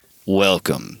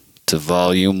Welcome to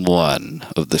Volume 1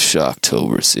 of the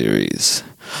Shocktober series.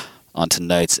 On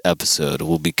tonight's episode,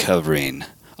 we'll be covering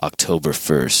October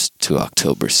 1st to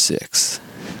October 6th.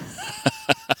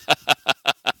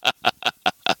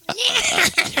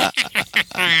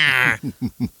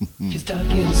 You're stuck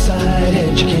inside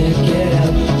and you can't get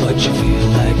out, but you feel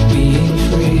like being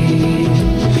free.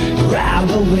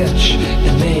 Grab a witch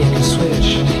and make a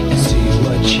switch and see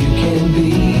what you can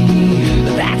be.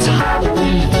 That's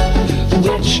Halloween,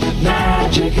 witch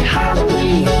magic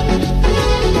Halloween.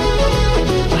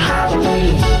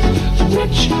 Halloween,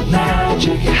 witch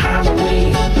magic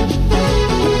Halloween.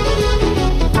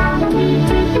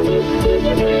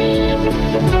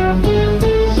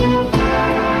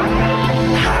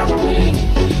 Halloween,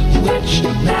 witch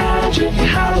magic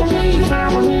Halloween.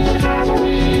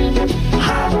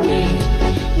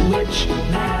 Halloween, witch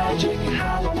magic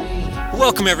Halloween.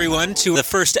 Welcome, everyone, to the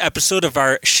first episode of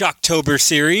our Shocktober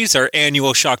series, our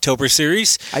annual Shocktober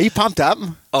series. Are you pumped up?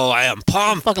 Oh, I am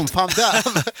pumped. Fucking pumped up.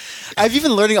 Have you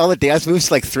been learning all the dance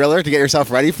moves like Thriller to get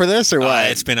yourself ready for this, or what?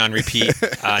 It's been on repeat.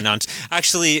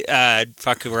 Actually, we're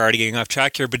already getting off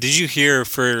track here, but did you hear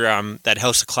for that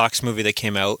House of Clocks movie that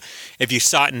came out, if you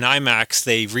saw it in IMAX,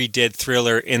 they redid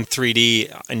Thriller in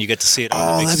 3D, and you get to see it on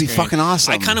the big that'd be screen. fucking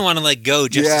awesome. I kind of want to go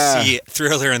just to see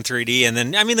Thriller in 3D, and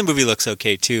then, the movie looks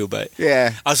okay, too, but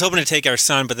Yeah. I was hoping to take our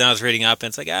son, but then I was reading up, and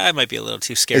it's like, it might be a little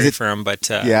too scary for him, but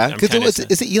Yeah.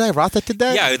 Is it Eli Roth that did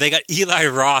that? yeah, they got Eli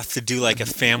Roth to do a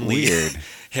family Weird.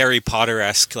 Harry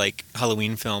Potter-esque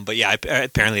Halloween film. But yeah,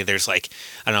 apparently there's I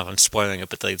don't know if I'm spoiling it,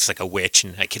 but it's a witch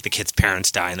and the kid's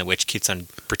parents die and the witch keeps on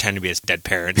pretending to be his dead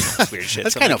parents. And weird shit.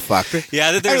 That's kind of fucked.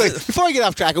 Yeah. Anyway, before I get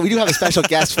off track, we do have a special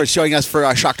guest for showing us for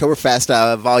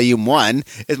Shocktoberfest Volume 1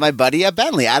 is my buddy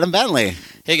Bentley, Adam Bentley.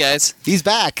 Hey, guys. He's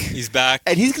back. He's back.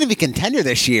 And he's going to be contender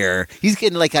this year. He's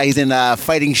getting he's in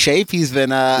fighting shape. He's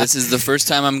been... This is the first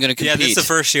time I'm going to compete. Yeah, this is the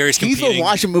first year he's He's competing. been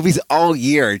watching movies all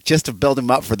year just to build him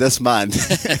up for this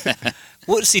month.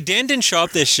 Well, see, Dan didn't show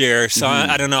up this year, so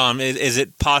I don't know. Is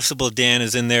it possible Dan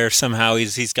is in there somehow?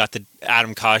 He's got the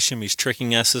Adam costume. He's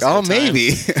tricking us this whole time.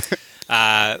 Maybe.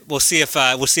 We'll see if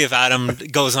Adam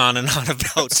goes on and on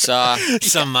about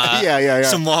some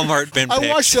Walmart bin I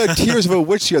pics. watched Tears of a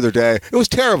Witch the other day. It was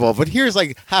terrible, but here's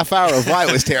half hour of why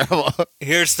it was terrible.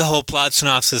 Here's the whole plot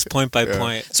synopsis, point by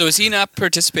point. So is he not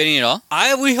participating at all?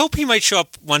 We hope he might show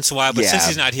up once in a while, but Yeah. since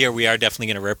he's not here, we are definitely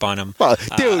going to rip on him. Well,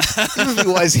 dude, even if he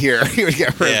was here, he would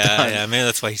get ripped on. Yeah, maybe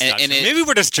that's why he stopped. And maybe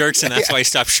we're just jerks, and that's why he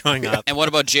stopped showing up. And what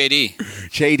about JD?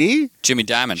 JD? Jimmy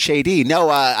Diamond. Shady. No,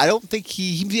 I don't think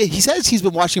he says he's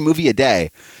been watching a movie a day,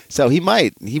 so he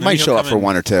might Maybe show he'll up come for in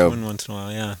one or two. once in a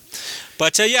while, yeah.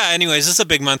 But anyways, this is a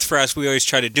big month for us. We always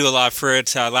try to do a lot for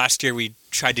it. Last year we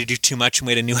tried to do too much and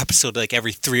we had a new episode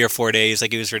every 3 or 4 days.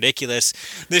 It was ridiculous.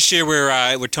 This year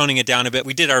we're toning it down a bit.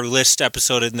 We did our list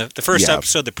episode in the first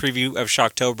episode, the preview of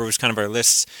Shocktober was kind of our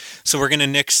lists. So we're going to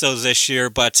nix those this year.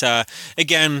 But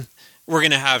again, we're going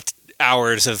to have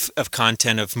hours of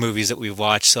content of movies that we've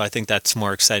watched, so I think that's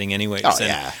more exciting anyways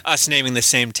than us naming the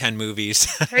same 10 movies.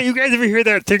 Hey, you guys ever hear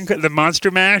that thing, the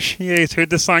Monster Mash? You guys heard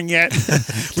the song yet?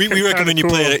 we recommend you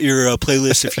play it at your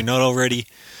playlist if you're not already,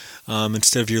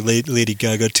 instead of your Lady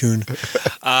Gaga tune.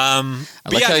 I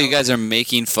like how you guys are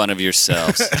making fun of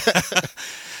yourselves.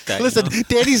 Listen,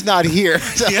 Danny's not here,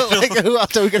 so who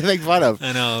else are we going to make fun of?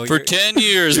 I know. For 10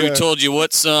 years, we told you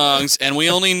what songs, and we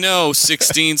only know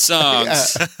 16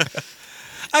 songs.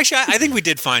 Actually, I think we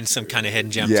did find some kind of hidden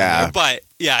gems. Yeah. In there, but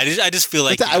yeah, I just feel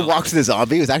like I Walked the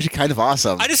Zombie. It was actually kind of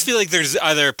awesome. I just feel like there's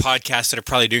other podcasts that are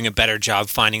probably doing a better job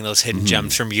finding those hidden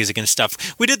gems for music and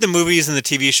stuff. We did the movies and the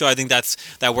TV show. I think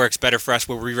that works better for us,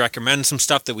 where we recommend some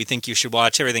stuff that we think you should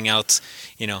watch. Everything else,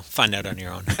 find out on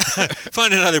your own.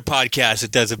 Find another podcast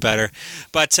that does it better.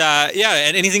 But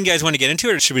and anything you guys want to get into,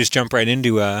 or should we just jump right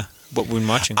into what we've been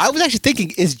watching? I was actually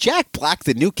thinking, is Jack Black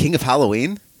the new king of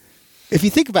Halloween? If you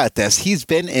think about this, he's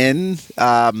been in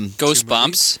Ghost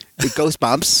Bumps. Ghost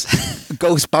Bumps,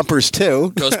 Ghost Bumpers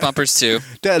 2. Ghost Bumpers 2.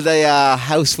 The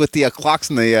house with the clocks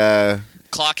and the...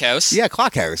 Clock House. Yeah,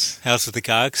 Clock House. House with the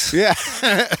Cogs? Yeah.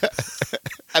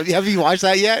 Have you watched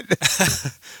that yet?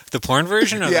 The porn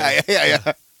version? Yeah.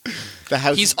 The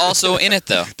house. He's also in it,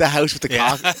 though. The house with the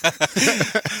cock.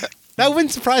 That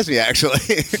wouldn't surprise me, actually.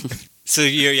 So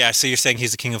you're saying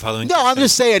he's the king of Halloween? No, I'm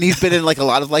just saying he's been in a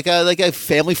lot of a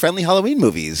family-friendly Halloween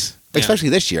movies. Especially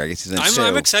this year, I guess he's in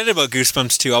I'm excited about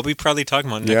Goosebumps too. I'll be probably talking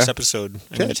about it next episode.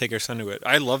 I'm going to Good. take our son to it.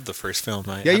 I love the first film.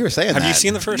 You were saying Have that. you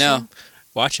seen the first No. one?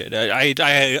 watch it.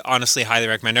 I honestly highly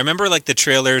recommend. I remember like the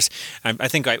trailers. I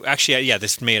think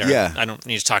this made our. Yeah. I don't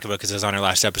need to talk about because it was on our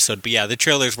last episode. But yeah, the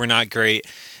trailers were not great.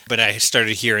 But I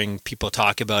started hearing people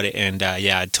talk about it, and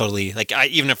totally. Like,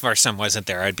 even if our son wasn't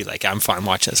there, I'd be like, I'm fine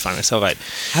watching this by myself.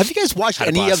 Have you guys watched Had a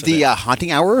any blast of the with it.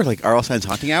 Haunting Hour, like R.L. Stine's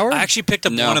Haunting Hour? I actually picked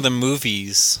up No. one of the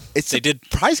movies. They did 2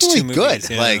 surprisingly good, movies,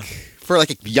 yeah. like for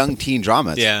like a young teen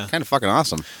drama. It's Yeah. kind of fucking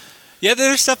awesome. Yeah,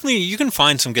 there's definitely you can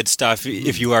find some good stuff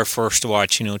if you are forced to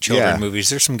watch, children Yeah. movies.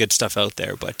 There's some good stuff out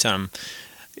there, but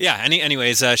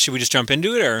anyways, should we just jump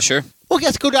into it or Sure. Well,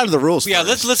 let's go down to the rules. Yeah,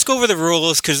 first. let's go over the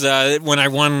rules because when I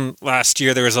won last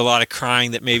year, there was a lot of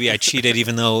crying that maybe I cheated,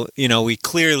 even though we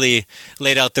clearly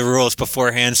laid out the rules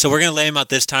beforehand. So we're gonna lay them out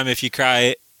this time. If you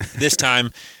cry this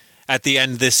time at the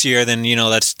end this year, then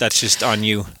that's just on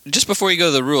you. Just before you go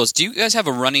to the rules, do you guys have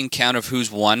a running count of who's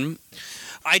won?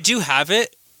 I do have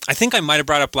it. I think I might have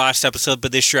brought up last episode,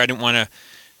 but this year I didn't want to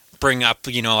bring up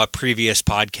a previous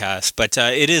podcast. But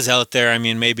it is out there. I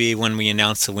mean, maybe when we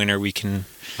announce the winner, we can.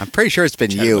 I'm pretty sure it's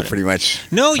been Chat you, about it. pretty much.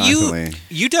 No, constantly.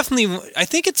 you definitely. I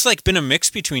think it's like been a mix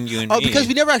between you and me. Oh, because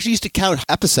we never actually used to count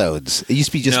episodes. It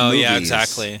used to be just movies. yeah,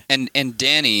 exactly. And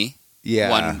Danny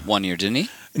won 1 year, didn't he?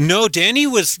 No, Danny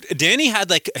had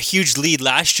like a huge lead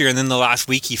last year, and then the last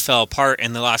week he fell apart.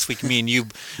 And the last week, me and you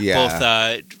both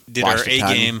did Watched our a A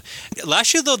ton. game.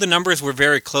 Last year, though, the numbers were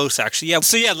very close, actually. Yeah.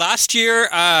 So yeah, last year,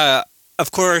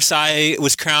 of course, I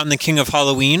was crowned the king of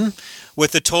Halloween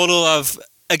with a total of.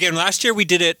 Again, last year we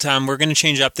did it. We're going to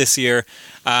change up this year,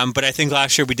 but I think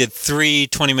last year we did 3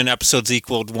 20-minute episodes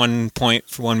equaled 1 point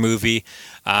for one movie.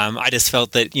 I just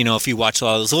felt that, if you watch a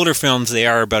lot of those older films, they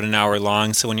are about an hour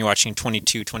long. So when you're watching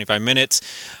 22, 25 minutes.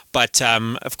 But,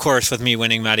 of course, with me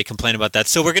winning, Maddie complained about that.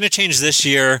 So we're going to change this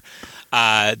year.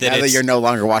 Now that you're no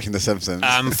longer watching The Simpsons.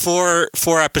 4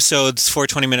 episodes, 4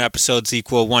 20-minute episodes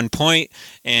equal 1 point,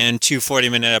 and 2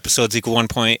 40-minute episodes equal 1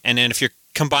 point. And then if you're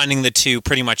combining the two,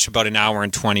 pretty much about an hour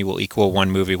and 20 will equal one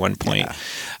movie, 1 point.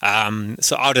 Yeah.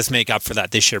 So I'll just make up for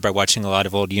that this year by watching a lot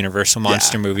of old Universal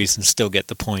monster movies and still get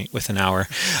the point with an hour.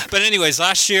 But anyways,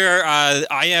 last year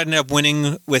I ended up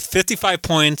winning with 55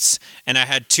 points, and I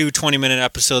had 2 20-minute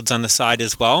episodes on the side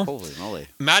as well. Holy moly.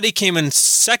 Maddie came in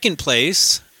second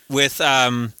place with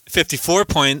 54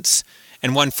 points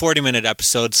and 1 40-minute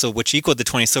episode, so which equaled the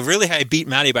 20. So really I beat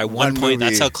Maddie by 1 point. movie.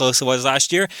 That's how close it was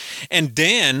last year. And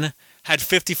Dan had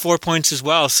 54 points as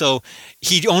well. So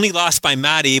he only lost by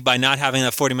Maddie by not having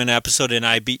a 40-minute episode, and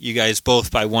I beat you guys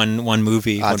both by one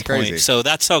movie, Oh, 1 that's crazy. point. So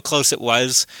that's how close it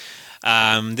was.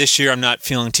 This year I'm not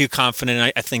feeling too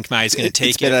confident. I think Maddie's going to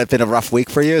take it. It's been a rough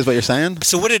week for you, is what you're saying?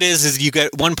 So what it is you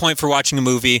get 1 point for watching a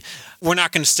movie. We're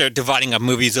not going to start dividing up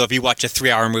movies. So if you watch a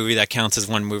 3-hour movie, that counts as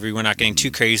one movie. We're not getting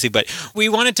too crazy, but we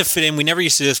wanted to fit in. We never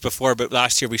used to do this before, but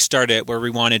last year we started it where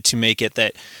we wanted to make it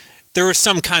that there was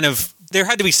there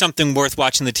had to be something worth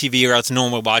watching the TV or else no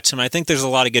one would watch them. I think there's a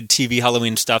lot of good TV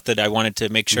Halloween stuff that I wanted to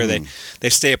make sure they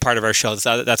stay a part of our shows.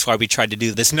 That's why we tried to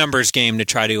do this numbers game to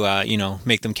try to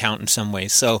make them count in some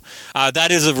ways. So that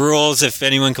is the rules. If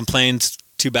anyone complains,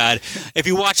 too bad. If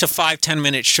you watch a 5-10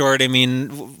 minute short, I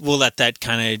mean, we'll let that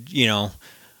kind of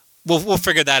we'll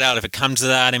figure that out if it comes to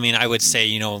that. I mean, I would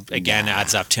say again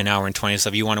adds up to an hour and 20. So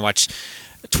if you want to watch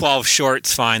 12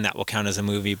 shorts, fine, that will count as a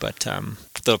movie, but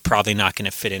they're probably not going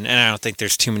to fit in. And I don't think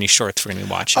there's too many shorts we're going to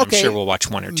be watching. Okay. I'm sure we'll watch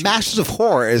 1 or 2. Masters of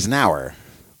Horror is an hour.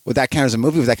 Would that count as a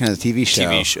movie? Would that count as a TV show?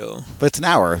 TV show. But it's an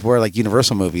hour, where like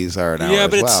Universal movies are an hour. Yeah,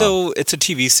 but as well. it's a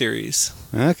TV series.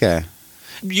 Okay.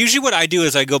 Usually what I do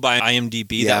is I go by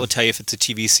IMDb. Yeah. That will tell you if it's a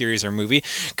TV series or movie.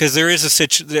 Because there is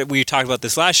that we talked about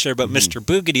this last year, but Mr.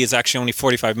 Boogedy is actually only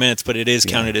 45 minutes, but it is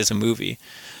counted as a movie.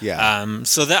 Yeah.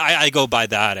 So that I go by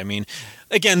that. I mean,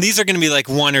 again, these are going to be like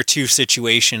 1 or 2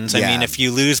 situations. I mean, if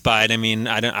you lose by it, I mean,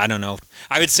 I don't know.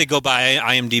 I would say go by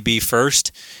IMDb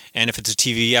first, and if it's a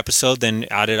TV episode, then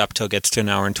add it up till it gets to an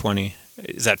hour and 20.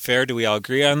 Is that fair? Do we all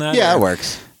agree on that? Yeah, or? it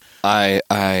works. I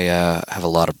have a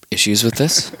lot of issues with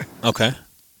this, Okay.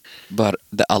 but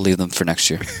I'll leave them for next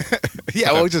year.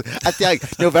 Yeah, we'll just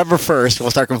November 1st,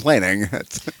 we'll start complaining.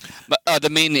 But the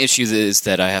main issue is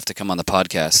that I have to come on the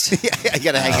podcast. Yeah, you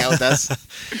got to hang out with us.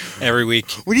 Every week.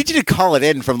 We need you to call it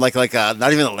in from like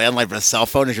not even a landline, but a cell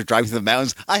phone as you're driving through the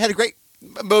mountains. I had a great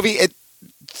movie at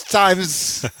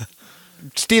times.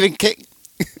 Stephen King.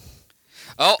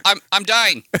 Oh, I'm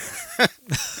dying.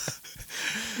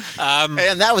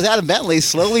 And that was Adam Bentley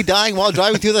slowly dying while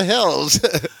driving through the hills.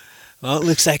 Well, it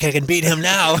looks like I can beat him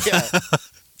now.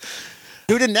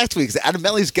 Tune in next week. Adam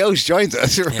Bentley's Ghost joins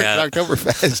us for Yeah.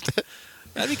 Oktoberfest.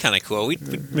 That'd be kind of cool.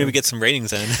 We'd maybe get some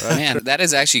ratings in. Man, that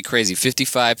is actually crazy.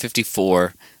 55,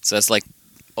 54. So that's like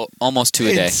almost 2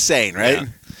 a day. Insane, right? Yeah.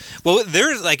 Well,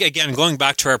 there's like, again, going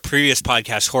back to our previous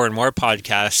podcast, Horror and More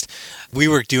podcast, we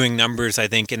were doing numbers, I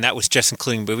think, and that was just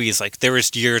including movies. Like there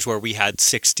was years where we had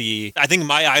 60. I think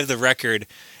I have the record,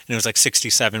 and it was like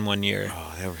 67 one year.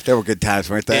 Oh, there were good times,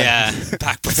 weren't there? Yeah,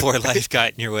 back before life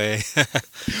got in your way.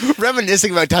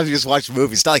 Reminiscing about times we just watched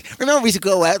movies. It's not like, remember we used to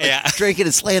go out drinking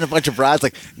and slaying a bunch of broads?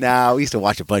 Like, no, we used to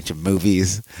watch a bunch of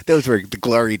movies. Those were the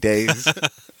glory days.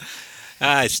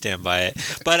 I stand by it.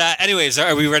 But anyways,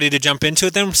 are we ready to jump into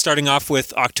it then? Starting off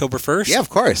with October 1st? Yeah, of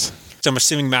course. So I'm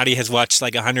assuming Maddie has watched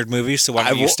like 100 movies, so why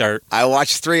don't you start? I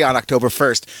watched 3 on October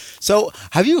 1st. So,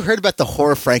 have you heard about the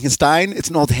Horror Frankenstein?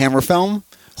 It's an old Hammer film.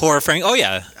 Horror Frank? Oh,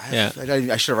 yeah. Yeah.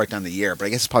 I should have written down the year, but I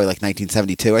guess it's probably like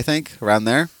 1972, I think, around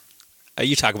there.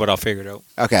 You talk about it, I'll figure it out.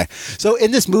 Okay. So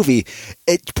in this movie,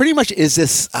 it pretty much is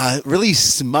this really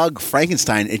smug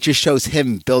Frankenstein. It just shows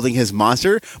him building his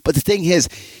monster. But the thing is,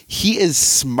 he is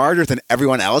smarter than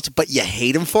everyone else, but you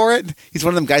hate him for it. He's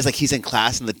one of them guys, like he's in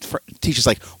class and the teacher's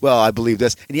like, well, I believe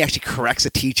this. And he actually corrects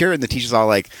a teacher and the teacher's all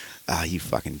like, you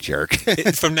fucking jerk.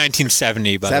 It's from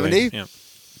 1970, by 70? the way. Yeah.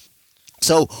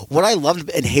 So what I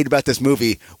loved and hated about this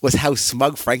movie was how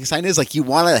smug Frankenstein is. Like, you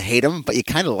want to hate him, but you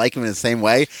kind of like him in the same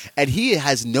way. And he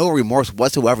has no remorse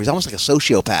whatsoever. He's almost like a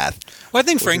sociopath. Well, I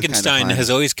think Frankenstein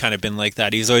has always kind of been like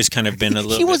that. He's always kind of been a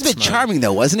little He was a bit smug. charming,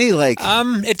 though, wasn't he? Like,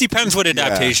 it depends what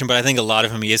adaptation, but I think a lot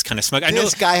of him, he is kind of smug. I know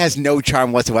this guy has no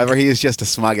charm whatsoever. He is just a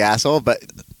smug asshole, but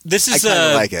this is I kind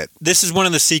of like it. This is one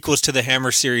of the sequels to the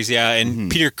Hammer series, yeah.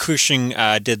 And Peter Cushing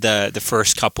did the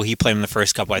first couple. He played in the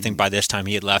first couple. I think by this time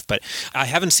he had left, but I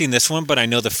haven't seen this one. But I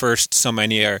know the first so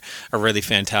many are really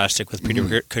fantastic with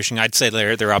Peter Cushing. I'd say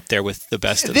they're up there with the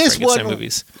best of the Frankenstein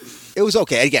movies. It was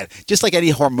okay. Again, just like any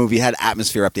horror movie, it had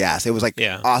atmosphere up the ass. It was like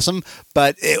awesome,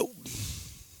 but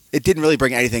it didn't really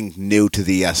bring anything new to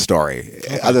the story,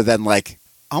 other than like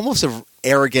almost an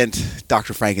arrogant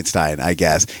Dr. Frankenstein, I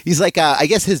guess. He's like, I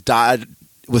guess his dad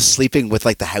was sleeping with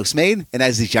like the housemaid, and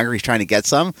as he's younger, he's trying to get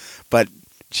some, but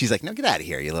she's like, no, get out of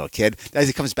here, you little kid. As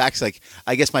he comes back, he's like,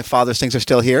 I guess my father's things are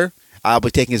still here. I'll be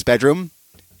taking his bedroom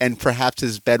and perhaps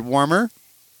his bed warmer.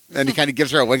 And he kind of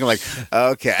gives her a wink, like,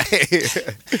 okay.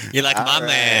 You're like, my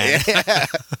man. Yeah.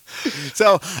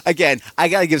 So, again, I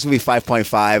got to give this movie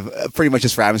 5.5, pretty much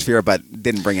just for atmosphere, but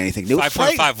didn't bring anything new.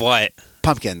 5.5 what?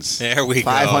 Pumpkins. There we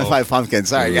go. 5.5 pumpkins.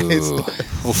 Sorry, guys.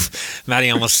 Oof. Maddie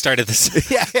almost started this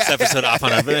episode off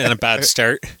on a bad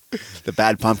start. The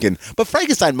bad pumpkin. But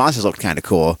Frankenstein monsters looked kind of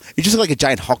cool. He just looked like a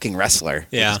giant hulking wrestler.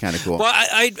 Yeah. Which is kind of cool. Well,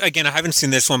 I haven't seen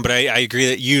this one, but I agree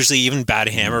that usually even bad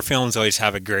Hammer films always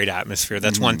have a great atmosphere.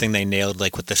 That's one thing they nailed,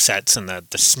 like with the sets and the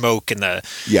smoke and the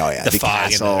fog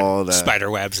castle, and the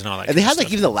spider webs and all that. And they had like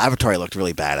even the lavatory looked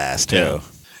really badass too. Yeah.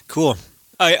 Cool.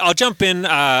 I'll jump in.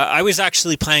 I was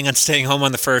actually planning on staying home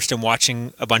on the 1st and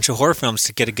watching a bunch of horror films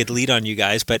to get a good lead on you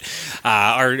guys, but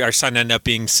our son ended up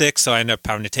being sick, so I ended up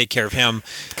having to take care of him.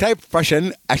 Can I brush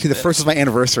in? Actually, the 1st was my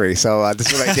anniversary, so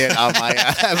this is what I did on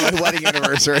my wedding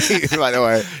anniversary, by the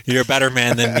way. You're a better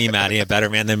man than me, Maddie, a better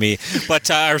man than me. But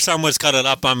our son was cuddled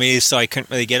up on me, so I couldn't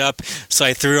really get up, so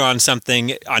I threw on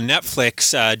something on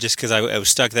Netflix just because I was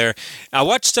stuck there. I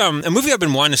watched a movie I've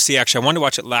been wanting to see, actually. I wanted to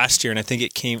watch it last year, and I think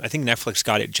Netflix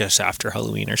got it just after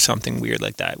Halloween or something weird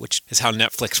like that, which is how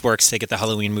Netflix works. They get the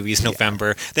Halloween movies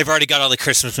November. They've already got all the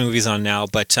Christmas movies on now,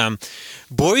 but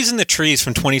Boys in the Trees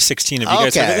from 2016. Have you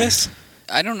guys heard of this?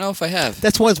 I don't know if I have.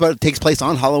 That's one that takes place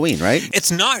on Halloween, right?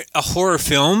 It's not a horror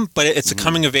film, but it's a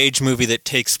coming-of-age movie that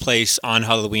takes place on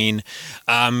Halloween.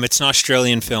 It's an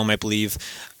Australian film, I believe.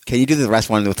 Can you do the rest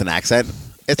one with an accent?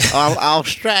 It's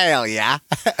Australia.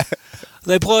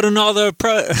 They put another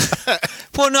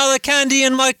candy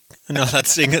in my... No, is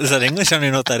that English? I don't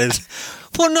even know what that is.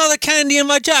 Put another candy in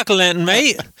my jack-o'-lantern,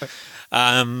 mate.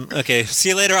 Okay, see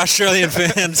you later, Australian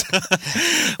fans.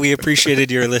 We appreciated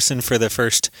your listen for the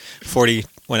first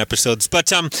 41 episodes.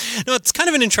 But no, it's kind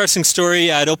of an interesting story.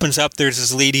 It opens up, there's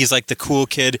this lead, he's like the cool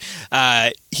kid.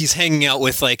 He's hanging out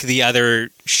with like the other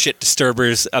shit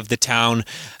disturbers of the town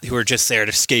who are just there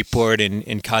to skateboard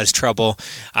and cause trouble.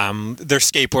 They're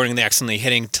skateboarding, they accidentally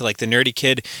hitting to like the nerdy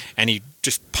kid, and he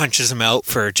just punches him out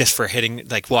for hitting,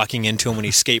 like walking into him when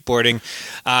he's skateboarding.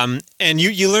 And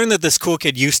you learn that this cool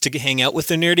kid used to hang out with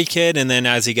the nerdy kid, and then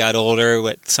as he got older,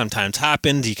 what sometimes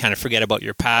happens, you kind of forget about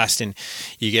your past and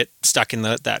you get stuck in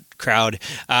that crowd.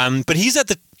 But he's at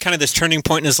the kind of this turning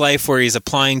point in his life where he's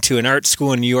applying to an art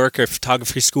school in New York, or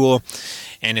photography school,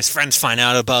 and his friends find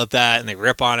out about that and they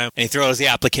rip on him, and he throws the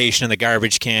application in the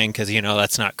garbage can because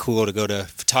that's not cool to go to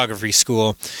photography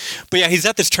school. But yeah, he's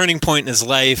at this turning point in his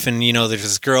life, and there's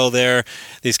this girl there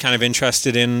that he's kind of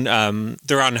interested in.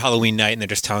 They're on Halloween night and they're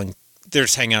just telling they're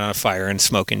just hanging out on a fire and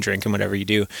smoking, drinking, whatever you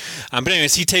do. But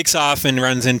anyways, he takes off and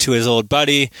runs into his old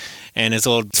buddy, and his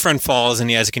old friend falls, and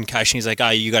he has a concussion. He's like,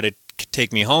 you got to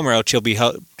take me home or else you'll be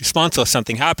responsible if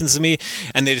something happens to me.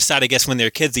 And they decide, I guess when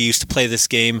they're kids, they used to play this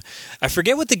game. I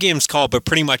forget what the game's called, but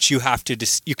pretty much you have to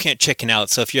you can't chicken out.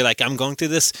 So if you're like, I'm going through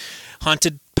this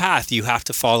haunted path, you have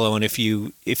to follow, and if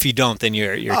you don't, then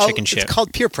you're chicken shit. It's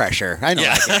called peer pressure. I know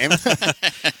that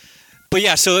game. But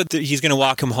yeah, so he's going to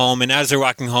walk him home, and as they're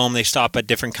walking home, they stop at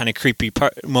different kind of creepy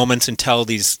moments and tell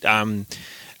these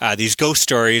ghost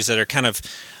stories that are kind of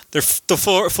they're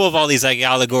full of all these like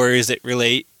allegories that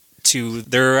relate to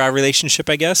their relationship,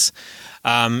 I guess,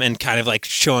 and kind of like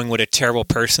showing what a terrible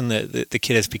person the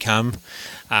kid has become,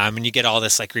 and you get all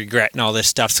this like regret and all this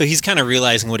stuff. So he's kind of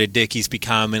realizing what a dick he's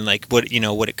become, and like what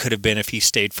it could have been if he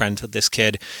stayed friends with this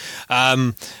kid.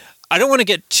 I don't want to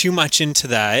get too much into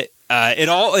that. It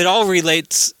all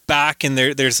relates back, and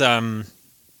there's a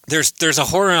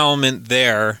horror element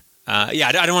there. I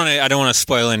don't want to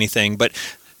spoil anything, but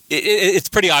it's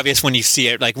pretty obvious when you see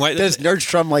it. Like, does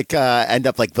Nerdstrom end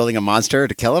up like building a monster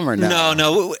to kill him, or no?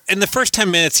 No. In the first 10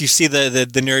 minutes, you see the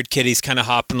nerd kid. He's kind of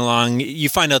hopping along. You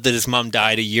find out that his mom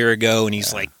died a year ago, and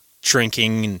he's like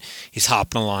drinking, and he's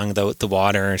hopping along the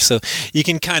water. So you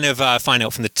can kind of find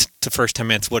out from the first 10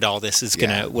 minutes what all this is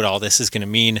gonna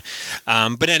mean.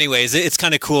 But anyways, it's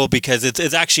kind of cool because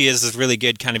it actually is this really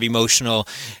good kind of emotional.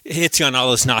 It hits you on all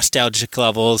those nostalgic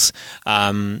levels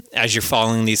as you're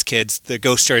following these kids. The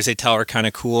ghost stories they tell are kind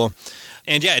of cool.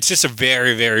 And yeah, it's just a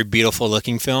very, very beautiful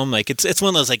looking film. Like it's one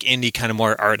of those like indie kind of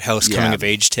more art house coming of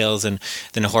age tales than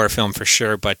a horror film for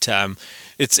sure. But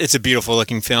it's a beautiful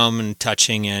looking film and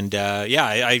touching, and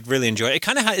I really enjoy it.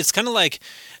 It's kind of like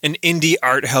an indie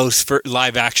art house for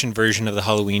live action version of the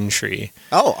Halloween Tree.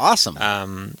 Oh, awesome!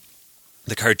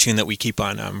 The cartoon that we keep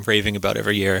on raving about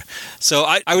every year. So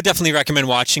I would definitely recommend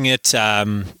watching it.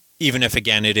 Even if,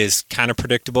 again, it is kind of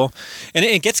predictable. And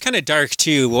it gets kind of dark,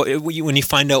 too. When you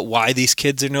find out why these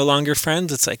kids are no longer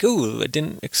friends, it's like, ooh, I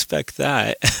didn't expect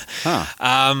that. Huh.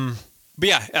 But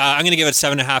yeah, I'm going to give it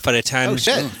 7.5 out of 10. Oh,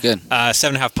 shit. Good.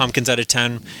 7.5 pumpkins out of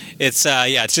 10. It's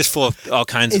it's just full of all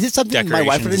kinds of Is it something my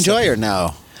wife would enjoy, or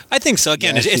no? I think so.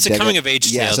 Again, it's a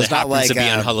coming-of-age tale so that happens to be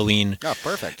on Halloween. Oh,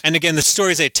 perfect. And again, the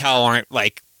stories they tell aren't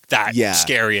like that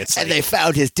scary. It's and they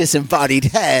found his disembodied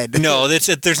head. No,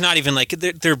 there's not even like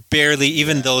they're barely.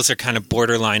 Even those are kind of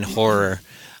borderline horror.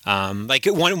 Like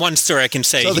one story I can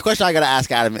say. So the question I got to ask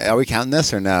Adam: are we counting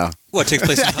this or no? What takes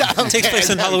place? Takes place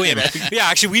on Halloween. Yeah,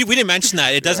 actually, we didn't mention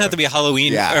that. It doesn't have to be a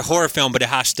Halloween or horror film, but it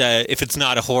has to. If it's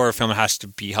not a horror film, it has to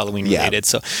be Halloween related.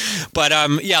 So, but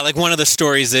like one of the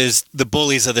stories is the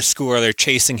bullies of the school are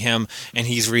chasing him, and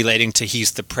he's relating to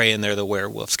he's the prey and they're the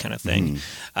werewolves kind of thing.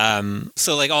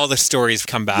 So like all the stories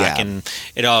come back and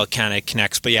it all kind of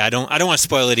connects. But yeah, I don't want to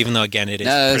spoil it, even though again it is.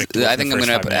 I think I'm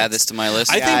going to add this to my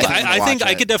list. I think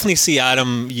I could definitely see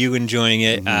Adam you enjoying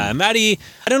it. Maddie,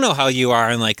 I don't know how you are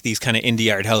in like these kind of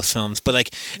indie art house films, but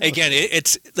like again,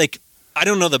 it's like I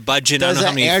don't know the budget. Does I don't know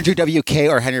how many Andrew WK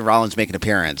or Henry Rollins make an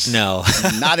appearance? No,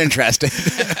 not interested.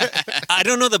 I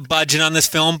don't know the budget on this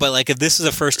film, but like if this is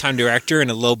a first-time director and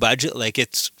a low budget, like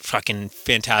it's fucking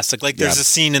fantastic. Like there's a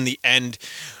scene in the end,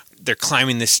 they're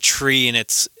climbing this tree, and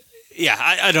it's. Yeah,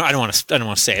 I don't want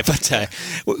to say it,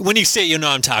 but when you say it, you know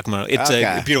what I'm talking about. It's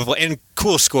a beautiful and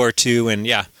cool score too, and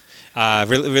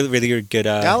really good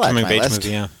coming of age movie.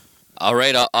 Yeah. All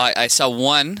right, I saw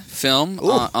one film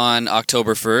on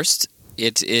October 1st.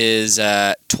 It is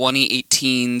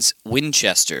 2018's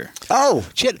Winchester. Oh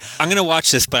shit! I'm gonna watch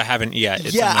this, but I haven't yet.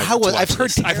 I've heard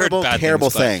terrible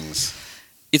things.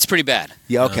 It's pretty bad.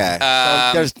 Yeah.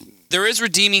 Okay. There is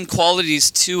redeeming qualities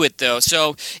to it, though.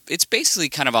 So it's basically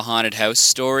kind of a haunted house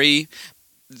story.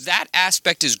 That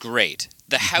aspect is great.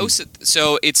 The house,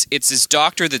 so it's this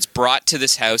doctor that's brought to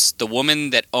this house, the woman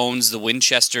that owns the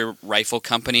Winchester Rifle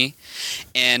Company,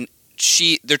 and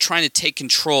they're trying to take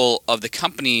control of the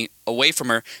company away from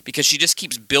her because she just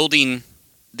keeps building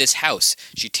this house.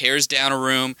 She tears down a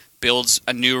room, builds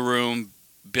a new room,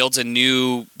 builds a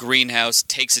new greenhouse,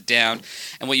 takes it down,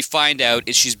 and what you find out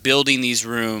is she's building these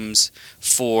rooms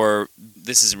for,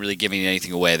 this isn't really giving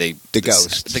anything away, the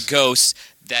ghosts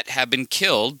that have been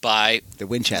killed by the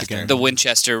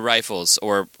Winchester rifles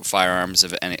or firearms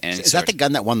of any sort. Is that the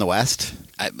gun that won the West?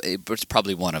 It's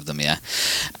probably one of them, yeah.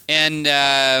 And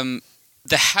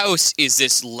the house is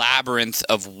this labyrinth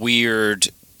of weird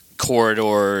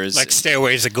corridors, like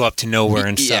stairways that go up to nowhere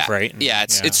and stuff, right? Yeah,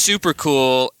 it's super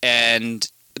cool, and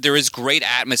there is great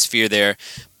atmosphere there,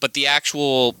 but the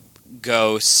actual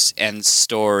ghosts and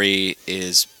story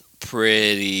is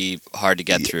pretty hard to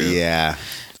get through. Yeah.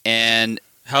 And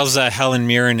How's Helen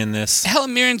Mirren in this?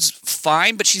 Helen Mirren's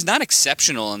fine, but she's not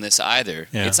exceptional in this either.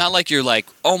 Yeah. It's not like you're like,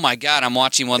 oh my god, I'm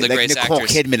watching one of the like greatest Nicole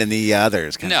actors. Kidman and the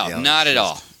others. No, not at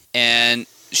all. And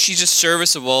she's just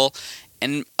serviceable,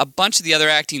 and a bunch of the other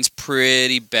acting's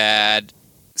pretty bad.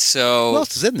 So Who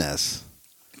else is in this?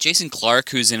 Jason Clarke,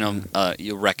 who's in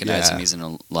you'll recognize him. He's in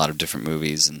a lot of different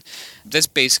movies, and that's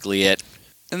basically it.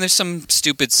 And there's some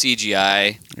stupid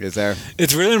CGI. Is there?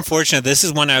 It's really unfortunate. This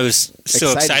is one I was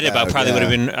so excited about. Probably would have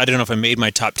been, I don't know if I made my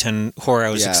top 10 horror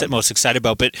I was most excited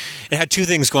about, but it had two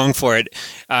things going for it.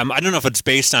 I don't know if it's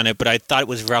based on it, but I thought it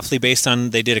was roughly based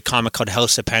on, they did a comic called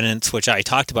House of Penance, which I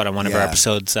talked about on one of our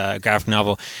episodes, graphic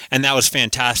novel, and that was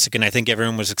fantastic, and I think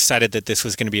everyone was excited that this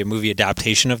was going to be a movie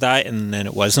adaptation of that, and then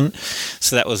it wasn't.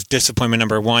 So that was disappointment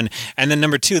number one. And then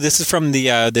number two, this is from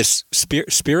the this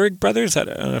Spierig Brothers. I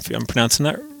don't know if I'm pronouncing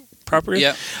that properly.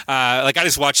 Yeah. I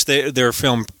just watched their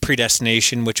film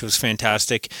Predestination, which was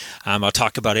fantastic. I'll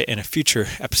talk about it in a future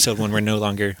episode when we're no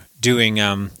longer doing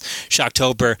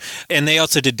Shocktober. And they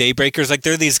also did Daybreakers. Like,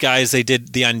 they're these guys, they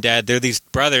did The Undead. They're these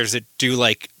brothers that do,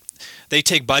 like, they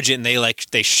take budget and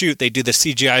they shoot, they do the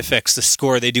CGI effects, the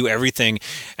score, they do everything.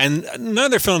 And none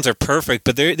of their films are perfect,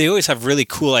 but they always have really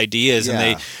cool ideas.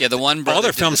 Yeah. And the one brother all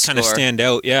their did films the kind of score. stand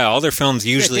out. Yeah, all their films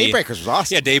usually. Daybreakers was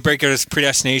awesome. Yeah, Daybreakers,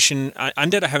 Predestination.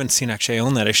 Undead I haven't seen, actually. I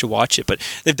own that. I should watch it. But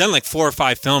they've done like 4 or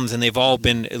 5 films, and they've all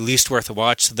been at least worth a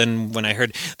watch. So then when I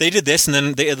heard they did this, and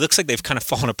then it looks like they've kind of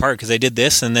fallen apart because they did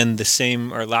this, and then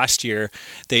last year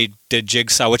they did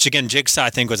Jigsaw, which again, Jigsaw I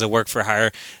think was a work for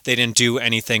hire. They didn't do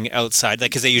anything outside,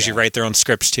 like, because they usually write their own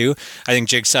scripts too. I think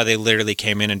Jigsaw, they literally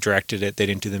came in and directed it. They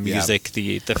didn't do the music,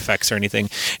 the effects or anything.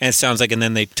 And it sounds like, and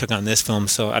then they took on this film.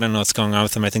 So I don't know what's going on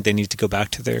with them. I think they need to go back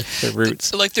to their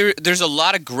roots. Like there's a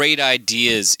lot of great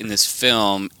ideas in this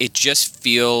film. It just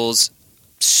feels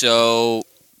so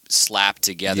slapped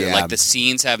together. Yeah. Like the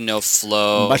scenes have no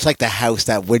flow. Much like the house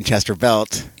that Winchester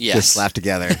built, Yes. just slapped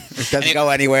together. It doesn't go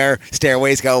anywhere.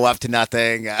 Stairways go up to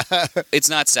nothing. It's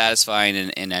not satisfying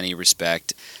in any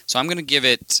respect. So I'm going to give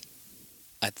it,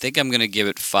 I think I'm going to give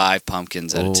it 5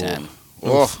 pumpkins out of 10.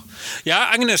 Oh. Yeah,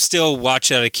 I'm going to still watch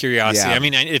it out of curiosity. Yeah. I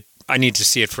mean, I need to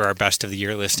see it for our best of the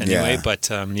year list anyway. Yeah. But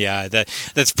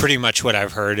that's pretty much what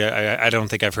I've heard. I don't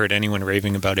think I've heard anyone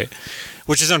raving about it,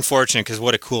 which is unfortunate because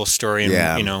what a cool story.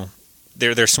 And, you know,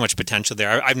 there's so much potential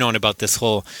there. I've known about this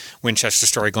whole Winchester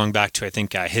story going back to, I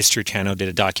think, History Channel did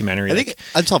a documentary. I think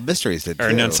Unsolved Mysteries did too. Or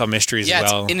Unsolved Mysteries as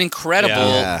well. It's an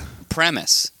incredible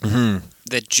premise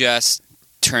that just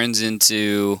turns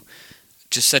into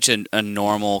just such a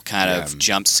normal kind of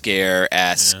jump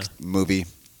scare-esque movie.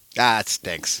 It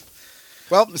stinks.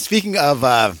 Well, speaking of,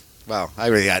 I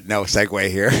really got no segue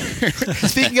here.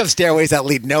 Speaking of stairways that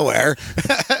lead nowhere,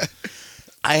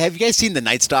 have you guys seen The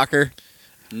Night Stalker?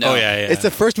 No. Oh, yeah. It's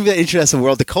the first movie that introduced the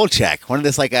world to Kolchak, one of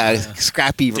this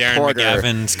scrappy Darren reporter.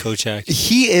 McGavin's Kolchak.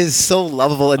 He is so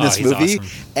lovable in this he's movie,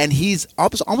 awesome. and he's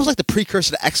almost like the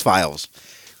precursor to X-Files.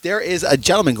 There is a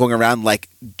gentleman going around like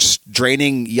just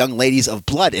draining young ladies of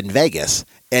blood in Vegas,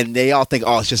 and they all think,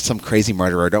 oh, it's just some crazy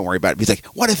murderer, don't worry about it. He's like,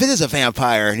 what if it is a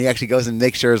vampire? And he actually goes and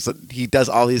makes sure he does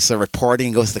all these reporting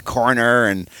and goes to the coroner,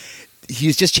 and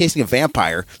he's just chasing a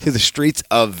vampire through the streets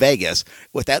of Vegas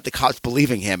without the cops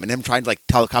believing him, and him trying to like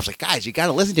tell the cops, like, guys, you got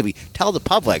to listen to me, tell the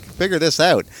public, figure this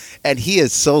out. And he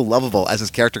is so lovable as his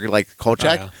character, like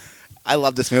Kolchak. Oh, yeah. I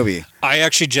love this movie. I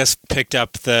actually just picked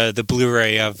up the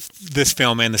Blu-ray of this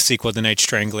film and the sequel, The Night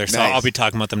Strangler, so Nice. I'll be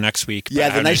talking about them next week. Yeah,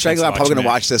 but I The Night haven't Strangler I'm had a probably chance going to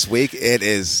watch watch this week.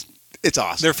 It's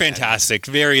awesome. They're fantastic.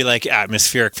 Very, like,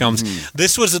 atmospheric films.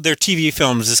 This was their TV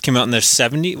films. This came out in the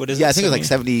 70s. What is it? Yeah, I think it was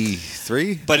 70? like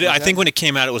 73. But I think when it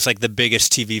came out, it was like the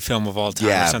biggest TV film of all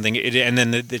time or something. And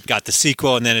then it got the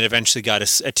sequel, and then it eventually got a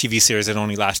TV series that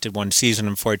only lasted 1 season,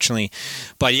 unfortunately.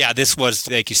 But yeah, this was,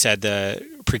 like you said, the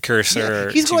precursor.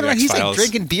 He's going to around. He's like X-Files.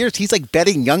 drinking beers. He's like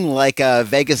betting young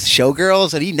Vegas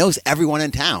showgirls, and he knows everyone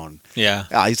in town. Yeah.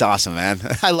 Oh, he's awesome, man.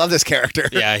 I love this character.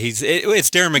 Yeah, it's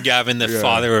Darren McGavin, the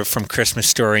father from Christmas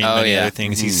Story and many other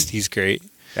things. He's great.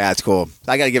 Yeah, it's cool.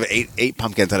 I got to give it eight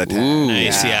pumpkins out of 10.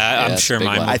 Nice. Yeah, I'm that's sure a big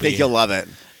mine one. will I think be. you'll love it.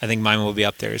 I think mine will be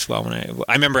up there as well. When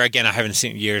I remember, again, I haven't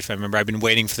seen it in years, but I remember I've been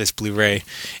waiting for this Blu-ray.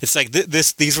 It's like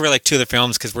these were like 2 of the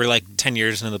films because we're like 10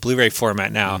 years into the Blu-ray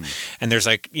format now, and there's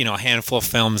like, you know, a handful of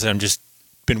films that I'm just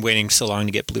been waiting so long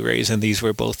to get Blu-rays, and these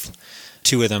were both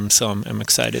 2 of them, so I'm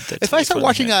excited. If I start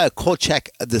watching Kolchak,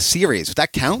 the series, would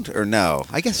that count or no?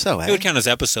 I guess so. it would count as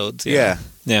episodes. Yeah.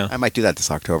 Yeah. I might do that this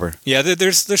October. Yeah,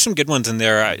 there's some good ones in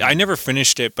there. I never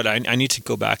finished it, but I need to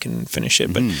go back and finish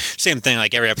it. But same thing,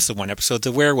 like every episode, 1 episode's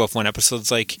a werewolf, 1 episode's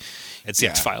like it's the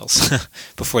X-Files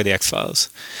before the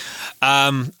X-Files.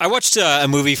 I watched a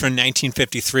movie from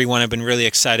 1953, one I've been really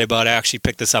excited about. I actually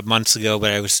picked this up months ago,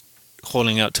 but I was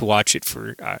holding out to watch it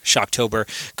for Shocktober,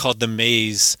 called The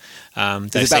Maze.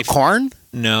 Is it about corn?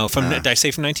 No, did I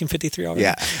say from 1953 already?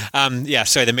 Yeah.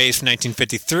 Sorry, The Maze from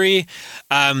 1953.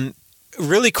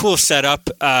 Really cool setup.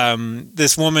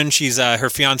 This woman, she's her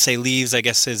fiance leaves. I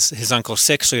guess his uncle's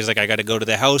sick, so he's like, I got to go to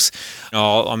the house.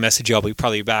 I'll message you. I'll be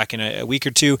probably back in a week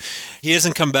or two. He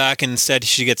doesn't come back, and instead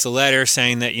she gets a letter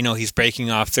saying that he's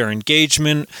breaking off their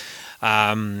engagement.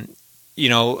 Blah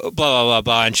blah blah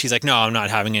blah, and she's like, no, I'm not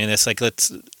having any of this. Like,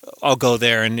 I'll go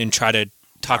there and try to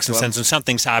talk some sense. When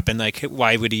something's happened, like,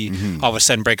 why would he all of a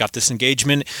sudden break off this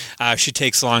engagement? She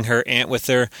takes along her aunt with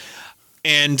her.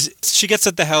 And she gets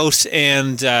at the house,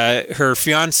 and her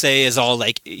fiance is all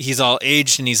like, he's all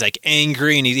aged, and he's like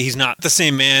angry, and he's not the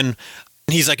same man. And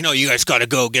he's like, no, you guys got to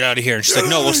go, get out of here. And she's like,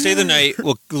 no, we'll stay the night.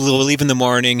 We'll leave in the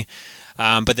morning.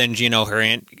 But then, her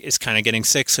aunt is kind of getting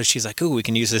sick, so she's like, ooh, we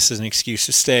can use this as an excuse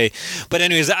to stay. But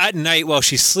anyways, at night while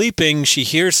she's sleeping, she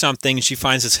hears something, and she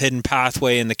finds this hidden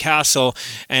pathway in the castle,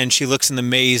 and she looks in the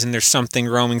maze, and there's something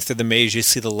roaming through the maze. You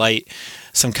see the light.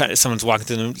 Someone's walking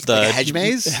through the like a hedge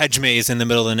maze? Hedge maze in the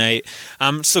middle of the night.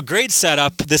 So great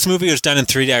setup. This movie was done in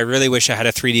 3D. I really wish I had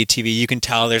a 3D TV. You can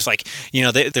tell there's like,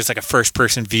 there's like a first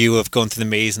person view of going through the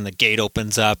maze, and the gate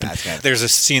opens up. And there's a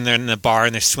scene there in the bar,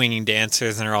 and there's swinging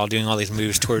dancers, and they're all doing all these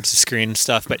moves towards the screen and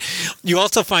stuff. But you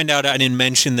also find out, I didn't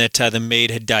mention that the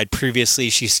maid had died previously.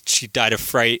 She died of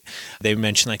fright. They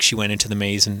mentioned like she went into the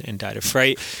maze and died of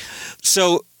fright.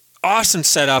 So awesome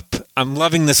setup. I'm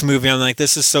loving this movie. I'm like,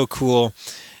 this is so cool.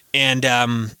 And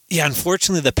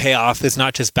unfortunately, the payoff is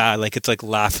not just bad. Like, it's like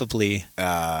laughably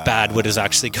bad what is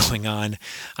actually going on.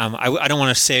 I don't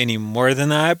want to say any more than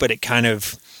that, but it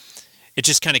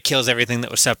just kind of kills everything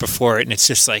that was set before it. And it's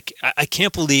just like, I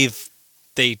can't believe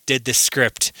they did this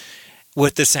script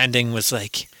with this ending. Was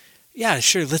like, yeah,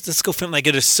 sure, let's go film. Like,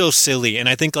 it is so silly. And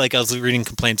I think, like, I was reading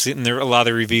complaints, and there were a lot of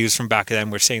the reviews from back then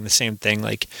were saying the same thing.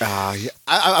 Like,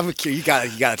 I'm you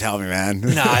gotta tell me, man.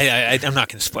 No, I'm not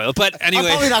going to spoil it. But anyway,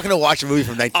 I'm probably not going to watch a movie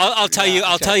from 19. I'll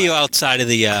tell you outside of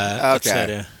the.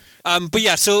 Okay. But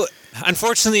yeah, so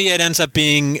unfortunately, it ends up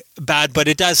being bad, but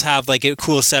it does have like a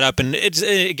cool setup, and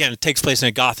it takes place in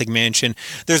a Gothic mansion.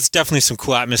 There's definitely some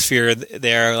cool atmosphere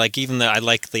there. Like, even I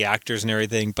like the actors and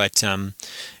everything, but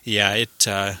it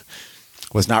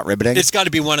was not riveting. It's got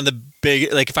to be one of the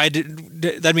big, like, if I did,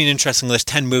 that'd be an interesting list.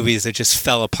 10 movies that just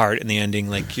fell apart in the ending.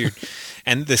 Like,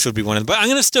 and this would be one of them. But I'm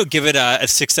going to still give it a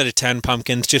 6 out of 10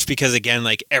 pumpkins, just because, again,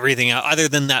 like, everything else, other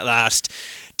than that last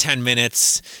 10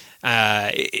 minutes,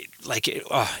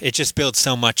 it just builds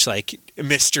so much like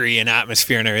mystery and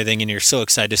atmosphere and everything, and you're so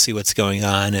excited to see what's going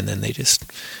on, and then they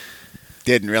just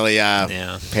didn't really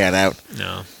pan out.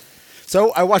 No.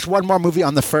 So I watched one more movie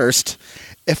on the first.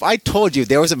 If I told you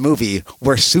there was a movie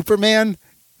where Superman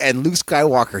and Luke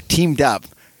Skywalker teamed up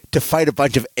to fight a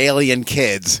bunch of alien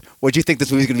kids, would you think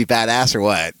this movie's going to be badass or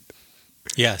what?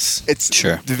 Yes. It's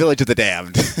sure. The Village of the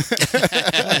Damned.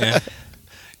 Yeah.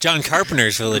 John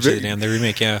Carpenter's Village of the Damned, the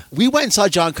remake, yeah. We went and saw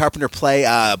John Carpenter play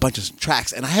a bunch of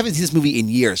tracks, and I haven't seen this movie in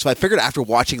years. So I figured after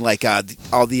watching like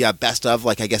all the best of,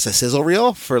 like, I guess a sizzle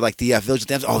reel for like the Village of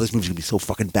the Damned, this movie's gonna be so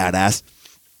fucking badass.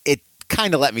 It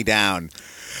kind of let me down.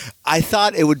 I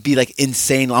thought it would be like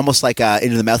insane, almost like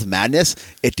Into the Mouth of Madness.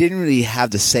 It didn't really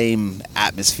have the same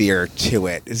atmosphere to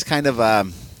it. It's kind of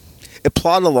it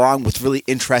plodded along with really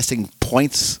interesting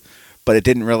points, but it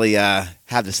didn't really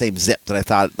have the same zip that I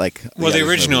thought. Like, the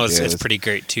original is pretty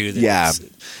great too. Yeah.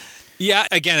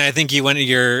 Again, I think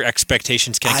your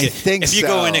expectations can. I think if you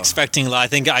go in expecting a lot, I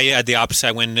think I had the opposite.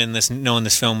 I went in knowing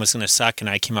this film was going to suck, and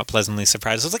I came out pleasantly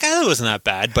surprised. I was like, it wasn't that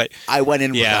bad, but I went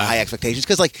in with high expectations,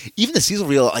 because like even the sizzle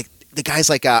reel, like the guy's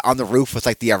like on the roof with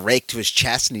like the rake to his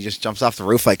chest, and he just jumps off the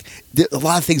roof. Like a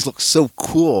lot of things look so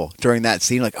cool during that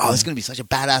scene. Like, this is going to be such a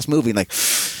badass movie. And like,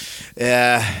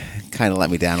 kind of let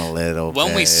me down a little.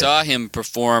 When we saw him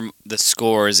perform the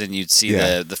scores, and you'd see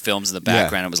the films in the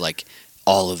background, it was like,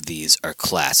 all of these are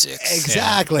classics.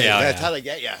 Exactly. That's how they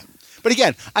get you. But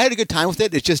again, I had a good time with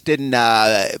it. It just didn't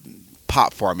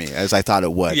pop for me as I thought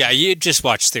it would. Yeah, you just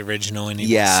watched the original. And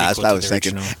that's what I was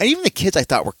thinking. And even the kids, I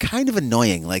thought, were kind of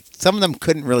annoying. Like, some of them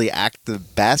couldn't really act the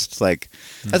best. Like,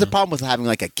 that's a problem with having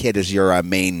like a kid as your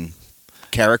main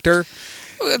character.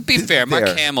 Well, be fair, Mark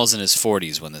Hamill's in his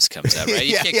 40s when this comes out, right?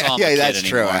 You can't call him a kid that's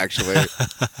anymore. true, actually.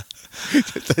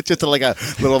 just like a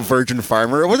little virgin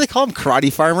farmer. What do they call him?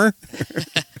 Karate farmer?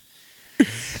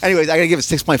 Anyways, I got to give it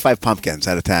 6.5 pumpkins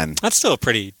out of 10. That's still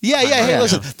pretty... Yeah. Hey,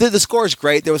 listen, the score is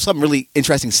great. There was some really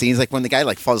interesting scenes, like when the guy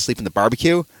like falls asleep in the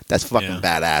barbecue. That's fucking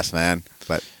badass, man.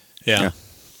 But yeah.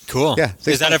 Cool. Yeah,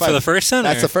 Is that it for the first one?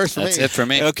 That's or? the first for That's me. it for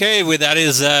me. Okay, well, that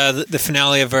is the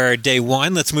finale of our day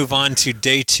 1. Let's move on to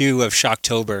day 2 of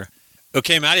Shocktober.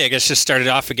 Okay, Maddie, I guess just start it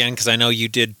off again because I know you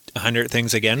did 100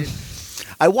 things again.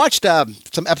 I watched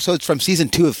some episodes from season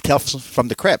 2 of Tales from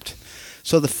the Crypt.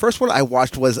 So the first one I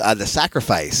watched was The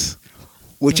Sacrifice,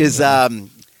 which is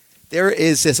there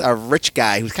is this rich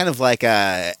guy who's kind of like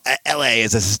L.A.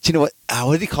 is this. Do you know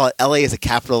what did he call it? L.A. is a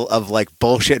capital of like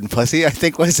bullshit and pussy. I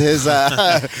think was his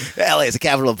L.A. is a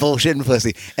capital of bullshit and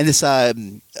pussy. And this a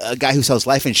guy who sells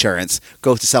life insurance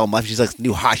goes to sell him life. She's like a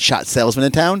new hotshot salesman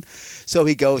in town. So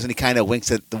he goes and he kind of winks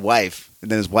at the wife,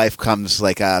 and then his wife comes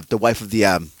like the wife of the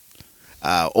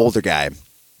older guy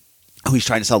who he's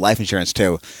trying to sell life insurance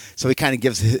to. So he kind of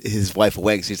gives his wife a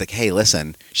wink. So he's like, "Hey,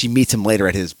 listen." She meets him later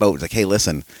at his boat. He's like, "Hey,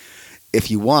 listen, if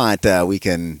you want, we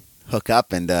can hook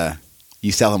up and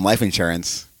you sell him life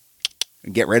insurance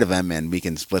and get rid of him, and we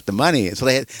can split the money." And so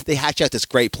they hatch out this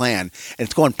great plan, and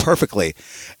it's going perfectly.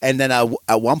 And then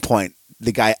at one point,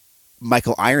 the guy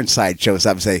Michael Ironside shows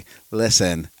up and say,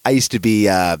 "Listen, I used to be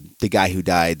the guy who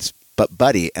died's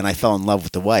buddy, and I fell in love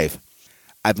with the wife.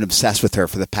 I've been obsessed with her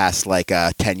for the past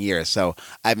 10 years. So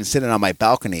I've been sitting on my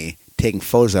balcony taking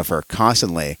photos of her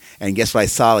constantly. And guess what I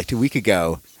saw 2 weeks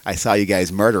ago? I saw you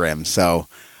guys murder him. So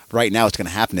right now what's going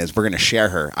to happen is we're going to share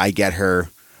her. I get her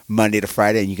Monday to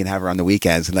Friday, and you can have her on the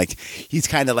weekends." And he's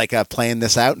kind of playing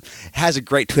this out. It has a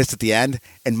great twist at the end.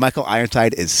 And Michael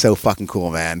Ironside is so fucking cool,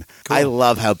 man. Cool. I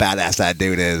love how badass that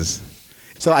dude is.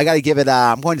 So I got to give it,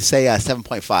 I'm going to say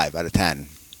 7.5 out of 10.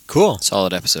 Cool.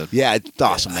 Solid episode. Yeah, it's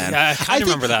awesome, man. Yeah, I kind of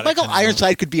remember that. Michael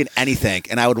Ironside could be in anything,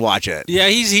 and I would watch it. Yeah,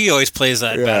 he always plays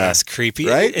that badass creepy.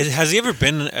 Right? Has he ever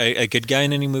been a good guy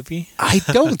in any movie? I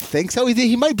don't think so.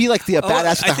 He might be like the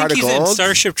badass with the heart of gold. I think he's in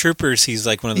Starship Troopers. He's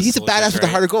like one of the He's a badass with the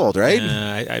heart of gold,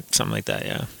 right? Something like that,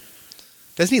 yeah.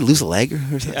 Doesn't he lose a leg or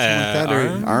something like that?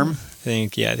 Or arm? I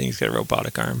think he's got a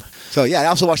robotic arm. So, yeah, I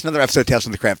also watched another episode of Tales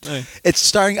from the Crypt. Right. It's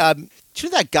starring, do you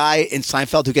know that guy in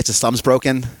Seinfeld who gets his thumbs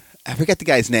broken? I forget the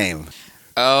guy's name.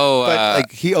 Oh,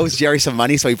 But he owes Jerry some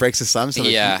money, so he breaks his thumb. So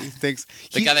yeah. he thinks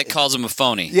the guy that calls him a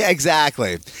phony. Yeah,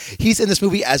 exactly. He's in this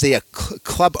movie as a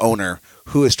club owner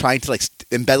who is trying to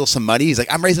embezzle some money. He's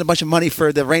like, "I'm raising a bunch of money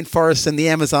for the rainforest and the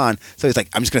Amazon." So he's like,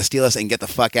 "I'm just going to steal this and get the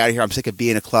fuck out of here. I'm sick of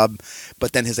being a club."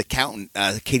 But then his accountant,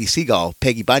 Katie Seagal,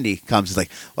 Peggy Bundy, comes. He's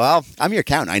like, "Well, I'm your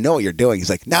accountant. I know what you're doing." He's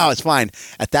like, "No, it's fine."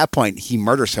 At that point, he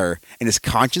murders her, and his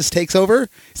conscience takes over.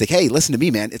 He's like, "Hey, listen to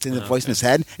me, man." It's in the voice in his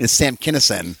head, and it's Sam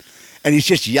Kinison. And he's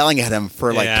just yelling at him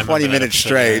for 20 minutes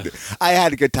straight. Yeah. I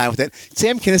had a good time with it.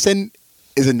 Sam Kinison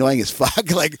is annoying as fuck.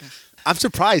 I'm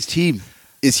surprised he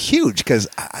is huge because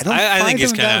I don't find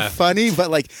him that funny,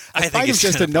 but I find him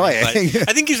just annoying. I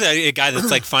think he's a guy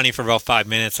that's funny for about 5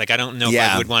 minutes. I don't know if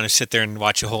I would want to sit there and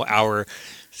watch a whole hour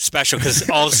special because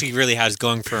all he really has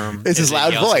going for him is his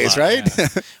loud voice, right? Yeah.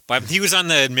 But he was on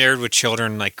the Married with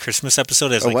Children Christmas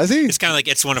episode. Was he? It's kind of like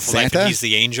It's a Wonderful Life, and he's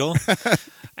the angel.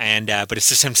 And but it's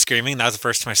just him screaming. That was the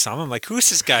first time I saw him. I'm like, who's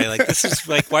this guy? This is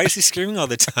why is he screaming all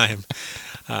the time?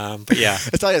 But yeah,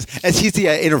 that's all it is. And he's the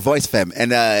inner voice of him,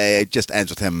 and it just ends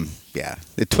with him. Yeah,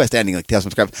 the twist ending like Tales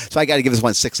from the Crypt. So I got to give this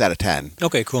one 6 out of 10.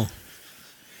 Okay, cool.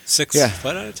 6. Yeah.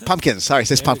 What out of 10? Pumpkins. Sorry,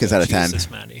 6 pumpkins out of 10. Jesus,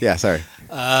 Maddie. Yeah, sorry.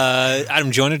 Adam,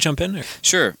 do you want to jump in? Or?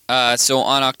 Sure. So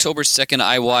on October 2nd,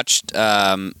 I watched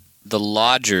The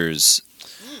Lodgers.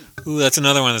 Ooh, that's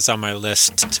another one that's on my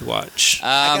list to watch.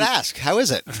 I gotta ask, how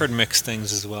is it? I've heard mixed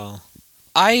things as well.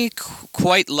 I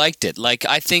quite liked it.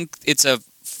 I think it's a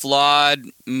flawed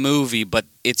movie, but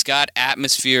it's got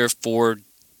atmosphere for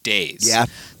days. Yeah.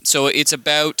 So it's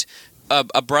about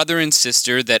a brother and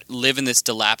sister that live in this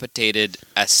dilapidated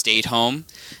estate home.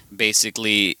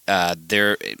 Basically,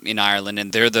 they're in Ireland,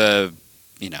 and they're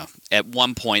at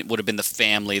one point would have been the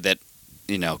family that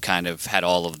kind of had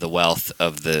all of the wealth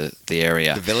of the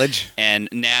area. The village? And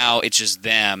now it's just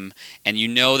them, and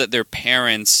that their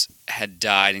parents had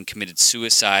died and committed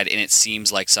suicide, and it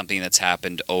seems like something that's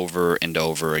happened over and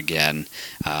over again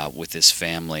with this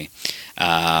family.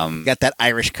 Got that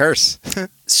Irish curse.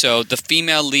 So the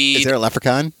female lead... Is there a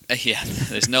leprechaun? Yeah,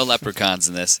 there's no leprechauns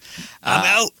in this. I'm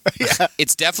out! Yeah.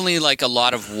 It's definitely a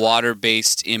lot of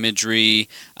water-based imagery.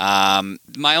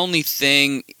 My only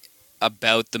thing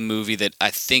about the movie that I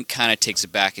think kind of takes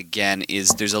it back again is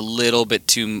there's a little bit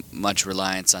too much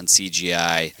reliance on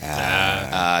CGI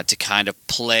to kind of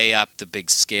play up the big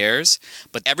scares.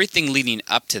 But everything leading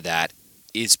up to that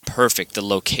is perfect. The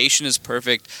location is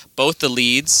perfect. Both the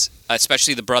leads,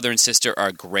 especially the brother and sister,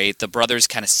 are great. The brother's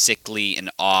kind of sickly and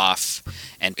off,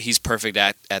 and he's perfect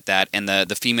at that. And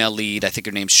the female lead, I think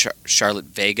her name's Charlotte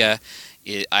Vega,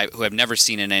 who I've never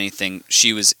seen in anything.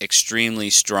 She was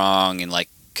extremely strong and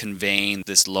conveying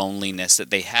this loneliness that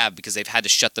they have because they've had to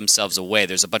shut themselves away.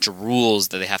 There's a bunch of rules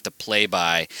that they have to play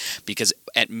by because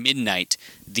at midnight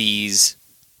these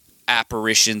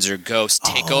apparitions or ghosts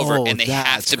take over and they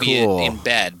have to be in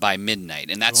bed by midnight,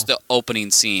 and that's the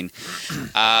opening scene.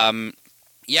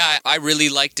 Yeah, I really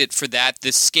liked it for that.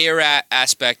 The scare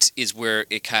aspect is where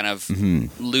it kind of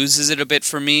loses it a bit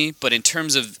for me, but in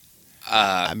terms of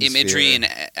imagery and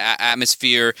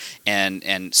atmosphere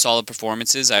and solid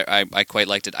performances, I quite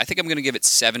liked it. I think I'm going to give it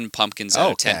 7 pumpkins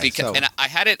out of 10. And I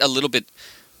had it a little bit.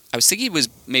 I was thinking it was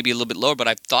maybe a little bit lower, but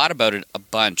I've thought about it a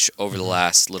bunch over the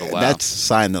last little while. That's a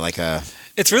sign that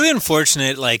It's really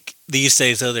unfortunate, like these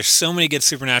days, though. There's so many good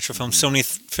supernatural films, so many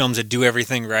films that do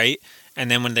everything right,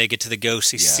 and then when they get to the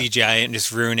ghosts, they CGI it and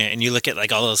just ruin it. And you look at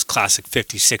like all those classic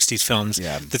 50s, 60s films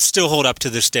that still hold up to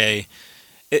this day.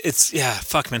 It's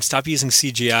fuck, man. Stop using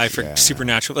CGI for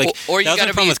supernatural. Like or you that was got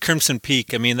the problem with Crimson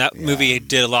Peak. I mean, that movie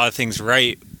did a lot of things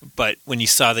right, but when you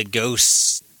saw the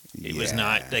ghosts, it was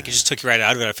not like it just took you right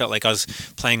out of it. I felt like I was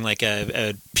playing like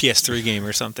a PS3 game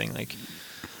or something. Like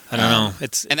I don't know.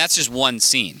 And that's just one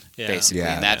scene basically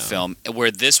in that film.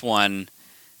 Where this one,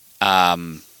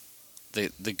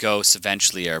 the ghosts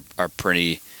eventually are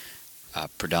pretty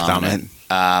predominant.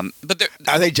 But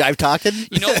are they jive talking?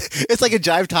 You know, it's like a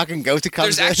jive talking ghost that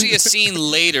comes There's actually a scene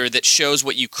later that shows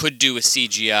what you could do with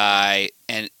CGI,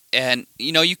 and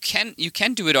you know you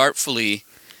can do it artfully.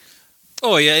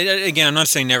 Oh yeah, again, I'm not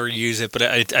saying never use it, but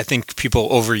I think people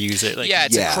overuse it. Like,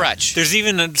 it's a crutch. There's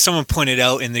even someone pointed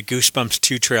out in the Goosebumps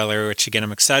 2 trailer, which again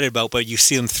I'm excited about, but you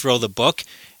see them throw the book,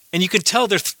 and you can tell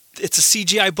it's a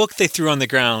CGI book they threw on the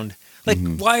ground. Like,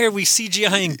 why are we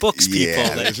CGIing books, people?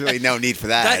 Yeah, there's really no need for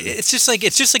that. It's just like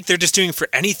they're just doing it for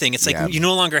anything. It's like you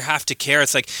no longer have to care.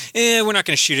 It's like, we're not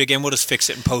going to shoot it again. We'll just fix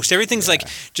it in post. Everything's like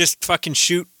just fucking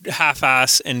shoot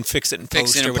half-ass and fix it in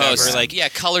post or whatever. Like,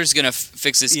 color's going to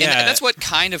fix this. Yeah. And that's what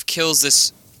kind of kills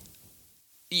this.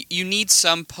 You need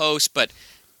some post, but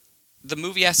the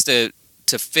movie has to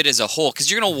fit as a whole because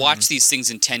you're going to watch these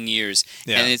things in 10 years,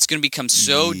 and it's going to become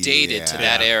so dated to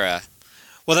that era.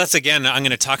 Well, that's again. I'm going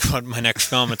to talk about my next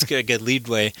film. It's a good lead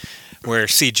way, where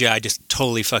CGI just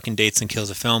totally fucking dates and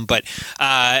kills a film. But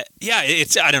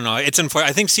it's I don't know. It's unfortunate.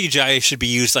 I think CGI should be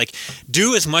used like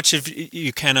do as much as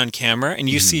you can on camera and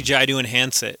use CGI to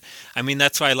enhance it. I mean,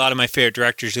 that's why a lot of my favorite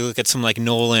directors. You look at some like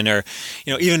Nolan or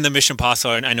even the Mission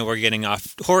Impossible. And I know we're getting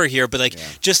off horror here, but like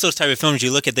just those type of films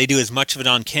you look at, they do as much of it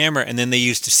on camera and then they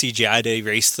use the CGI to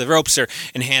erase the ropes or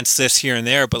enhance this here and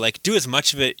there. But like do as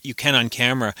much of it you can on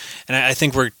camera, and I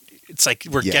think we're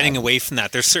getting away from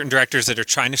that. There's certain directors that are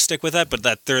trying to stick with that, but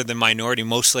that they're the minority.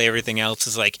 Mostly everything else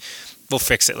is like, we'll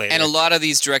fix it later. And a lot of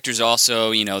these directors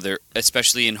also, they're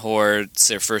especially in horror, it's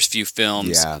their first few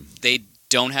films. Yeah. They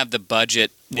don't have the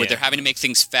budget where they're having to make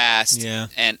things fast. Yeah.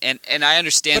 And I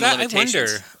understand the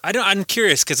limitations. I wonder. I'm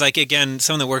curious because like again,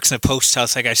 someone that works in a post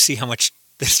house, like I see how much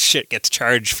this shit gets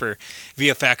charged for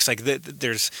VFX. Like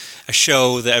there's a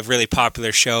show, a really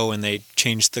popular show, and they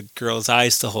changed the girl's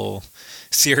eyes the whole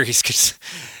series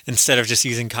instead of just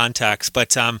using contacts.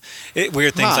 But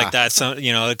weird things like that. So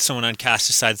someone on cast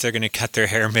decides they're going to cut their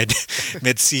hair mid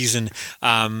season.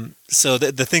 So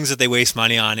the things that they waste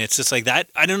money on, it's just like that.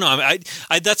 I don't know. I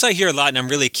that's what I hear a lot, and I'm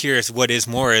really curious. What is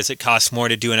more? Is it costs more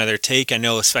to do another take? I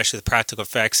know, especially the practical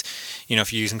effects.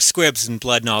 If you're using squibs and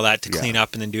blood and all that to clean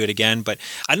up and then do it again. But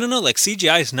I don't know. Like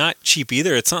CGI is not cheap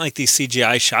either. It's not like these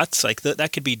CGI shots. Like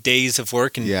that could be days of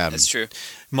work. And that's true.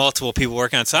 Multiple people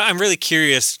working on it. So I'm really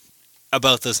curious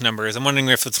about those numbers. I'm wondering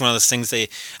if it's one of those things we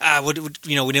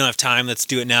don't have time, let's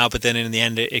do it now, but then in the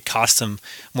end it costs them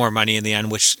more money in the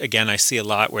end, which again I see a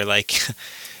lot where like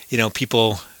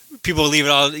people leave it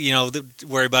all,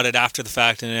 worry about it after the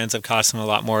fact, and it ends up costing them a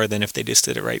lot more than if they just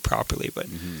did it right properly. But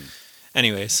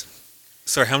anyways,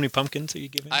 sorry, how many pumpkins are you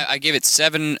giving? I gave it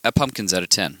 7 pumpkins out of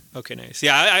 10. Okay, nice.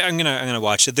 Yeah, I'm gonna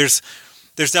watch it. There's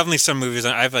definitely some movies.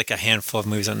 I have like a handful of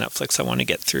movies on Netflix I want to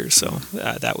get through, so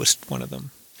that was one of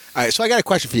them. All right, so I got a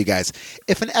question for you guys.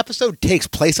 If an episode takes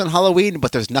place on Halloween,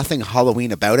 but there's nothing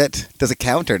Halloween about it, does it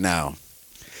count or no?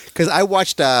 Because I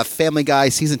watched Family Guy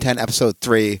Season 10, Episode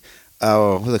 3,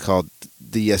 what is it called?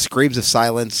 The Screams of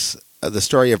Silence, the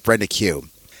story of Brenda Q.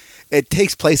 It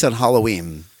takes place on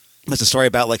Halloween. It's a story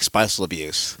about like spousal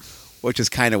abuse, which is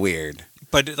kind of weird.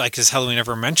 But like, is Halloween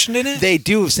ever mentioned in it? They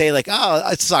do say like, "Oh,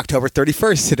 it's October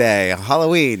 31st today,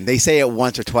 Halloween." They say it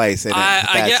once or twice. And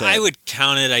I would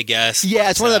count it, I guess. Yeah,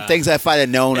 it's one of the things if I'd have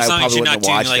known, I probably wouldn't have watched it. As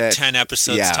long as you're not doing like it. 10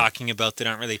 episodes talking about that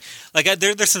aren't really like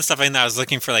there's some stuff in that I was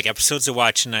looking for like episodes to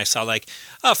watch, and I saw like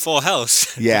Full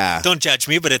House. Yeah, don't judge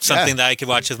me, but it's something that I could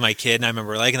watch with my kid, and I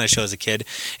remember liking that show as a kid,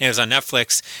 and it was on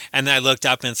Netflix. And then I looked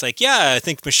up, and it's like, I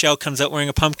think Michelle comes out wearing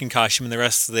a pumpkin costume, and the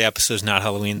rest of the episode is not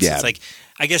Halloween. So it's like,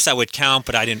 I guess that would count,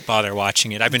 but I didn't bother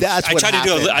watching it. I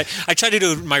try to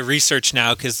do my research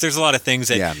now because there's a lot of things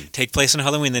that take place on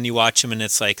Halloween. Then you watch them, and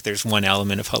it's like there's one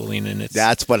element of Halloween, and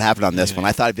that's what happened on this one.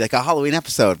 I thought it'd be like a Halloween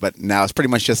episode, but now it's pretty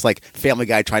much just like Family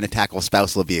Guy trying to tackle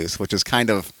spousal abuse, which is kind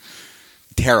of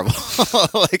terrible.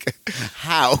 Like,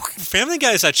 how? Family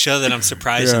Guy is that show that I'm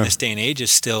surprised in this day and age is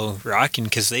still rocking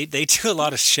because they do a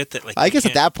lot of shit that like. I guess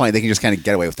at that point they can just kind of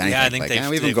get away with anything. Yeah, I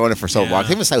think we've been going it for so long.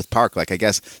 Even South Park, like I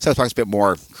guess South Park's a bit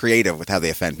more creative with how they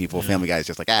offend people. Family Guy is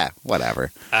just like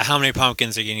whatever. How many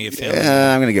pumpkins are you gonna give Family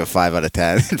Guy? I'm gonna give 5 out of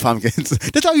 10 pumpkins.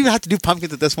 That's all you have to do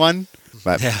pumpkins at this one.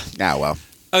 But well.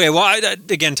 Okay, well,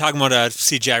 again, talking about a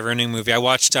CGI ruining movie, I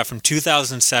watched from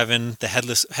 2007, The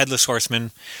Headless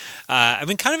Horseman. I've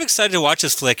been kind of excited to watch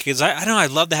this flick because I don't know, I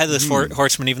love The Headless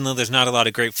Horseman, even though there's not a lot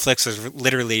of great flicks. There's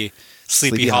literally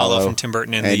Sleepy Hollow from Tim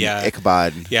Burton and the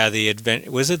Ichabod. Yeah,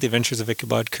 was it The Adventures of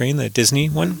Ichabod Crane, the Disney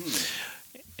one?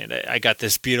 And I got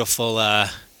this beautiful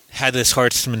Headless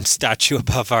Horseman statue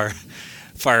above our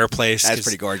fireplace. That's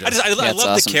pretty gorgeous. I love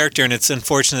awesome. The character, and it's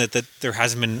unfortunate that there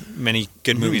hasn't been many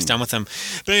good movies done with him.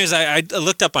 But anyways, I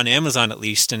looked up on Amazon at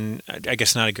least, and I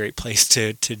guess not a great place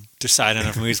to decide on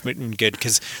if a movie's been good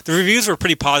because the reviews were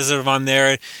pretty positive on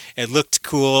there. It looked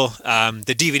cool.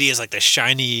 The DVD is like the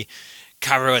shiny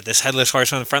cover with this headless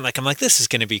horse on the front. Like I'm like, this is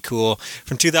going to be cool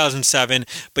from 2007.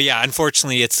 But yeah,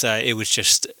 unfortunately, it was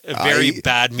just a very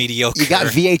bad, mediocre. You got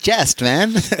VHS,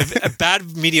 man. a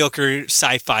bad, mediocre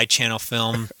sci-fi channel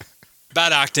film.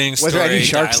 Bad acting. Was there any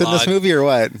sharks in this movie or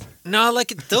what? No,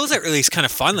 like those at least kind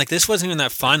of fun. Like this wasn't even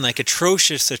that fun. Like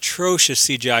atrocious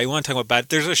CGI. You want to talk about bad?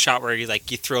 There's a shot where he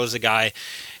throws a guy,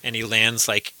 and he lands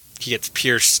like he gets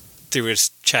pierced through his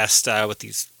chest with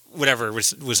these. Whatever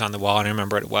was on the wall, I don't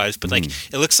remember what it was, but like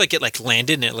it looks like it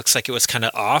landed, and it looks like it was kind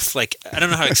of off. Like I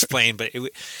don't know how to explain, but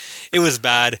it was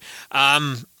bad.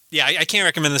 I can't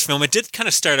recommend this film. It did kind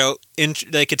of start out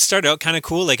kind of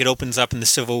cool. Like it opens up in the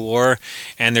Civil War,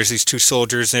 and there's these two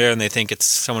soldiers there, and they think it's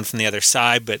someone from the other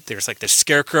side, but there's like this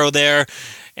scarecrow there,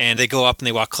 and they go up and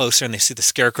they walk closer, and they see the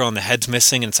scarecrow, and the head's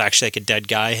missing, and it's actually like a dead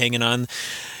guy hanging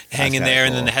there,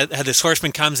 cool. And then this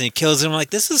horseman comes and he kills him. I'm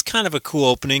like, this is kind of a cool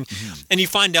opening. And you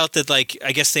find out that like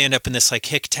I guess they end up in this like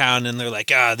hick town, and they're like,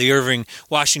 the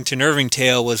Washington Irving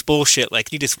tale was bullshit. Like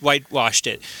he just whitewashed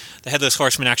it. The Headless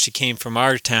Horseman actually came from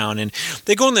our town, and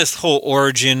they go in this whole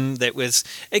origin that was,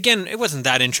 again, it wasn't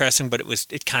that interesting, but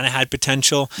it kind of had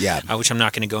potential. Yeah, which I'm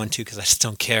not going to go into because I just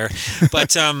don't care.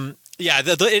 But yeah,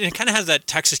 it kind of has that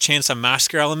Texas Chainsaw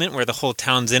Massacre element where the whole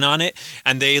town's in on it,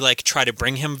 and they like try to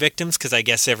bring him victims because I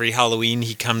guess every Halloween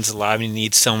he comes alive and he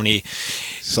needs so many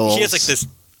souls. He has like this.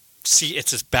 It's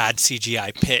this bad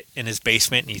CGI pit in his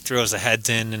basement, and he throws the heads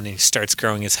in, and he starts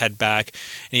growing his head back,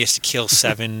 and he has to kill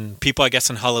 7 people, I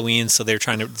guess, on Halloween. So the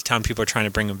town people are trying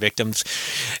to bring him victims.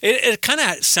 It kind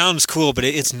of sounds cool, but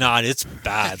it's not. It's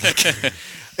bad.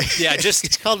 Yeah,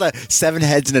 it's called 7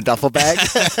 heads in a duffel bag.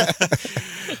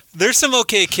 There's some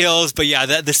okay kills, but yeah,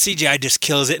 the CGI just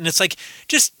kills it, and it's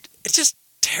just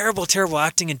terrible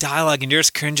acting and dialogue, and you're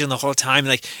just cringing the whole time.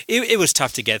 Like it was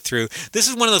tough to get through. This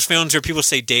is one of those films where people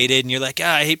say dated, and you're like,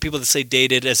 I hate people that say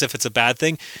dated as if it's a bad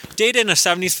thing. Dated in a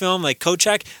 70s film like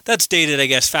Kojak, that's dated, I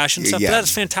guess, fashion stuff. Yeah. But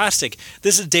that's fantastic.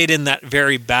 This is dated in that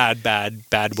very bad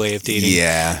way of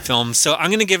dating film. So I'm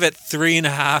gonna give it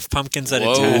 3.5 pumpkins out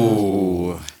of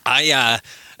 10.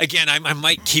 Again, I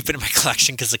might keep it in my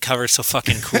collection because the cover is so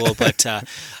fucking cool, but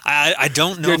I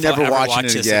don't know if I'll ever watch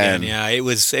this again. Yeah, it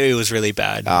was really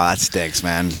bad. Oh, that stinks,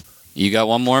 man. You got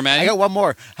one more, Maddie? I got one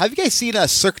more. Have you guys seen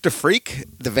Cirque du Freak,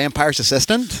 The Vampire's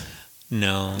Assistant?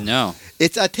 No.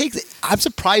 I'm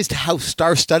surprised how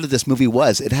star-studded this movie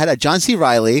was. It had John C.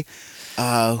 Reilly.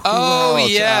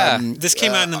 This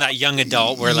came out in that young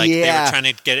adult where they were trying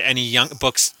to get any young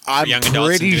books for young adults. I'm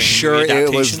pretty sure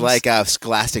it was like a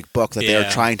Scholastic book that they were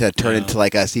trying to turn into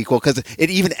like a sequel because it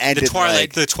even ended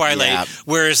the Twilight,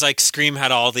 whereas like Scream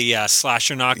had all the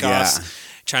slasher knockoffs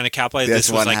trying to capitalize.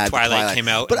 This was like Twilight came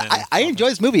out. But I enjoy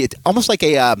this movie. It's almost like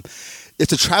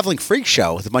it's a traveling freak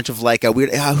show with a bunch of like a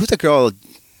weird. Who's the girl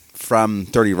from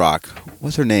 30 Rock?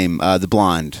 What's her name? The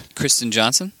blonde. Kristen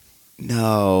Johnson.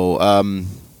 No.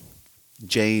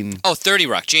 Jane. Oh, 30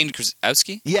 Rock. Jane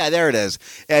Krasowski? Yeah, there it is.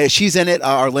 She's in it.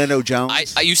 Orlando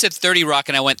Jones. You said 30 Rock,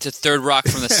 and I went to Third Rock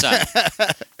from the Sun.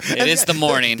 It is the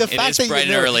morning. The it fact is that bright and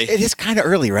you're there, early. It is kind of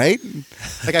early, right?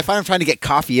 Like I find I'm trying to get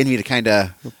coffee in me to kind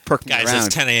of perk me Guys, around.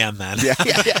 it's 10 a.m., man. Yeah.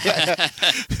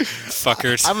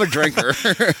 Fuckers. I'm a drinker.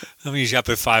 I'm usually up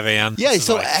at 5 a.m. Yeah, This is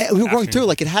so why. we were going through,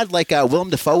 like, it had, like, Willem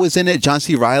Dafoe was in it, John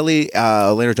C. Reilly,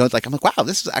 Orlando Jones. Like, I'm like, wow,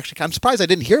 this is actually, I'm surprised I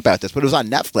didn't hear about this, but it was on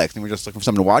Netflix, and we were just looking for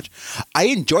something to watch. I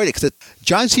enjoyed it, because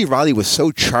John C. Reilly was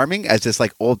so charming as this,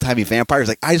 like, old-timey vampire. He was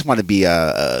like, I just want to be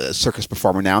a circus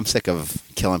performer now. I'm sick of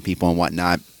killing people and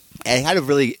whatnot. And it had a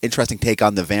really interesting take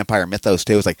on the vampire mythos,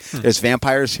 too. It was like, there's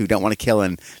vampires who don't want to kill,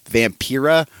 and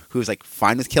Vampira, who's, like,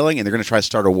 fine with killing, and they're going to try to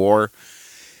start a war.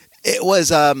 It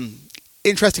was,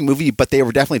 interesting movie, but they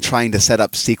were definitely trying to set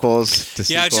up sequels to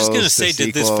Yeah, I was just going to say,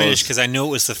 did this finish? Because I know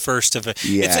it was the first of it.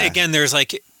 Yeah. It's, again, there's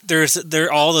like,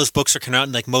 all those books are coming out,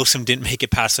 and like most of them didn't make it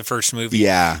past the first movie.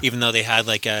 Yeah. Even though they had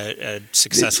like a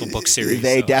successful book series.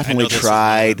 They So definitely I know this was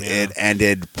tried. one of them, It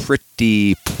ended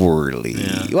pretty poorly.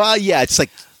 Yeah. Well, yeah, it's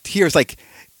like, here's like,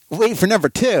 wait for number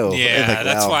 2. Yeah, It's like,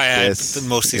 that's well, why this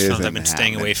most of these films I've isn't been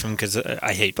staying happening. away from because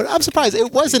I hate But I'm surprised.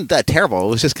 It wasn't that terrible. It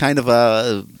was just kind of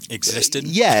a... existed.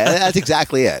 Yeah, that's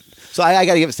exactly it. So I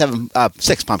got to give it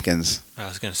 6 pumpkins. I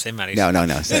was going to say, Matty. No,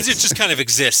 It 6. just kind of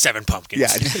exists. 7 pumpkins. Yeah,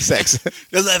 6.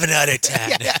 11 out of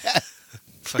 10.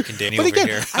 Fucking Danny But over again,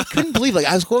 here. I couldn't believe, like,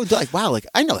 I was going to, like, wow, like,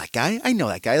 I know that guy.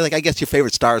 Like, I guess your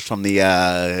favorite stars from the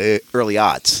early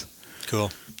aughts. Cool.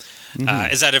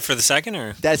 Is that it for the second,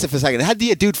 or? That's it for a second. It had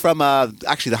the dude from,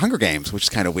 actually, The Hunger Games, which is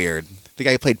kind of weird. The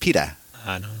guy who played PETA.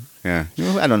 I don't. Yeah.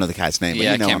 I don't know the guy's name. But Yeah,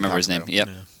 you I know can't I'm remember his talking name.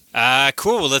 about. Yep.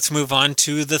 Cool. Well, let's move on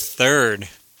to the third.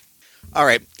 All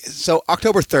right. So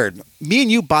October 3rd, me and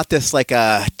you bought this like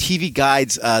TV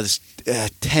Guide's 10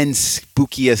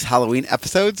 spookiest Halloween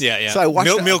episodes. Yeah. So I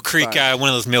watched Mill Creek, one of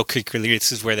those Mill Creek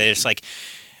releases where they just like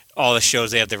all the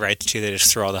shows they have the rights to, they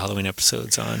just throw all the Halloween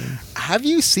episodes on. Have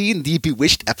you seen the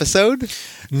Bewitched episode?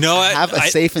 No, Have a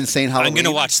Safe and Sane Halloween. I'm going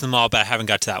to watch them all, but I haven't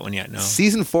got to that one yet. No.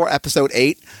 Season 4, episode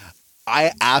 8.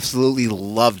 I absolutely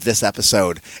loved this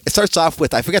episode. It starts off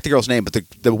with, I forget the girl's name, but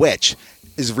the witch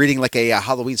is reading like a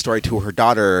Halloween story to her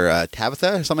daughter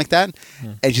Tabitha or something like that,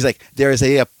 and she's like, "There is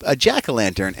a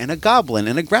jack-o'-lantern and a goblin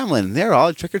and a gremlin. They're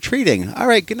all trick or treating. All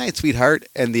right, good night, sweetheart."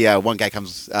 And the one guy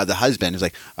comes, the husband is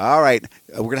like, "All right,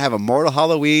 we're gonna have a mortal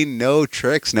Halloween. No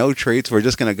tricks, no treats. We're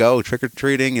just gonna go trick or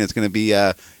treating, and it's gonna be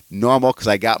normal because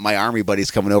I got my army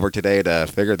buddies coming over today to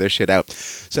figure this shit out."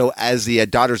 So as the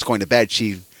daughter's going to bed,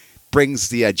 she brings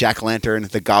the jack-o'-lantern,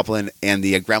 the goblin, and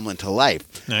the gremlin to life.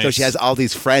 Nice. So she has all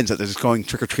these friends that are just going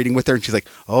trick-or-treating with her, and she's like,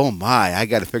 oh my, I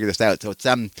got to figure this out. So it's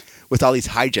with all these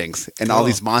hijinks and all Cool.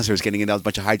 these monsters getting into a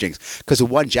bunch of hijinks. Because the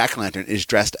one jack-o'-lantern is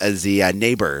dressed as the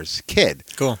neighbor's kid.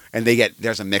 Cool. And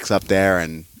there's a mix-up there,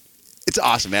 and it's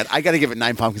awesome, man. I got to give it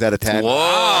 9 pumpkins out of 10. Whoa.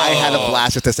 I had a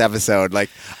blast with this episode. Like,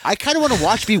 I kind of want to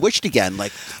watch Bewitched again.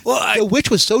 Like, the witch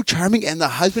was so charming, and the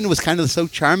husband was kind of so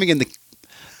charming, and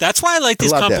That's why I like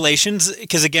these loved it. compilations,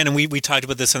 because again, and we talked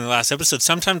about this in the last episode,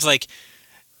 sometimes like,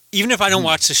 even if I don't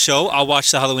watch the show, I'll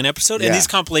watch the Halloween episode, Yeah. and these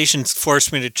compilations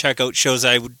force me to check out shows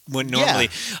I wouldn't normally.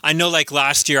 Yeah. I know like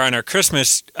last year on our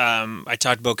Christmas, I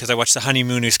talked about, because I watched the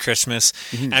Honeymooners Christmas,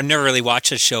 and I've never really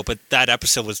watched this show, but that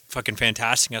episode was fucking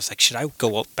fantastic. I was like, should I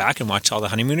go back and watch all the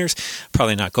Honeymooners?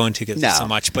 Probably not going to, because No. it's so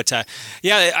much, but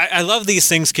yeah, I love these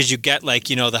things because you get like,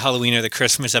 the Halloween or the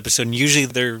Christmas episode, and usually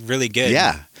they're really good.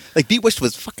 yeah. Like, Bewitched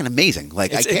was fucking amazing.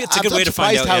 Like, It's a I'm good way to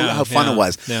find surprised out, how fun yeah. it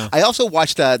was. Yeah. I also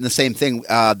watched the same thing,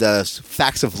 the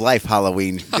Facts of Life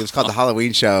Halloween. It was called The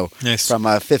Halloween Show. Nice. From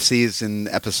 5th season,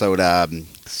 episode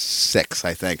 6,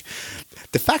 I think.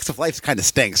 The Facts of Life kind of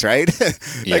stinks, right?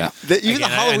 Yeah. Even Again, the I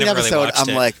Halloween never really episode, watched I'm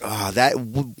it. like,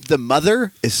 oh, the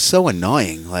mother is so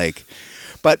annoying. Like,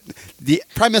 but the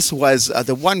premise was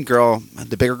the one girl,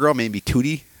 the bigger girl, maybe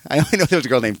Tootie. I only know there was a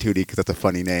girl named Tootie because that's a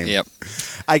funny name. Yep.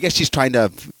 I guess she's trying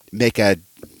to make a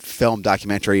film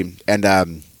documentary,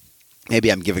 and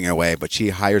maybe I'm giving it away, but she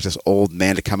hires this old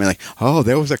man to come in, like, oh,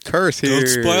 there was a curse here. Don't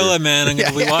spoil it, man. I'm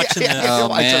going to be watching that. Oh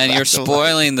Watch man, the you're Facts of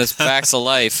spoiling the facts of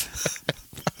life.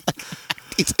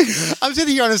 I'm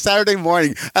sitting here on a Saturday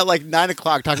morning at like 9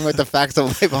 o'clock talking about the facts of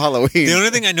life of Halloween. The only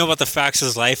thing I know about the facts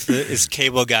of life is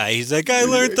Cable Guy. He's like, I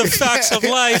learned the facts of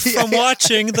life from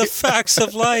watching the facts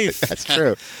of life. That's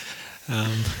true.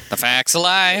 The Facts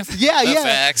Alive. Yeah, The yeah.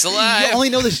 Facts Alive. You only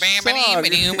know this The song.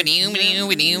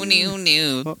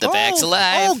 Facts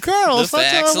Alive. Oh, girls, The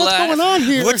Facts what's Alive. going on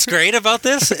here? What's great about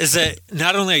this is that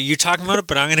not only are you talking about it,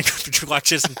 but I'm going to watch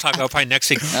this and talk about it probably next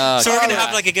week. So we're going to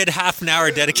have like a good half an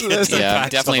hour dedicated to the Yeah, I'm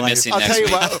Facts definitely Alive. missing I'll next tell you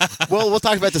week. what. We'll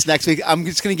talk about this next week. I'm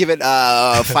just going to give it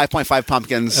 5.5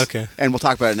 pumpkins. Okay. And we'll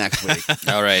talk about it next week.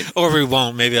 All right. Or we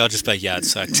won't. Maybe I'll just be like, yeah, it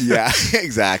sucked. Yeah,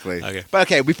 exactly. Okay. But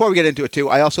okay, before we get into it too,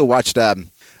 I also watched How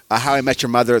I Met Your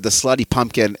Mother, The Slutty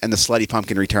Pumpkin, and The Slutty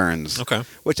Pumpkin Returns. Okay.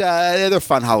 Which they're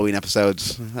fun Halloween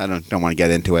episodes. I don't want to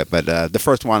get into it, but the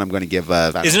first one I'm going to give.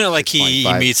 Isn't it like he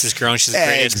 6.5. meets his girl and she's the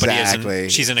greatest, but Exactly.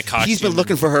 she's in a costume? He's been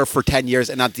looking for her for 10 years,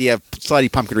 and at the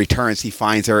Slutty Pumpkin Returns, he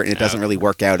finds her, and it doesn't really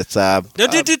work out. It's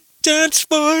Don't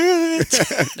spoil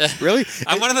it. really.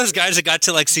 I'm one of those guys that got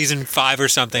to like season 5 or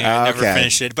something. I never Okay.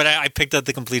 finished it, but I picked up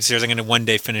the complete series. I'm going to one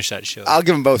day finish that show. I'll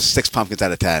give them both 6 pumpkins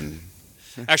out of 10.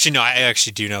 Actually, no, I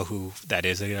actually do know who that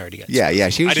is. I already got. Yeah.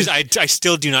 I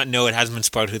still do not know. It hasn't been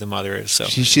spoiled who the mother is. So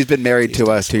She's been married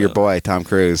to your boy Tom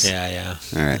Cruise. yeah.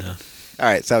 All right. Yeah. All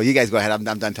right. So you guys go ahead. I'm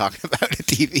done talking about the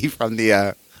TV from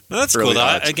the. No, that's Early cool.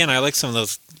 odds. Again, I like some of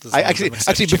those. I actually,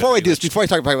 before I do this, before I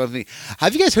talk about it,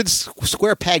 have you guys heard the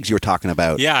Square Pegs you were talking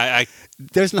about? Yeah,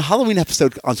 There's a Halloween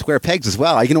episode on Square Pegs as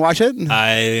well. Are you going to watch it? I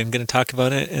am going to talk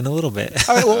about it in a little bit.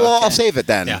 All right. Well, I'll save it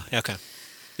then. Yeah. Okay.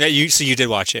 Yeah. You did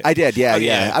watch it. I did. Yeah. Okay,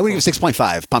 yeah. yeah, I would give it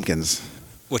 6.5 pumpkins.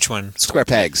 Which one? Square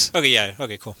Pegs. Okay. Yeah.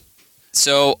 Okay. Cool.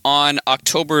 So on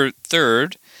October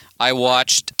 3rd, I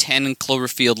watched 10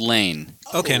 Cloverfield Lane.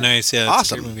 Okay. Nice. Yeah.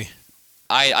 That's a Awesome. great movie.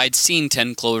 I'd seen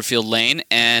 10 Cloverfield Lane,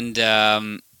 and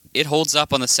it holds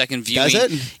up on the second viewing.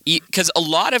 Does it? Because a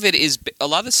lot of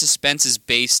the suspense is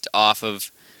based off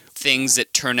of things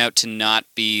that turn out to not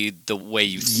be the way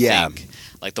you Yeah. think.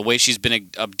 Like the way she's been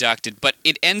abducted, but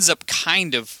it ends up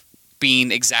kind of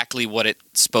being exactly what it's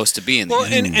supposed to be in the Well,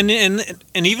 end.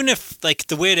 and even if like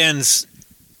the way it ends,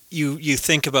 you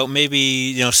think about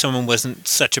maybe someone wasn't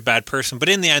such a bad person, but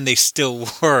in the end they still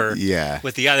were. Yeah.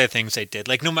 With the other things they did,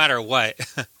 like no matter what.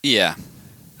 Yeah.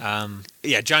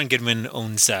 Yeah, John Goodman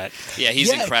owns that. Yeah,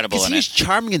 he's incredible 'cause in he's it.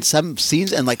 charming in some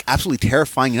scenes and like absolutely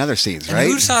terrifying in other scenes, And right?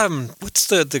 who's what's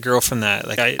the girl from that?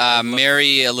 Like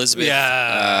Mary Elizabeth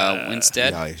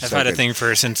Winstead. Yeah, he's I've so had a good. thing for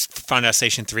her since Final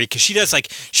Destination 3 because she does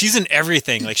she's in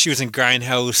everything. Like she was in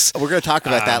Grindhouse. We're going to talk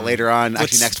about that later on. What's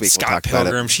Actually, next week Scott we'll talk Pilgrim.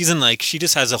 about it. She's in she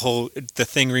just has a whole The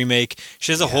Thing remake.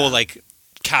 She has a whole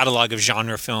catalog of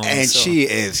genre films. And so- she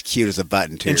is cute as a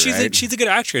button too, and she's right? she's a good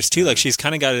actress too. Like she's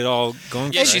kind of got it all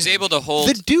going. Yeah, for her. she's able to hold.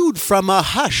 the dude from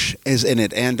Hush is in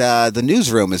it, and the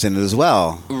Newsroom is in it as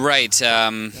well. Right.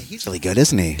 He's really good,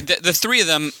 isn't he? The three of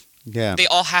them, Yeah. they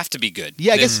all have to be good.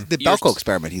 Yeah, I guess the You're- Belko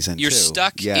experiment he's in You're too.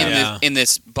 stuck Yeah. Yeah. in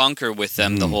this bunker with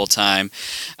them the whole time.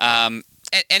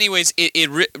 Anyways, it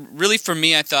really for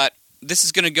me, I thought this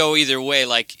is going to go either way.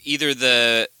 Like either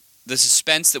the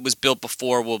suspense that was built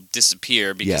before will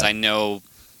disappear because Yeah. I know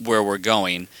where we're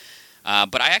going.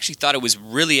 But I actually thought it was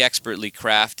really expertly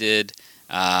crafted.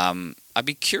 I'd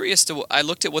be curious to. I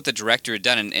looked at what the director had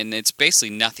done, and it's basically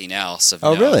nothing else. Of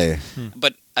Oh, note. really?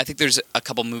 But I think there's a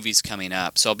couple movies coming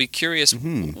up, so I'll be curious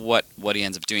what he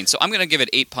ends up doing. So I'm going to give it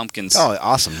 8 pumpkins. Oh,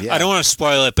 awesome! Yeah. I don't want to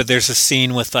spoil it, but there's a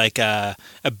scene with a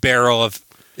barrel of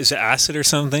is it acid or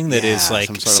something that is Yeah,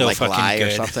 some sort of, so like, fucking lye or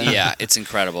good. something. Yeah, it's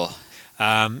incredible.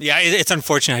 It's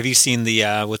unfortunate. Have you seen the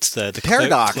what's the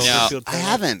Paradox. Cloverfield I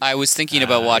haven't. I was thinking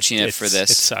about watching it for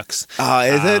this. It sucks. Is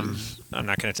it? I'm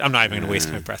not even going to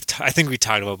waste my breath. I think we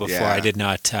talked about it before. Yeah. I did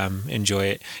not enjoy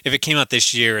it. If it came out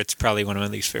this year, it's probably one of my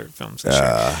least favorite films this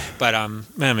year. But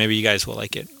man, maybe you guys will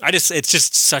like it. It's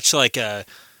just such like a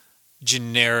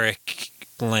generic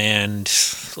bland.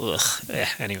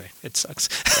 Anyway, it sucks.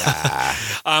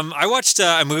 I watched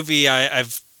a movie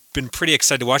I've been pretty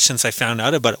excited to watch since I found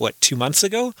out about it 2 months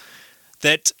ago.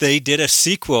 That they did a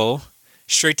sequel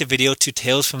straight to video to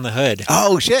Tales from the Hood.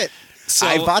 Oh shit! So-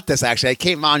 I bought this actually. It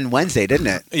came on Wednesday, didn't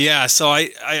it? Yeah, so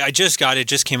I just got it.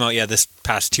 Just came out this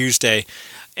past Tuesday,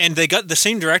 and they got the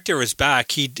same director was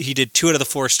back. He did 2 out of the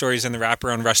 4 stories in the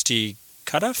wraparound Rusty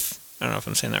Cutoff. I don't know if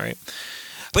I'm saying that right.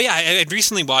 But yeah, I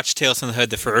recently watched Tales from the Hood,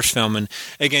 the first film, and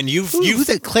again, Who's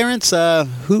it? Clarence?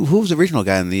 Who was the original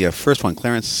guy in the first one?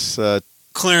 Clarence.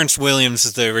 Clarence Williams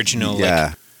is the original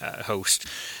Yeah. host.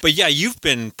 But yeah, you've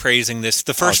been praising this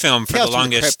the first film for the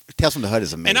longest. Tales from the Hood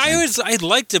is amazing. And I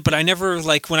liked it, but I never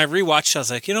when I rewatched, I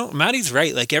was like, Maddie's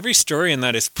right. Like every story in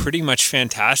that is pretty much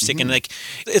fantastic, and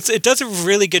it does a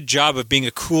really good job of being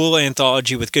a cool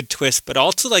anthology with good twists, but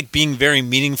also being very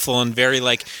meaningful and very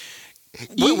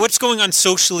what's going on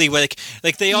socially? Like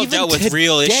they all Even dealt with today,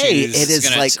 real issues. it is It's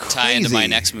going like to tie into my crazy.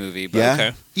 next movie. But Yeah.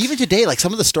 Okay. Even today, like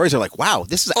some of the stories are like, wow,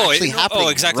 this is actually happening. Oh,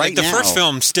 exactly. Right Like the now. first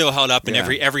film still held up in Yeah.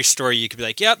 every story. You could be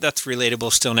like, yeah, that's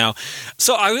relatable still now.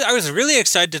 So I was really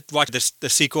excited to watch the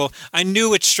sequel. I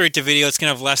knew it's straight to video. It's going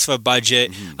to have less of a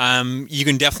budget. Mm-hmm. You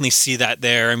can definitely see that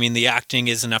there. I mean, the acting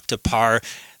isn't up to par.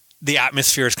 The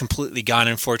atmosphere is completely gone,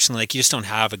 unfortunately. Like, you just don't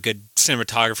have a good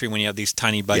cinematography when you have these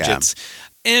tiny budgets.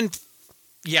 And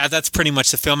yeah, that's pretty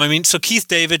much the film. I mean, so Keith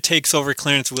David takes over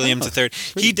Clarence Williams III.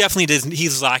 He definitely doesn't.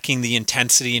 He's lacking the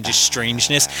intensity and just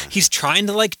strangeness. He's trying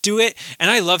to like do it, and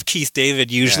I love Keith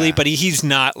David usually, Yeah. but he's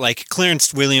not like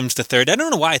Clarence Williams III. I don't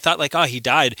know why. I thought like, oh, he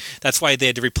died. That's why they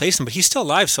had to replace him, but he's still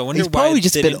alive. So I wonder He's why. probably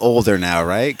just a they bit didn't- older now,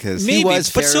 right? Because Maybe, he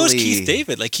was but so is fairly- Keith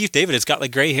David. Like Keith David has got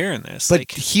like gray hair in this. But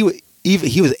like, he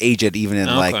was aged even in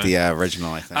like Okay. the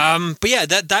original, I think. But yeah,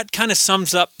 that kind of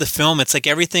sums up the film. It's like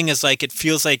everything is like it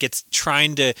feels like it's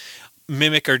trying to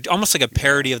mimic or almost like a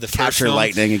parody of the first Capture film.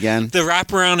 lightning again. The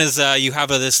wraparound is you have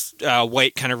this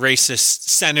white kind of racist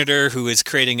senator who is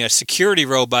creating a security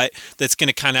robot that's going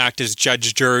to kind of act as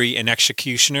judge, jury, and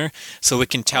executioner. So it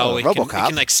can tell, it RoboCop.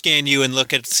 can like scan you and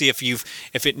look at see if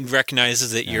it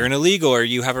recognizes that you're an illegal or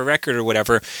you have a record or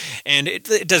whatever. And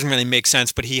it doesn't really make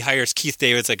sense. But he hires Keith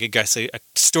David's like a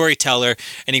storyteller,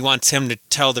 and he wants him to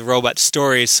tell the robot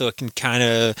stories so it can kind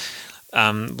of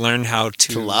learn how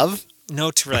To love? no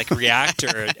to like react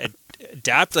or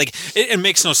adapt. Like it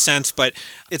makes no sense, but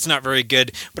it's not very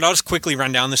good. But I'll just quickly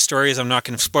run down the stories. I'm not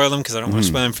going to spoil them because I don't want to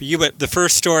spoil them for you. But the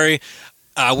first story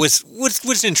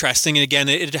was interesting, and again,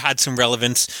 it had some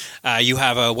relevance. You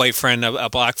have a white friend, a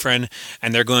black friend,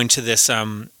 and they're going to this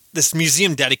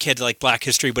museum dedicated to like Black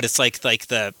history, but it's like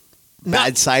the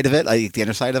Bad side of it, like the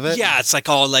inner side of it? yeah, it's like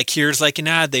all like here's like an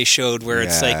ad they showed where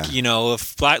it's Yeah. like, you know,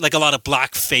 if black, like a lot of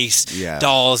black face Yeah.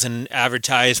 dolls and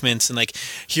advertisements, and like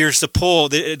here's the pole.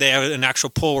 They have an actual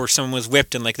pole where someone was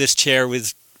whipped, and like this chair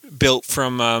was built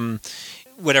from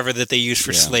whatever that they used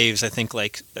for Yeah. slaves. I think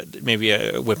like maybe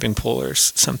a whipping pole or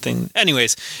something.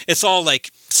 Anyways, it's all like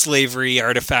slavery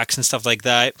artifacts and stuff like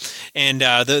that. And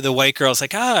the white girl's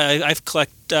like, I've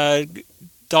collected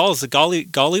dolls, the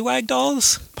Gollywag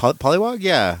dolls. Polywog?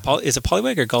 Yeah. Is it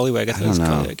Polywag or Gollywag? I thought it was don't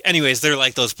know. Gollywag. Anyways, they're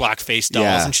like those black face dolls,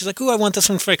 Yeah. and she's like, "Ooh, I want this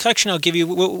one for my collection. I'll give you.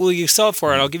 What will you sell it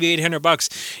for? And I'll give you $800."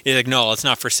 He's like, "No, it's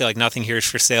not for sale. Like nothing here is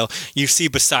for sale." You see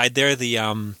beside there the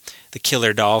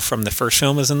killer doll from the first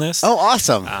film is in this. Oh,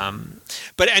 awesome.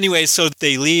 But anyways, so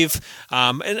they leave,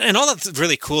 and all that's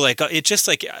really cool. Like it just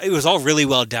like it was all really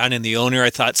well done, and the owner I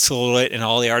thought sold it and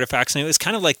all the artifacts, and it was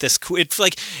kind of like this. It's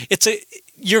like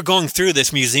you're going through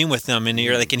this museum with them, and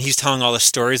you're like, and he's telling all the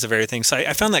stories of everything. So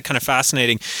I found that kind of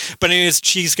fascinating. But anyways,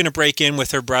 she's going to break in with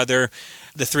her brother.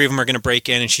 The three of them are going to break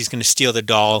in, and she's going to steal the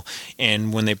doll.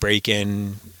 And when they break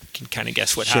in, you can kind of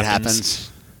guess what Shit happens.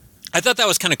 happens. I thought that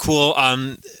was kind of cool.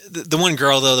 The one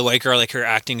girl, though, the white girl, like her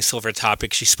acting is silver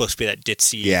topic. She's supposed to be that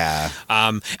ditzy. Yeah.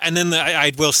 And then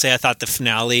I will say I thought the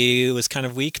finale was kind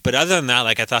of weak, but other than that,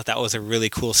 like I thought that was a really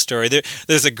cool story.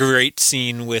 There's a great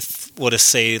scene with what to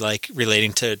say, like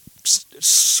relating to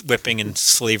whipping and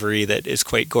slavery that is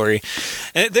quite gory.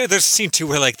 And there's a scene too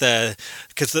where like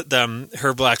because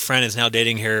her black friend is now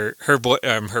dating her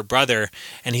brother,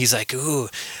 and he's like, ooh.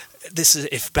 This is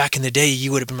if back in the day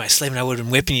you would have been my slave and I would have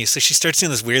been whipping you. So she starts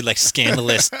doing this weird like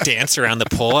scandalous dance around the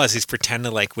pole as he's pretending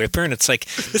to like whip her, and it's like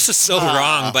this is so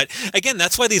wrong. But again,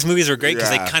 that's why these movies are great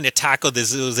because Yeah. they kind of tackle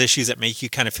those issues that make you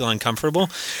kind of feel uncomfortable.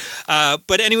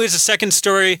 But anyways, the second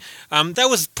story that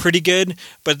was pretty good,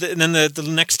 but then the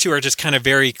next two are just kind of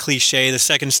very cliche. The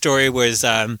second story was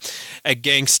a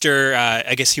gangster.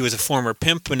 I guess he was a former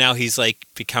pimp, but now he's like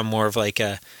become more of like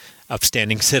a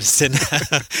upstanding citizen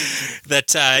that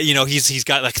he's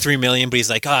got like $3 million, but he's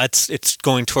like, it's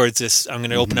going towards this. I'm going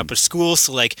to open up a school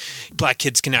so like black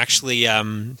kids can actually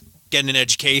get an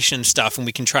education and stuff, and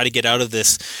we can try to get out of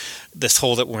this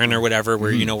hole that we're in or whatever,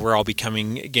 where we're all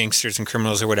becoming gangsters and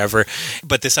criminals or whatever.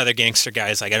 But this other gangster guy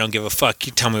is like, I don't give a fuck.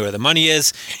 You tell me where the money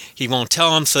is. He won't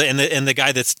tell him. So and the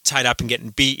guy that's tied up and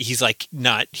getting beat, he's like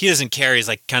he doesn't care. He's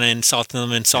like kind of insulting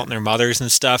them, insulting their mothers and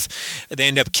stuff. They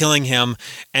end up killing him,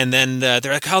 and then they're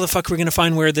like, how the fuck are we gonna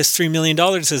find where this $3 million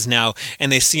is now? And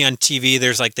they see on TV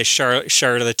there's like this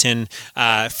charlatan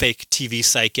fake TV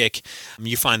psychic.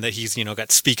 You find that he's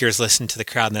got speakers listen to the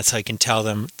crowd, and that's how you can tell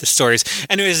them the stories.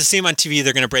 Anyways, the scene him on TV.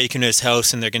 They're going to break into his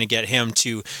house and they're going to get him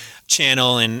to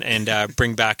channel and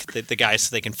bring back the guy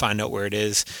so they can find out where it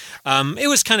is. It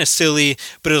was kind of silly,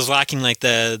 but it was lacking like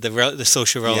the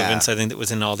social relevance. I think that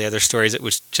was in all the other stories. It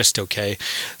was just okay.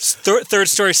 Third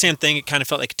story, same thing. It kind of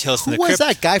felt like Tales from the Crypt. Who was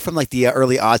that guy from like the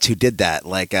early aughts who did that?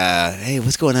 Like, hey,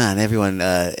 what's going on, everyone?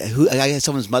 Who? I got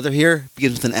someone's mother here.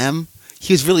 Begins with an M.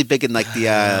 He was really big in like the.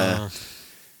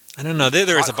 I don't know.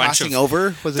 There was a bunch Crossing of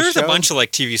Over. There's a bunch of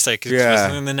like TV cycles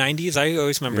in the 90s. I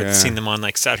always remember seeing them on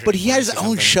like Saturday. But he had his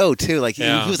own show too. Like he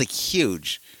was like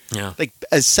huge. Yeah, like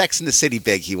as Sex in the City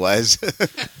big he was.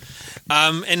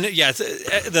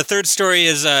 The third story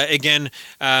is again,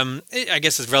 I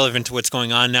guess it's relevant to what's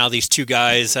going on now. These two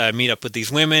guys meet up with these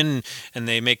women, and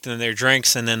they make them their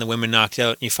drinks, and then the women knocked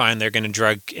out. And you find they're going to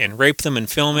drug and rape them and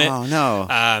film it. Oh no!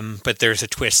 But there's a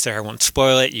twist there. I won't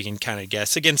spoil it. You can kind of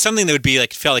guess. Again, something that would be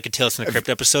like felt like a Tales from the Crypt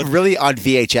episode. Really on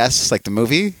VHS, like the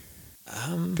movie.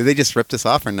 Did they just rip this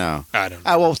off or no? I don't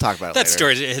know. Well, we'll talk about it that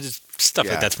later. story. Stuff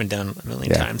like that's been done a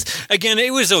million times. Again,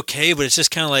 it was okay, but it's just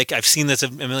kind of like I've seen this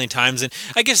a million times, and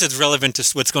I guess it's relevant to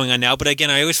what's going on now. But again,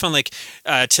 I always found like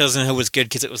Tales from the Hood was good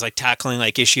because it was like tackling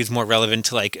like issues more relevant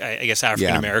to like I guess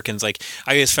African Americans. Like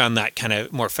I always found that kind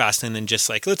of more fascinating than just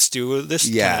like let's do this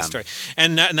kind of story.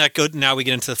 And now we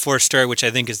get into the fourth story, which I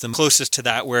think is the closest to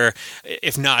that, where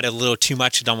if not a little too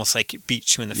much, it almost like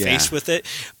beats you in the face with it.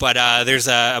 But there's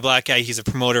a black guy. He's a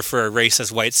promoter for a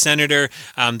racist white senator.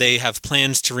 They have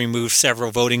plans to remove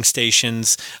several voting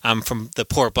stations from the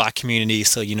poor black community,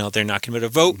 so they're not going to be able to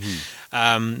vote.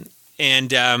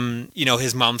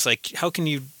 His mom's like, how can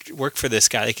you work for this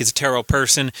guy? Like, he's a terrible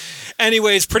person.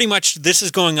 Anyways, pretty much this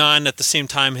is going on at the same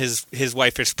time his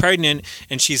wife is pregnant,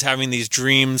 and she's having these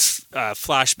dreams,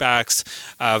 flashbacks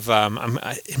of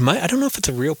I don't know if it's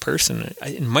a real person.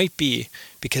 It might be,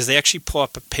 because they actually pull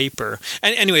up a paper.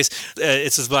 And anyways,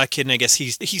 it's this black kid, and I guess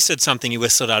he said something, he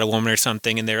whistled at a woman or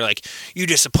something, and they're like, you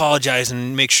just apologize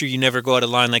and make sure you never go out of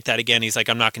line like that again. He's like,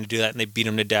 I'm not going to do that, and they beat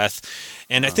him to death.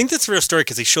 And I think that's a real story,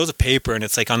 because he shows a paper, and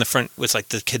it's like on the front was like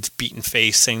the kid's beaten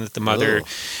face, saying that the mother,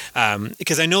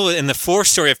 because I know in the fourth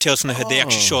story of Tales from the Hood, they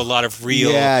actually show a lot of real,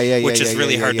 which is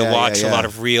really hard to watch. A lot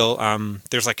of real,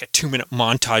 there's like a 2-minute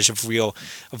montage of real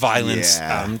violence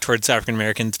towards African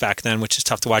Americans back then, which is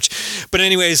tough to watch. But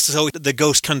anyways, so the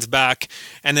ghost comes back,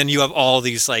 and then you have all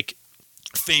these like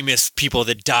famous people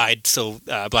that died so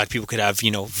black people could have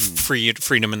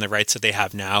freedom and the rights that they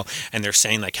have now, and they're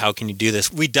saying like, how can you do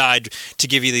this? We died to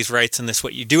give you these rights, and this is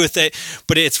what you do with it.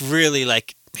 But it's really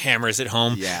like hammers it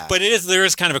home. But there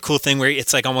is kind of a cool thing where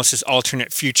it's like almost this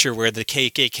alternate future where the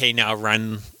KKK now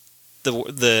run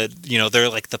they're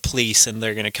like the police, and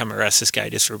they're going to come arrest this guy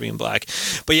just for being black.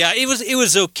 But yeah, it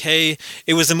was okay.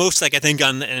 It was the most, like, I think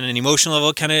on an emotional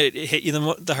level, kind of hit you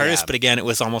the hardest. But again, it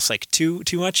was almost like too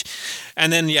much.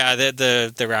 And then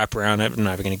the wraparound, I'm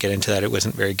not even going to get into that. It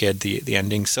wasn't very good, the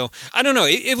ending. So I don't know.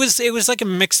 It was like a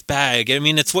mixed bag. I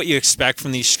mean, it's what you expect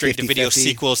from these straight to video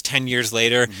sequels 10 years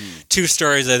later. Two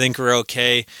stories I think were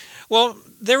okay. Well,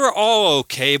 they were all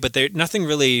okay, but nothing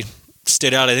really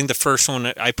stood out. I think the first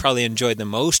one I probably enjoyed the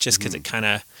most, just because it kind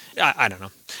of, I don't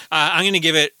know. I'm going to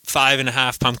give it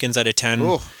 5.5 pumpkins out of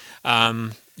 10.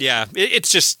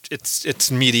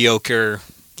 It's mediocre,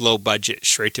 low budget,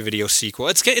 straight to video sequel.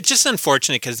 It's just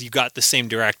unfortunate because you got the same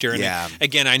director. And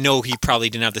again, I know he probably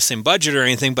didn't have the same budget or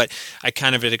anything, but I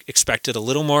kind of expected a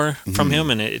little more from him,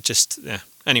 and it just,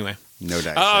 anyway. No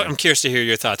doubt. I'm curious to hear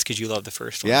your thoughts, because you love the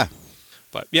first one. Yeah.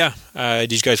 But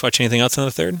did you guys watch anything else on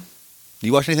the third?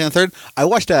 You watch anything on the third? I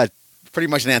watched pretty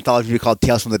much an anthology movie called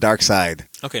Tales from the Dark Side.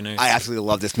 Okay, nice. I absolutely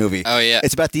love this movie. Oh, yeah.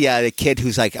 It's about the kid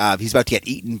who's like, he's about to get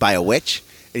eaten by a witch,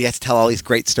 and he has to tell all these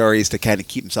great stories to kind of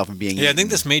keep himself from being eaten. I think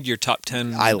this made your top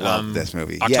 10. I love this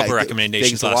movie. October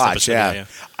recommendations last episode. Yeah.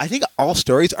 I think all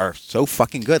stories are so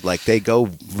fucking good. Like, they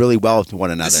go really well to one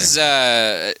another. This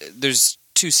is, there's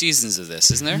 2 seasons of this,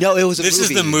 isn't there? No, it was a movie.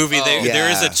 This is the movie. Oh. There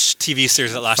is a TV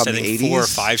series that lasted, I think, 4 or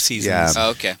 5 seasons. Yeah.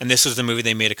 Oh, okay. And this was the movie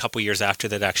they made a couple years after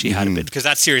that actually had a bit, because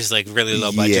that series is like really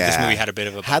low budget. Yeah. This movie had a bit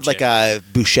of a budget. Had like a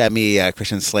Buscemi,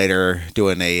 Christian Slater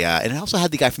doing and it also had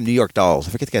the guy from New York Dolls.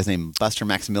 I forget the guy's name, Buster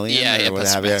Maximilian. Yeah,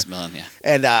 Buster Maximilian. Yeah.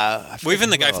 And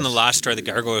even the guy from the last story, the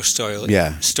Gargoyle story.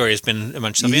 Story has been a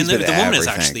bunch of stuff. He's And the been woman is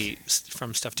everything. actually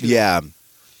from stuff too. Yeah.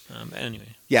 Anyway.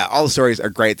 Yeah, all the stories are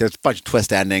great. There's a bunch of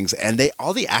twist endings, and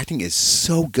all the acting is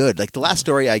so good. Like the last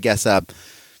story, I guess. I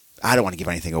don't want to give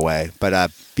anything away,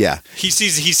 but yeah. He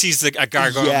sees a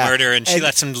gargoyle murder, and she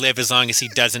lets him live as long as he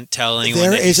doesn't tell anyone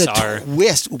there that he is saw her. A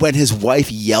twist when his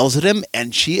wife yells at him,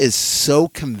 and she is so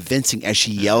convincing as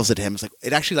she yells at him. It's like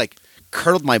it actually like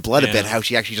curdled my blood a Yeah. bit how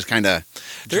she actually just kind of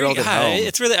drilled it home.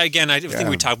 It's really, again, I think Yeah.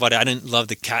 we talked about it. I didn't love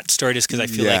the cat story just because I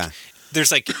feel Yeah. like there's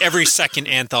like every second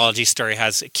anthology story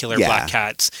has killer Yeah. black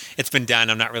cats. It's been done.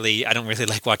 I don't really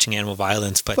like watching animal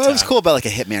violence, but Well, it was cool about like a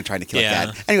hitman trying to kill yeah.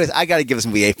 a cat. Anyways, I got to give this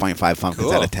movie 8.5 pumpkins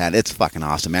Cool. out of 10. It's fucking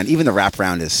awesome, man. Even the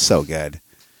wraparound is so good.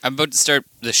 I'm about to start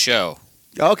the show.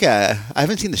 Okay, I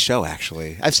haven't seen the show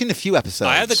actually. I've seen a few episodes.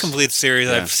 I have the complete series.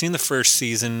 Yeah. I've seen the first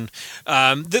season.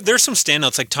 There's some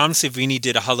standouts. Like Tom Savini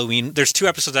did a Halloween. There's 2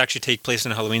 episodes that actually take place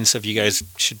in Halloween, so if you guys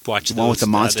should watch The those one with the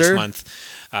monster? this month.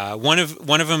 One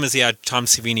of them is Tom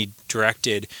Savini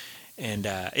directed, and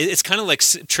it's kind of like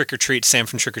Trick or Treat, Sam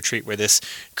from Trick or Treat, where this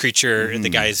creature, the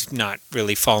guy's not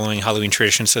really following Halloween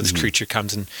tradition, so this creature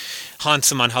comes and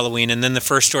haunts him on Halloween. And then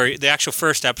the actual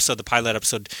first episode, the pilot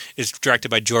episode, is directed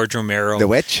by George Romero. The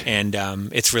Witch? And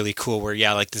it's really cool where,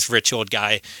 like this rich old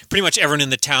guy, pretty much everyone in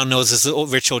the town knows this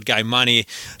rich old guy money.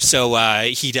 So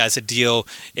he does a deal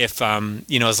if,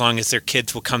 as long as their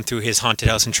kids will come through his haunted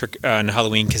house on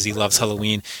Halloween because he loves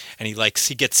Halloween and he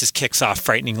gets his kicks off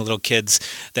frightening little kids,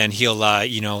 then he'll,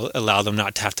 allow them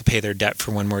not to have to pay their debt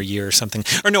for one more year or something.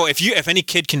 Or no, if any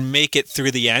kid can make it through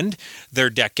the end,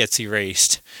 their debt gets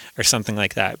erased or something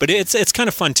like that. But it's kind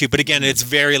of fun too. But again, it's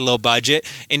very low budget,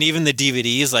 and even the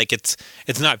DVDs, like it's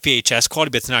not VHS quality,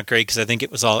 but it's not great because I think it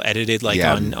was all edited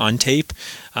on tape.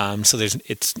 So there's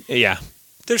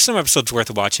some episodes worth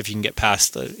a watch if you can get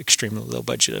past the extremely low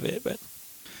budget of it. But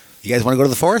You guys want to go to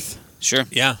the 4th? Sure.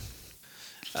 yeah.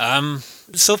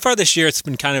 So far this year, it's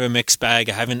been kind of a mixed bag.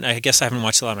 I guess I haven't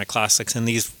watched a lot of my classics, and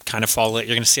these kind of follow it.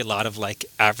 You're going to see a lot of like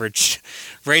average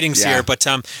ratings Yeah. here, but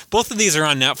both of these are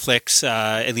on Netflix,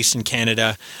 at least in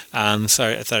Canada. So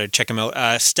I thought I'd check them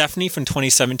out. Stephanie from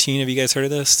 2017. Have you guys heard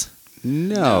of this?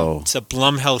 No. It's a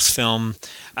Blumhouse film.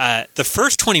 The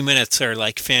first 20 minutes are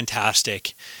like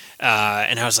fantastic.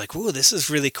 And I was like, "Ooh, this is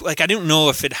really cool." Like, I didn't know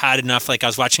if it had enough. Like, I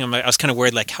was watching them. I was kind of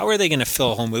worried, like, how are they going to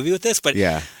fill a whole movie with this? But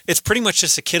Yeah. it's pretty much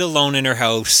just a kid alone in her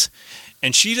house,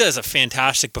 and she does a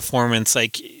fantastic performance.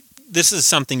 Like, this is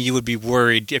something you would be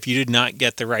worried if you did not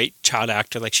get the right child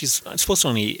actor. Like, she's supposed to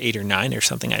only 8 or 9 or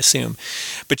something, I assume,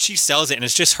 but she sells it, and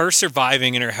it's just her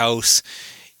surviving in her house.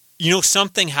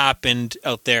 Something happened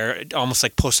out there, almost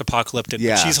like post-apocalyptic.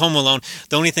 Yeah. She's home alone.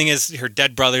 The only thing is her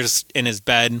dead brother's in his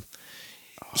bed.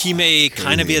 He may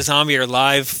kind of be a zombie or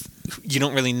alive. You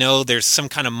don't really know. There's some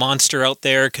kind of monster out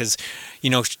there because,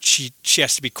 she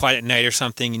has to be quiet at night or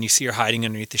something, and you see her hiding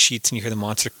underneath the sheets, and you hear the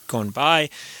monster going by.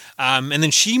 And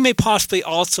then she may possibly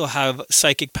also have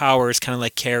psychic powers, kind of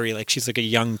like Carrie, like she's like a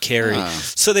young Carrie.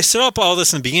 So they set up all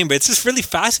this in the beginning, but it's just really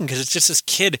fascinating because it's just this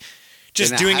kid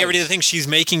just In a doing house. every other thing. She's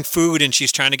making food and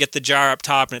she's trying to get the jar up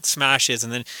top and it smashes,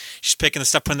 and then she's picking the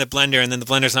stuff in the blender and then the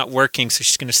blender's not working, so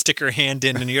she's going to stick her hand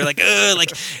in, and you're like, ugh,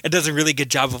 like it does a really good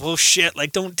job of, oh shit,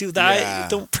 like don't do that. Yeah.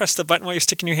 Don't press the button while you're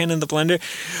sticking your hand in the blender.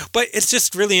 But it's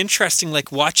just really interesting, like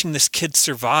watching this kid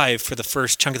survive for the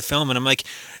first chunk of the film, and I'm like,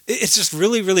 it's just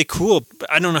really, really cool.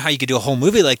 I don't know how you could do a whole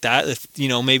movie like that if,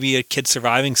 maybe a kid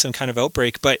surviving some kind of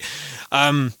outbreak, but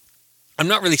I'm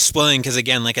not really spoiling because,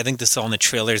 again, like I think this is all in the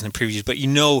trailers and the previews, but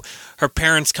her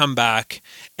parents come back,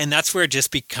 and that's where it just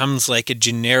becomes like a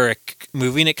generic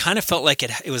movie, and it kind of felt like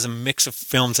it was a mix of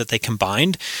films that they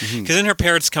combined, because then her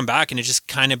parents come back, and it just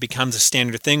kind of becomes a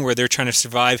standard thing where they're trying to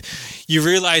survive. You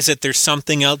realize that there's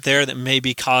something out there that may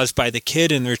be caused by the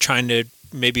kid, and they're trying to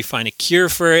maybe find a cure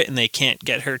for it, and they can't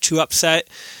get her too upset.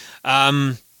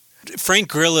 Frank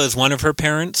Grillo is one of her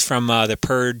parents from The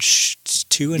Purge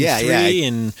 2 and 3,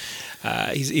 and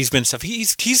he's been stuff.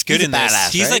 He's good in this.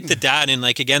 badass, He's right? like the dad, and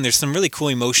like again, there's some really cool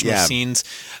emotional scenes.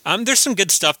 There's some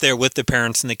good stuff there with the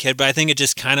parents and the kid, but I think it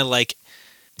just kind of like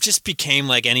just became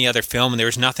like any other film, and there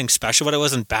was nothing special, but it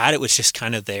wasn't bad. It was just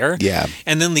kind of there. Yeah.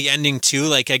 And then the ending too.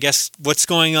 Like I guess what's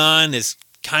going on is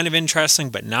kind of interesting,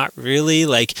 but not really.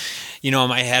 Like, in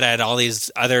my head, I had all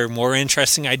these other more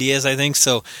interesting ideas, I think.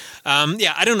 So,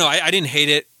 I don't know. I didn't hate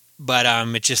it, but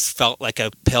it just felt like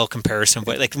a pale comparison.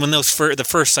 But like when the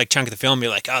first like chunk of the film, you're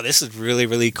like, oh, this is really,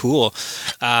 really cool.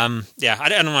 I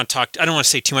don't want to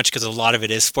say too much because a lot of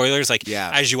it is spoilers. Like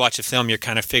as you watch the film, you're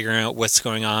kind of figuring out what's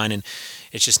going on, and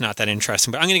it's just not that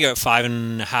interesting. But I'm going to go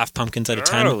 5.5 pumpkins out of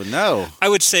 10. Oh, no. I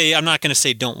would say, I'm not going to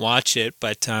say don't watch it,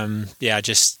 but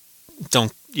just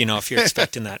don't, if you're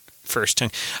expecting that first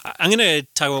chunk. I'm going to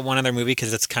talk about one other movie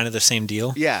because it's kind of the same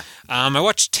deal. Yeah. I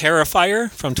watched Terrifier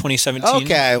from 2017.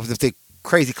 Okay, with the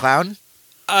crazy clown.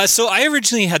 So I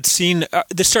originally had seen,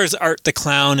 this stars Art the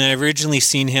Clown, and I originally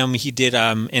seen him. He did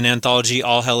an anthology,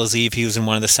 All Hell Is Eve. He was in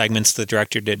one of the segments. The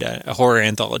director did a horror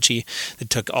anthology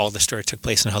that the story took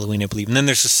place on Halloween, I believe. And then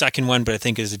there's a second one, but I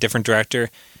think it was a different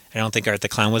director. I don't think Art the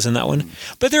Clown was in that one.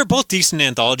 But they're both decent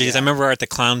anthologies. I remember Art the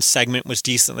Clown's segment was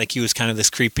decent. Like, he was kind of this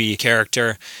creepy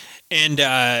character.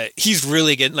 And he's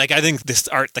really good. Like, I think this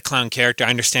Art the Clown character, I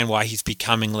understand why he's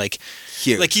becoming, like...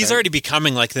 Huge, like, he's already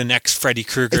becoming, like, the next Freddy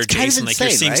Krueger, it's kind Jason. of Like, insane,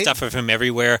 you're seeing right? stuff of him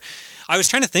everywhere. I was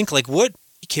trying to think, like, what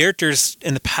characters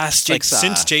in the past, like, Jigsaw.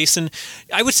 since Jason...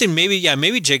 I would say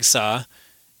maybe Jigsaw...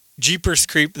 Jeepers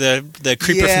Creep, the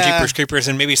creeper from Jeepers Creepers,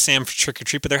 and maybe Sam Trick or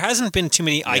Treat, but there hasn't been too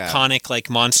many iconic like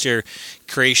monster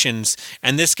creations,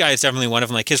 and this guy is definitely one of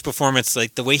them. Like, his performance,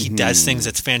 like the way he does things,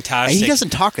 it's fantastic. And he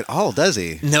doesn't talk at all, does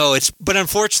he? No, but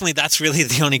unfortunately, that's really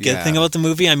the only good thing about the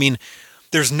movie. I mean,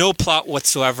 there's no plot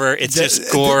whatsoever. It's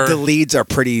just gore. The leads are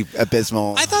pretty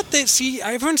abysmal. I thought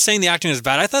everyone's saying the acting was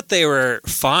bad. I thought they were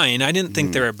fine. I didn't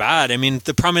think they were bad. I mean,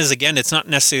 the problem is, again, it's not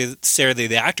necessarily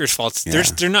the actor's fault.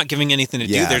 They're not giving anything to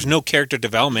do. There's no character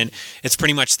development. It's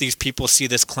pretty much these people see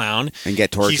this clown and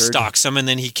get tortured. He stalks them, and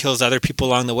then he kills other people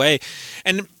along the way.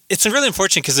 And it's really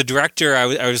unfortunate because the director,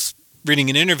 I was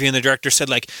reading an interview, and the director said,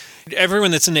 like,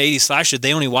 everyone that's in the 80s slasher,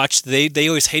 they only watched, they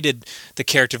always hated the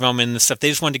character development and stuff. They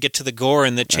just wanted to get to the gore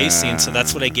and the chase scene, so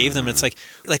that's what I gave them. It's like,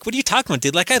 what are you talking about,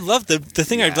 dude? Like, I love the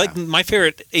thing. I like my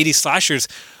favorite 80s slashers.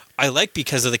 I like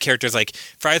because of the characters, like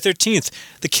Friday the 13th.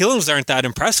 The killings aren't that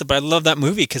impressive, but I love that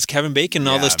movie because Kevin Bacon and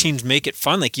all those teams make it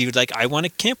fun. Like, I want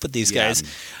to camp with these guys.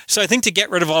 So I think to get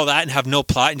rid of all that and have no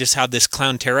plot and just have this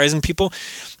clown terrorizing people,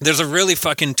 there's a really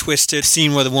fucking twisted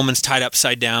scene where the woman's tied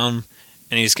upside down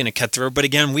and he's going to cut through her. But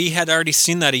again, we had already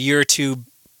seen that a year or two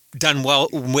done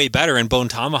way better in Bone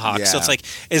Tomahawk. So it's like,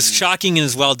 as shocking and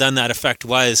as well done that effect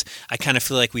was, I kind of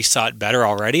feel like we saw it better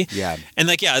already. Yeah. And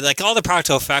like all the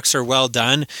practical effects are well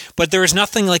done, but there was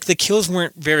nothing, like, the kills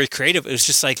weren't very creative. It was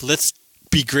just like, let's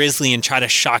be grisly and try to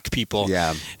shock people.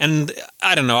 Yeah. And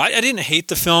I don't know. I didn't hate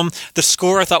the film. The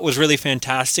score I thought was really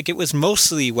fantastic. It was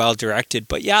mostly well directed,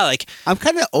 but like, I'm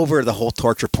kind of over the whole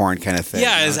torture porn kind of thing.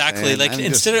 Yeah, exactly. Like,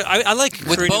 instead of, I like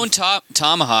with creative... Bone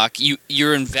Tomahawk,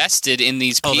 you're invested in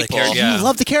these people. You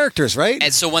love the characters, right?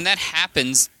 And so when that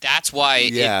happens, that's why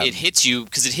it hits you,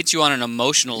 because it hits you on an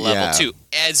emotional level too,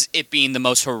 as it being the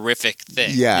most horrific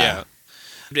thing. Yeah.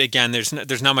 Again, there's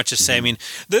not much to say. I mean,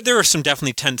 there are some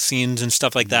definitely tense scenes and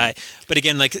stuff like that. But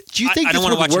again, like, do you think I don't this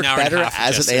want to would watch work an hour better and a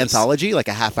half as an anthology? Like,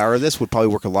 a half hour of this would probably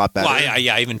work a lot better. Well,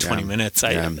 even 20 minutes.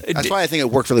 That's why I think it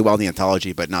worked really well in the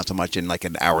anthology, but not so much in like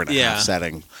an hour and a half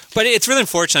setting. But it's really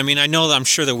unfortunate. I mean, I'm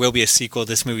sure there will be a sequel.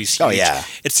 This movie's huge. Oh, yeah.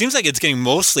 It seems like it's getting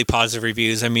mostly positive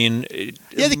reviews. I mean,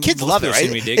 the kids love it,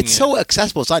 right? It's so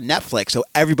accessible. It's on Netflix, so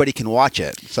everybody can watch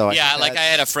it. So I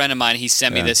had a friend of mine. He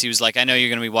sent me this. He was like, "I know you're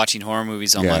going to be watching horror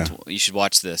movies all month. You should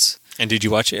watch this." And did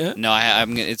you watch it yet? No,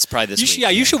 it's probably this week.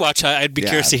 You should watch it. I'd be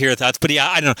curious to hear your thoughts. But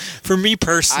I don't know. For me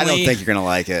personally, I don't think you're going to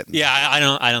like it. Yeah,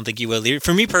 I don't think you will.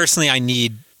 For me personally, I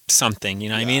need something, you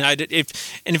know what I mean?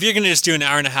 If you're going to just do an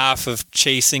hour and a half of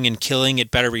chasing and killing, it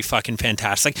better be fucking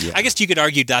fantastic. I guess you could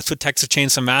argue that's what Texas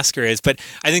Chainsaw Massacre is, but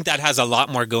I think that has a lot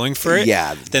more going for it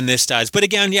than this does. But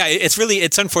again,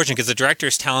 it's unfortunate because the director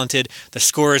is talented, the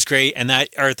score is great, and that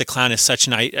Art the Clown is such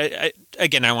an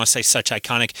again, I want to say such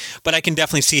iconic, but I can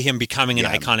definitely see him becoming an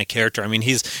iconic character. I mean,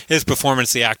 his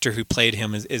performance, the actor who played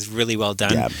him, is really well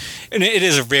done. Yeah. And it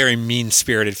is a very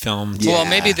mean-spirited film. Yeah. Well,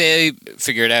 maybe they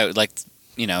figure it out. Like,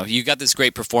 you know, you got this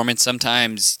great performance.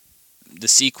 Sometimes the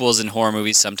sequels in horror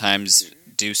movies sometimes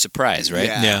do surprise, right?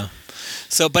 Yeah.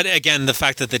 So, but again, the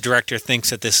fact that the director thinks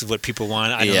that this is what people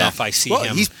want, I don't know if I see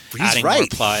him adding more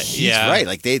plot. He's right.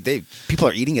 Like, they people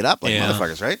are eating it up like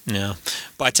motherfuckers, right? Yeah.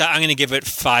 But I'm going to give it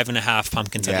 5.5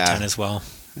 pumpkins out of 10 as well.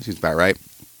 That seems about right.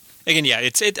 Again,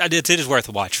 it is worth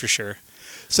a watch for sure.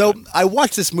 So I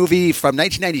watched this movie from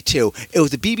 1992. It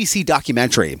was a BBC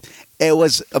documentary. It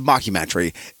was a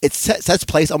mockumentary. It sets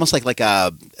place almost like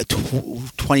a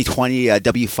 2020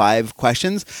 W5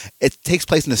 questions. It takes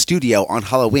place in a studio on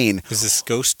Halloween. Is this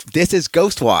Ghost? This is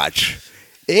Ghost Watch.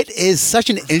 It is such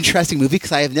an interesting movie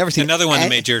because I have never seen another one that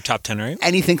made your top 10, right?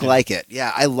 Anything like it.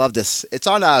 Yeah, I love this. It's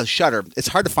on Shudder. It's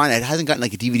hard to find. It hasn't gotten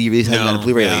like a DVD release, hasn't gotten a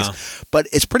Blu-ray release. But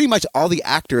it's pretty much all the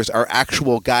actors are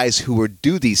actual guys who would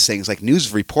do these things, like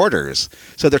news reporters.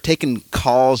 So they're taking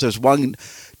calls. There's one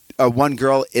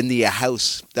girl in the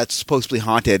house that's supposedly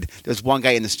haunted. There's one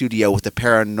guy in the studio with the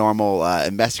paranormal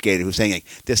investigator who's saying, like,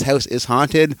 this house is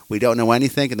haunted. We don't know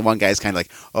anything. And the one guy's kind of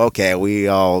like, okay, we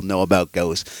all know about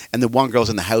ghosts. And the one girl's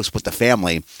in the house with the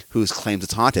family who claims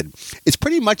it's haunted. It's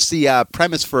pretty much the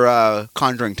premise for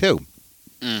Conjuring 2.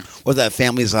 Where the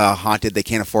family's haunted. They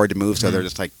can't afford to move, so they're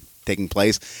just like taking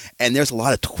place, and there's a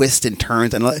lot of twists and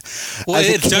turns. And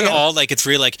it's done all like it's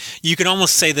real. Like you can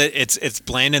almost say that it's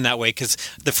bland in that way because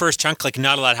the first chunk, like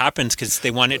not a lot happens because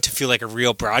they want it to feel like a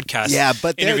real broadcast. Yeah,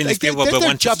 but interviewing these people. But they're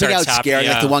once it jumping starts out scared,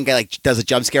 happening, like the one guy like does a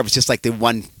jump scare, but it's just like the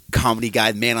one comedy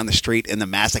guy, man on the street in the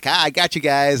mask, like, I got you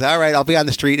guys. All right, I'll be on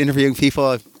the street interviewing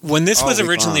people. When this was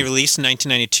originally released in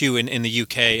 1992 in the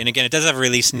UK, and again, it does have a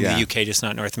release in the UK, just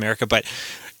not North America, but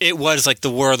it was like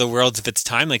the War of the Worlds of its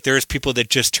time. Like there was people that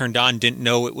just turned on, didn't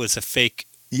know it was a fake.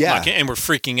 Yeah, and we're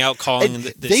freaking out, calling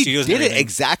the studios. They did it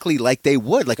exactly like they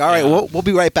would. Like, all right, we'll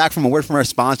be right back from a word from our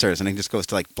sponsors, and it just goes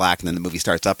to like black, and then the movie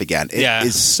starts up again. It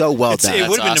is so well done. It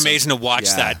would have been amazing to watch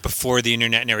that before the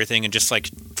internet and everything, and just like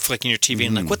flicking your TV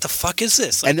and like, what the fuck is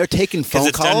this? Like, and they're taking phone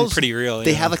it's calls. Done pretty real.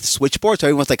 They have like the switchboard, so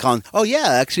everyone's like calling. Oh yeah,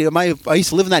 actually, I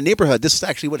used to live in that neighborhood. This is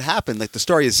actually what happened. Like the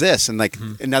story is this, and like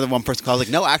another one person calls like,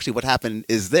 no, actually, what happened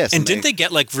is this. And didn't they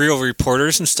get like real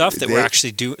reporters and stuff that were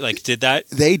actually did that?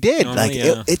 They did.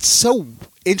 It's so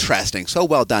interesting, so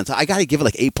well done. So I got to give it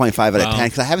like 8.5 out of 10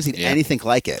 because I haven't seen anything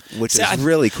like it, which is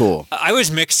really cool. I was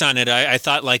mixed on it. I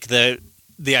thought like the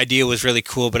idea was really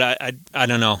cool, but I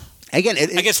don't know. Again,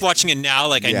 I guess watching it now,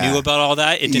 like I knew about all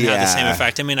that, it didn't have the same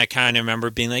effect. I mean, I kind of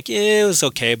remember being like, it was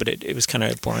okay, but it was kind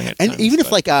of boring at times. Even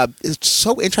if like it's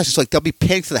so interesting, so like they'll be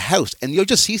panning to the house, and you'll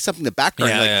just see something in the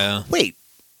background. Wait,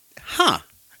 huh?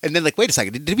 And then, like, wait a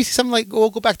second, did we see something like, we'll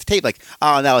go back to tape? Like,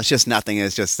 oh, no, it's just nothing.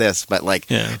 It's just this. But, like,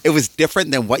 it was different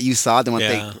than what you saw, than what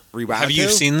they rewound. Have you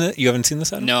seen that? You haven't seen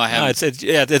this? No, I haven't.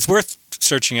 It's worth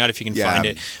searching out if you can find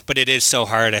it. But it is so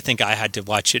hard. I think I had to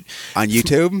watch it on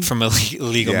YouTube from a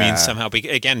legal means somehow. But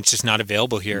again, it's just not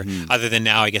available here. Other than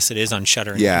now, I guess it is on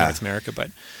Shudder in North America.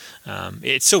 But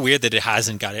it's so weird that it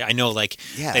hasn't got it. I know, like,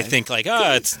 they think, like,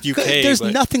 it's UK. There's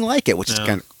nothing like it, which is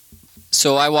kind of...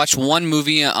 So I watched one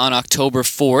movie on October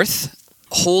 4th,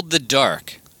 Hold the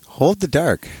Dark. Hold the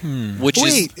Dark.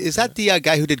 Is that the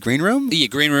guy who did Green Room? Yeah,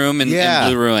 Green Room and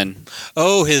Blue Ruin.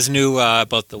 Oh, his new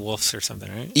about the wolves or something,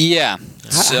 right? Yeah.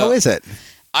 How is it?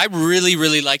 I really,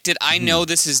 really liked it. I know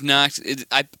this is not...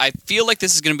 I feel like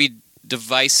this is going to be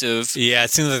divisive. Yeah, it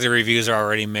seems like the reviews are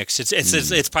already mixed.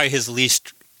 It's probably his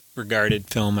least regarded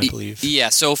film, I believe. Yeah,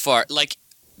 so far. Like,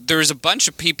 there's a bunch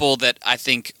of people that I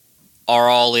think are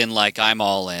all in, like I'm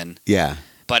all in. Yeah.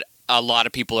 But a lot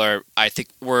of people are, I think,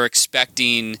 we're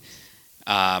expecting,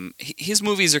 his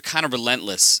movies are kind of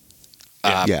relentless.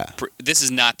 This is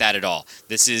not that at all.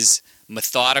 This is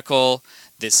methodical.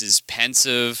 This is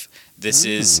pensive. This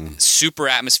is super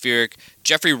atmospheric.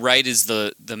 Jeffrey Wright is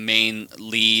the main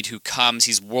lead who comes.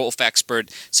 He's a wolf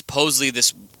expert. Supposedly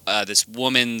this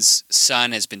woman's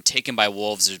son has been taken by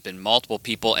wolves. There's been multiple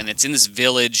people, and it's in this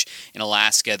village in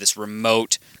Alaska, this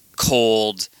remote,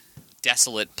 cold,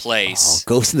 desolate place.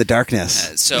 Ghost in the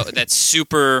Darkness. So that's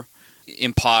super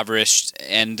impoverished,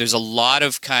 and there's a lot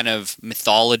of kind of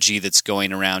mythology that's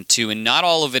going around too, and not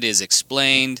all of it is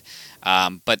explained,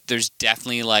 but there's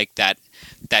definitely like that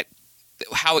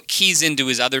how it keys into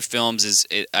his other films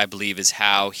I believe is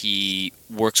how he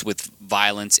works with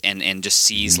violence and just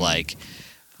sees like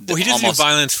well, he doesn't do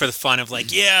violence for the fun of like,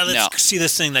 let's see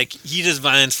this thing. Like, he does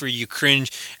violence for you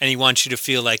cringe, and he wants you to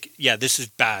feel like, this is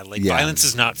bad. Like, violence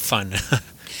is not fun.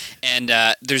 And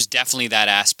there's definitely that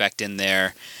aspect in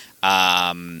there.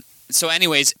 So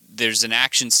anyways, there's an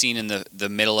action scene in the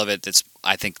middle of it that's,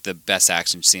 I think, the best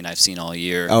action scene I've seen all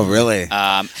year. Oh, really?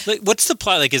 Like, what's the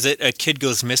plot? Like, is it a kid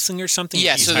goes missing or something?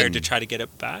 Yeah, he's hired to try to get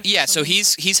it back? Yeah, so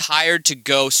he's hired to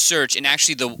go search, and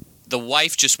actually the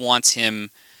wife just wants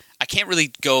him... I can't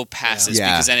really go past this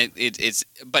because then it's...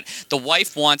 But the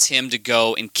wife wants him to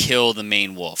go and kill the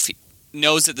main wolf. He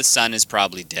knows that the son is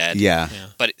probably dead. Yeah.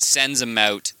 But it sends him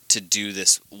out to do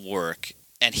this work.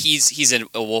 And he's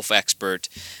a wolf expert,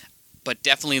 but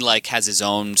definitely like has his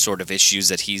own sort of issues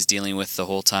that he's dealing with the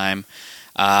whole time.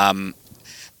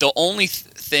 The only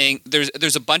thing...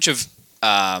 There's a bunch of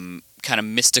kind of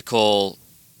mystical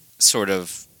sort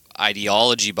of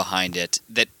ideology behind it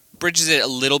that bridges it a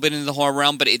little bit into the horror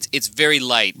realm, but it's very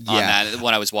light on that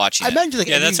when I was watching it. I imagine, like,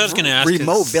 that's what I was going to ask.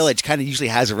 Remote village kind of usually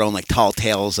has their own, like, tall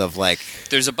tales of, like...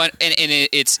 There's a bunch... And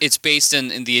it's based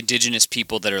in the indigenous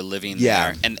people that are living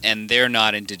there. And they're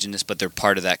not indigenous, but they're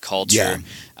part of that culture.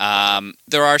 Yeah.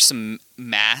 There are some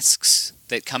masks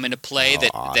that come into play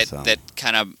that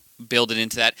kind of build it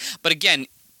into that. But again...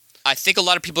 I think a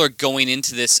lot of people are going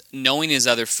into this knowing his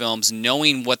other films,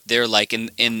 knowing what they're like,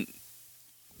 and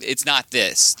it's not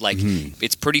this. Like,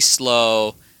 it's pretty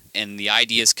slow, and the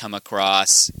ideas come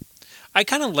across. I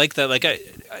kind of like that. Like,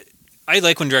 I I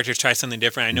like when directors try something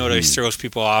different. I know it always throws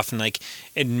people off, and like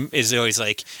it is always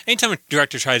like anytime a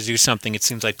director tries to do something, it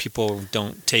seems like people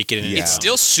don't take it. And It's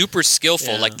still super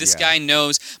skillful. Yeah. Like this guy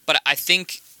knows, but I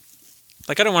think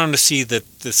like I don't want him to see the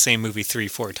same movie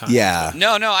 3-4 times. Yeah.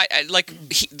 no. I like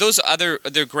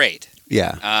they're great.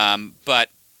 Yeah. But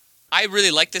I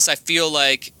really like this. I feel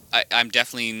like I'm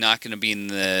definitely not going to be in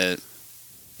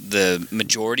the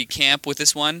majority camp with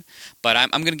this one, but I'm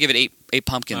going to give it 8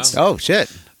 pumpkins. Oh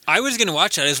shit. I was going to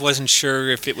watch it. I just wasn't sure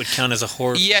if it would count as a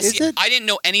horror. Yes, Is it? I didn't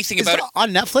know anything Is about it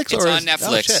on Netflix? It's or on is-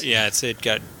 Netflix. Oh, shit. Yeah, it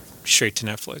got straight to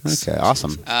Netflix. Okay,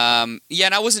 awesome. Yeah,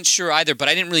 and I wasn't sure either, but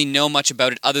I didn't really know much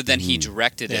about it other than he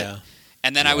directed Yeah. it.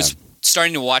 And then I was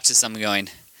starting to watch this. I'm going,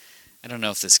 I don't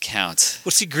know if this counts.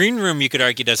 Well, see, Green Room, you could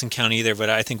argue doesn't count either, but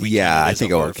I think we Yeah, count I as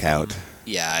think a it horror would count. film.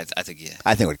 Yeah, I think yeah.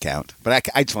 I think it would count, but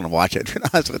I just want to watch it. To be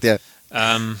honest with you.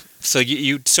 So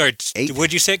you sorry, 8.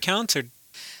 would you say it counts or?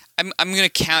 I'm gonna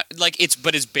count like it's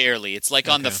barely. It's like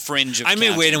on the fringe of. I may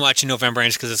wait counting. and watch in November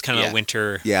because it's kind of Yeah. a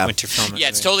winter Yeah. film. Yeah,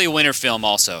 it's totally a winter film.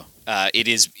 Also, it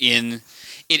is in.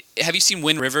 It. Have you seen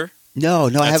Wind River? No, I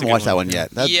That's a haven't good watched that one, one yeah.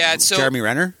 yet. That's Yeah, so- Jeremy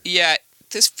Renner. Yeah,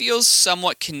 this feels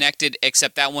somewhat connected,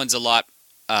 except that one's a lot.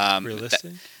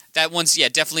 realistic. That one's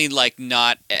definitely like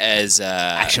not as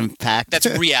Action packed. That's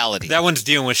reality. That one's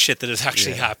dealing with shit that is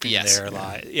actually happening Yes. there a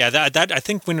lot. Yeah, that I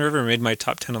think Wind River made my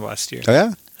top 10 of last year. Oh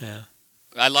yeah. Yeah.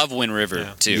 I love Wind River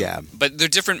Yeah. too. Yeah. but they're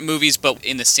different movies, but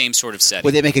in the same sort of setting.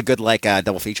 Would they make a good like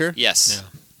double feature? Yes.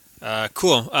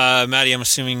 Cool. Maddie, I'm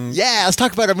assuming Yeah, let's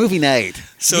talk about our movie night.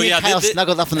 So, Me yeah, and Kyle the-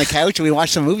 snuggled up on the couch and we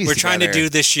watched some movies. we're trying to together. do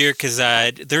this year because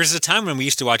there's a time when we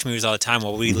used to watch movies all the time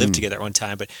while we lived together at one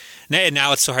time, but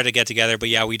now it's so hard to get together. But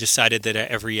yeah, we decided that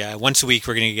every once a week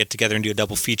we're going to get together and do a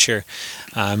double feature.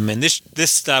 And this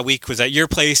week was at your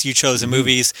place. You chose the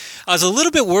movies. I was a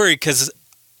little bit worried because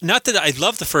not that I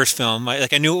loved the first film. I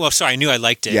knew I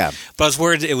liked it. Yeah. But I was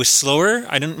worried it was slower.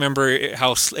 I didn't remember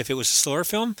if it was a slower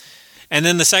film. And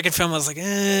then the second film, I was like,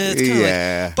 it's kind of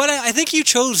Yeah. But I think you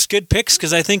chose good picks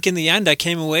because I think in the end I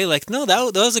came away like, no,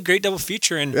 that was a great double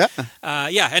feature. And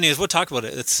anyways, we'll talk about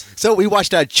it. So we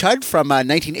watched Chud from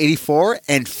 1984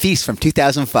 and Feast from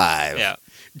 2005. Yeah.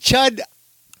 Chud,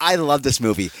 I love this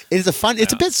movie. It is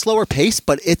it's a bit slower paced,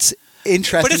 but it's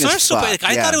interesting. But it's as not so fuck. bad.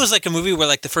 I thought it was like a movie where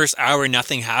like the first hour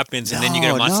nothing happens and then you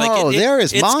get a monster. No, Like, there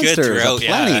is it's monsters good throughout.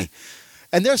 plenty. Yeah.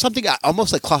 And there's something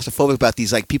almost like claustrophobic about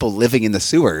these like people living in the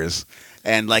sewers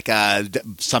and like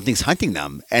something's hunting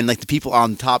them and like the people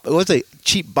on top. It was a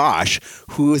cheap Bosch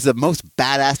who is the most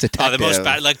badass detective. The most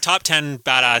bad, like top 10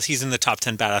 badass. He's in the top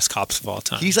 10 badass cops of all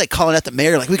time. He's like calling out the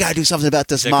mayor like we got to do something about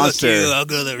this He's like, monster. "Look, I'll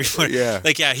go there before." Yeah.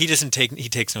 Like he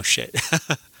takes no shit.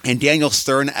 And Daniel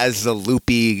Stern as the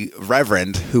loopy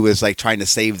reverend who is like trying to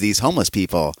save these homeless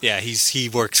people. Yeah, he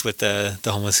works with the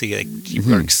homeless. He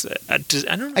works. I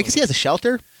don't know. I guess he has a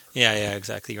shelter. Yeah,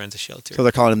 exactly. He runs a shelter. So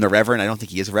they're calling him the Reverend. I don't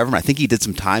think he is a Reverend. I think he did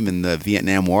some time in the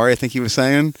Vietnam War, I think he was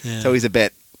saying. Yeah. So he's a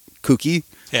bit kooky.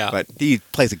 Yeah. But he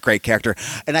plays a great character.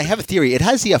 And I have a theory. It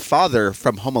has the father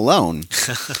from Home Alone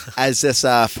as this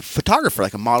photographer,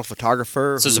 like a model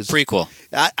photographer. So it's a who's- prequel.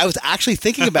 I was actually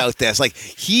thinking about this. Like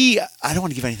I don't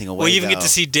want to give anything away. Well, you even get though. to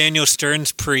see Daniel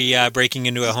Stern's breaking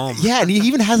into a home. Yeah, and he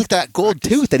even has like that gold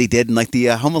tooth that he did in like the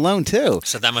Home Alone too.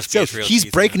 So that must be So his real he's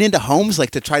teeth, breaking yeah. into homes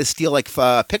like to try to steal like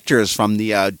pictures from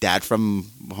the dad from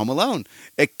Home Alone.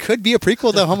 It could be a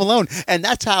prequel to Home Alone, and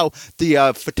that's how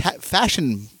the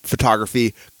fashion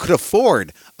photography could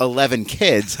afford 11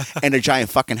 kids and a giant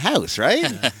fucking house,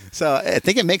 right? So I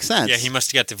think it makes sense. Yeah, he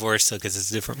must have got divorced though because it's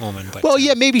a different woman. But Well,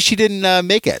 yeah, maybe she didn't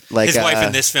make it. Like his wife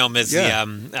in this film is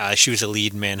yeah. she was a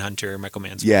lead manhunter, Michael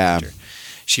Mann's Yeah. manhunter.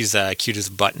 She's cute as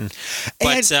a button.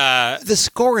 But the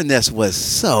score in this was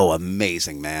so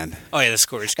amazing, man. the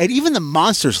score is. And even the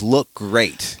monsters look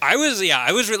great. I was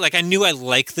like I knew I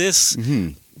liked this,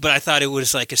 but I thought it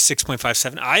was like a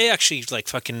 6.57. I actually like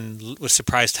fucking was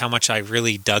surprised how much I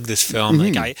really dug this film.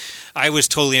 Like I was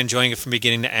totally enjoying it from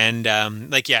beginning to end.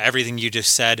 Everything you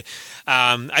just said.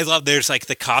 I love there's like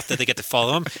the cop that they get to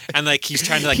follow him, and like he's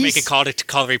trying to like make a call to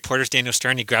call the reporters. Daniel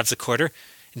Stern, he grabs a quarter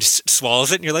and just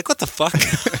swallows it, and you're like, what the fuck?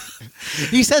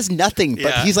 He says nothing, but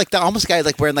Yeah. he's like the almost guy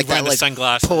like wearing like Wearing that the like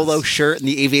sunglasses. polo shirt and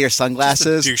the aviator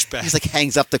sunglasses. Just a douchebag. He's like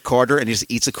hangs up the quarter and he just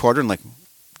eats a quarter and like.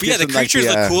 But yeah, gives the him, like, creatures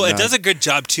look cool. no. It does a good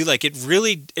job too. Like it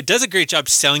does a great job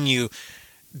selling you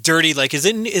dirty, like is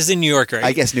in New York, right?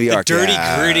 I guess New York. The dirty,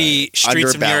 yeah. gritty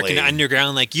streets of New York and Underbelly.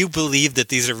 underground. Like you believe that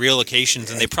these are real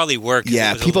locations, and they probably work. 'cause it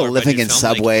Yeah, was a people lower living budget in film.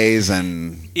 Like, subways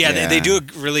and They do a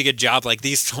really good job. Like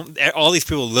all these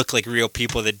people look like real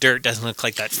people. The dirt doesn't look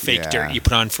like that fake Yeah. dirt you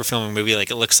put on for filming a movie.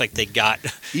 Like it looks like they got.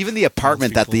 Even the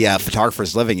apartment that the people.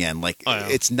 photographer's living in, like Oh, yeah.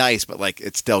 it's nice, but like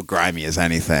it's still grimy as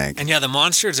anything. And yeah, the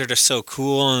monsters are just so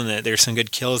cool, and there's some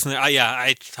good kills in there.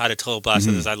 I had a total blast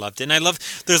with this. I loved it, and I love.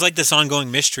 There's like this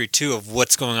ongoing mystery too of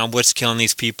what's going on, what's killing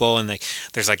these people, and like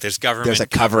there's like this government There's a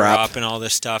cover-up. and all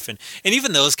this stuff, and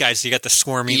even those guys, you got the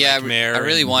swarmy Yeah, like, mayor. I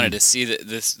really and- wanted to see that.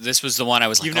 This was the one I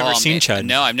was like, You've never oh, seen man. Chud?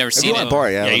 No, I've never If seen you it. want to borrow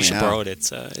it, Yeah, let you me should know. borrow it.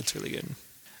 It's really good.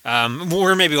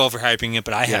 We're maybe overhyping it,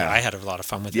 but I had a lot of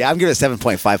fun with it. Yeah, I'm giving it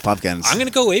 7.5 pumpkins. I'm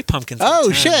gonna go 8 pumpkins. Oh, out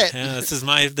of 10. shit. Yeah, this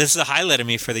is a highlight of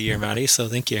me for the year, Maddie. So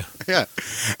thank you. Yeah.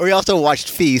 We also watched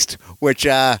Feast, which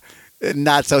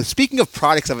not so. Speaking of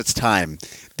products of its time,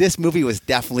 this movie was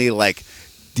definitely like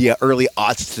the early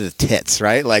aughts to the tits,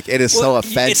 right? Like it is so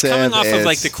offensive. It's coming off of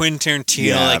like It's the Quentin Tarantino.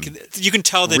 yeah. Like you can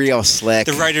tell that real slick.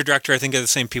 the writer director I think are the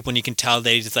same people, and you can tell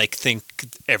they just like think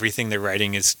everything they're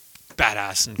writing is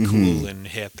badass and cool and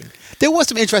hip. And, There was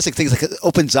some interesting things. Like it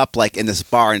opens up like in this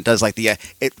bar and it does like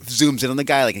it zooms in on the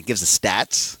guy, like it gives the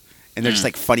stats, and they're just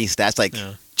like funny stats. Like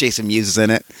Yeah. Jason Mewes is in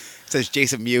it. It says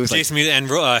Jason Mewes, Jason Mewes and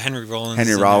Henry Rollins. like Henry is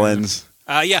in there. Rollins.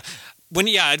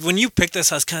 When you picked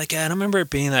this, I was kind of like, I don't remember it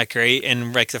being that great.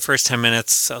 And like the first 10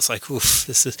 minutes, I was like, oof,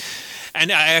 this is.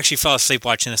 And I actually fell asleep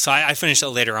watching this, so I finished it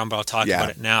later on, but I'll talk about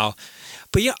it now.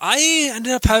 But yeah, I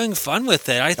ended up having fun with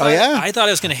it. I thought I thought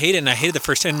I was going to hate it, and I hated the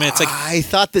first 10 minutes. Like I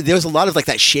thought that there was a lot of like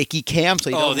that shaky cam, so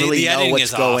you don't really the know editing what's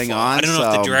is going awful. on. I don't know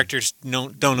if so- the directors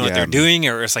don't know what Yeah. they're doing,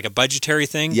 or it's like a budgetary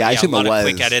thing. Yeah, I assume a lot it of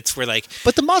quick was. edits were like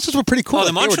But the monsters were pretty cool. Oh,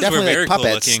 the Like, monsters they were were definitely very like cool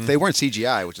puppets. looking. They weren't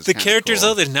CGI, which is the kinda characters cool.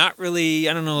 though. They're not really.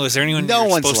 I don't know. Is there anyone No you're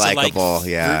one's supposed to likable, like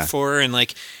yeah. root for? And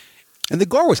like, And the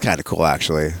gore was kind of cool,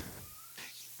 actually.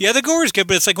 yeah, the gore is good,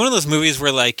 but it's like one of those movies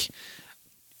where like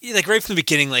right from the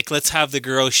beginning, like let's have the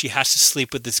girl. She has to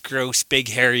sleep with this gross, big,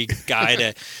 hairy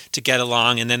guy to get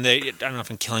along, and then I don't know if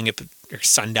I'm killing it, but her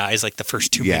son dies like the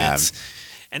first 2 Yeah. minutes,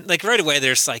 and like right away,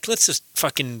 there's like let's just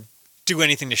fucking do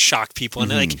anything to shock people,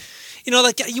 and like.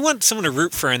 Like you want someone to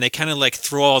root for, and they kind of like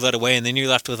throw all that away, and then you're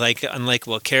left with like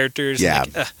unlikable characters. Yeah.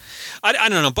 And, like, I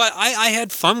don't know, but I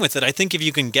had fun with it. I think if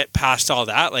you can get past all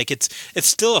that, like it's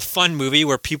still a fun movie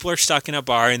where people are stuck in a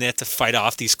bar and they have to fight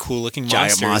off these cool looking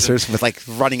Giant monsters with like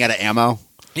running out of ammo.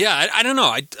 Yeah, I don't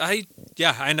know. I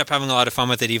end up having a lot of fun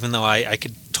with it, even though I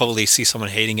could totally see someone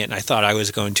hating it, and I thought I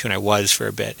was going to, and I was for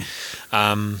a bit.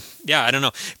 Yeah, I don't know.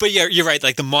 But yeah, you're right.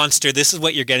 Like the monster, this is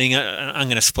what you're getting. I'm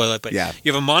going to spoil it, but Yeah.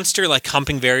 you have a monster like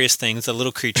humping various things, a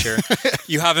little creature.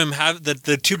 You have him have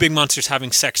the two big monsters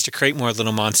having sex to create more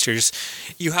little monsters.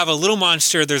 You have a little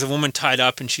monster, there's a woman tied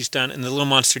up, and she's done, and the little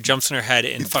monster jumps on her head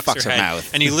and fucks her head.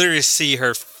 mouth. And you literally see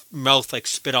her mouth like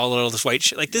spit all over this white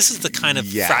shit. Like this is the kind of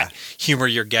Yeah. frat humor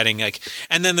you're getting. Like,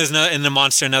 and then there's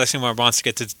another scene where a monster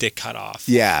gets its dick cut off.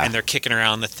 Yeah. and they're kicking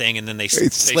around the thing, and then they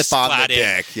Slip on splat the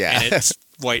it, dick, yeah. and it's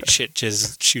white shit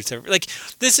just shoots over. Like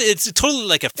this, it's totally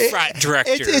like a frat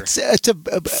director. It's a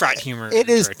frat humor. It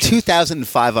is director.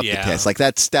 2005 up Yeah. the tits. Like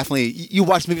that's definitely you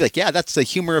watch the movie like that's the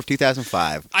humor of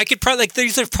 2005. I could probably like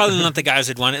these are probably not the guys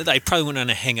I'd want. I probably wouldn't want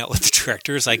to hang out with the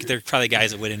directors. Like they're probably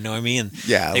guys that wouldn't know me, and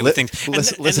Yeah, they would think.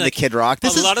 listen to like, Kid Rock.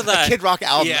 This a is lot of that a Kid Rock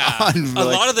album. Yeah, on, a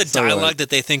like, lot of the so, dialogue like- that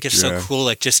they think is so Yeah. cool,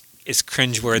 like just is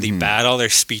cringeworthy bad. All their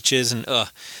speeches and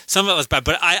some of it was bad,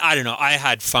 but I don't know. I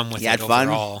had fun with You it had fun.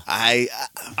 overall. I'm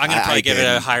I'm gonna probably give it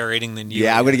a higher rating than you.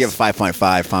 Yeah, I'm I gonna give guess. it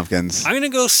 5.5 pumpkins. I'm gonna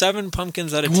go 7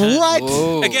 pumpkins out of 10. What?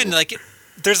 Whoa. Again, like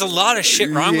there's a lot of shit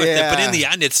wrong with it, but Yeah. in the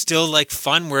end, it's still like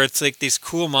fun. Where it's like these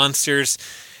cool monsters.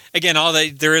 Again,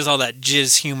 there is all that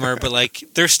jizz humor, but like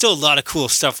there's still a lot of cool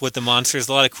stuff with the monsters,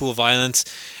 a lot of cool violence,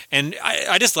 and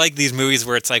I just like these movies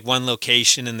where it's like one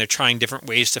location and they're trying different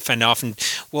ways to fend off. And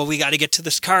well, we got to get to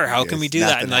this car. How can we do that?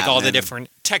 nothing And like all the happening. different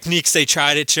techniques they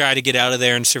try to get out of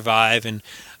there and survive. And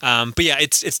but yeah,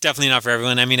 it's definitely not for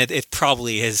everyone. I mean, it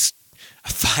probably is a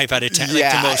 5 out of 10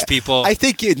 like, to most people. I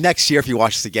think next year if you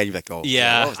watch this again, you're like, oh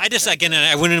Yeah, what was I just again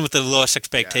I went in with the lowest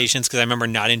expectations because I remember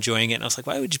not enjoying it, and I was like,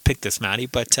 "Why would you pick this, Maddie?"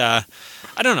 But I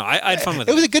don't know. I had fun with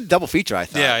it it. was a good double feature, I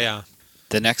thought. Yeah.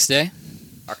 The next day?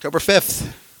 October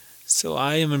 5th. So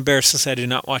I am embarrassed to say I did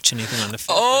not watch anything on the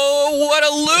film. Oh, what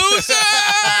a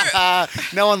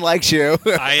loser! No one likes you.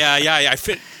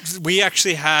 We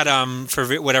actually had for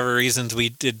whatever reasons we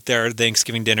did their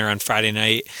Thanksgiving dinner on Friday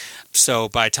night. So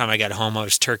by the time I got home, I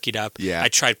was turkeyed up. Yeah. I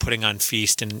tried putting on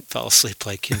Feast and fell asleep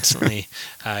like instantly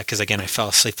because again I fell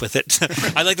asleep with it.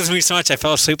 I like this movie so much I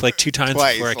fell asleep like 2 times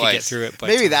before I could get through it. But,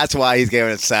 maybe that's why he's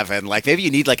giving it 7. Like maybe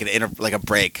you need like a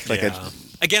break. Like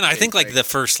again, I think like the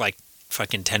first like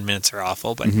fucking 10 minutes are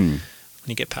awful, but when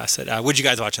you get past it, what'd you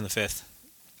guys watch on the 5th?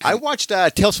 I watched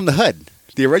Tales from the Hood.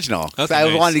 The original. Okay, I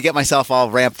nice. wanted to get myself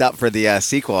all ramped up for the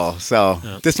sequel. So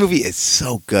this movie is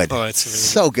so good. Oh, it's really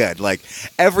so good. Like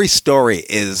every story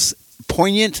is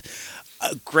poignant,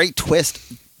 a great twist,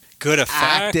 good effects.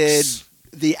 acted.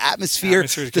 The atmosphere,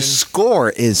 Atmosphere's the good. score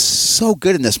is so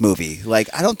good in this movie. Like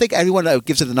I don't think anyone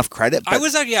gives it enough credit. But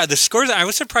The scores. I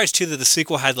was surprised too that the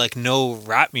sequel had like no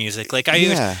rap music. Like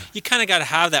you kind of got to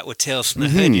have that with Tales from the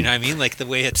Hood. You know what I mean? Like the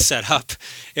way it's set up.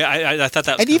 Yeah, I thought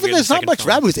that. Was and kinda even weird in there's the not second much film.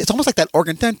 rap music. It's almost like that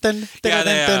organ, dun, dun, dun, Yeah, dun,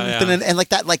 dun, yeah. dun, dun, and like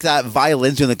that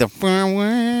violins doing like the.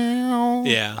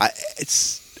 Yeah.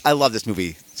 I love this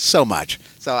movie so much.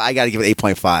 So I got to give it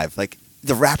 8.5. Like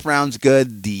the wraparound's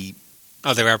good. The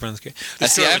rap around's good. I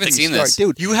haven't seen this.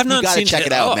 Dude, You have not gotta seen check it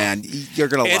it out, at all. man. You're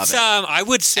gonna love It's it. I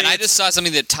would say, And I just saw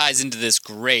something that ties into this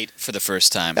great for the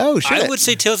first time. Oh shit! I would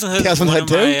say Tales from the Hood Tales is from the one of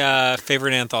Hood, too? my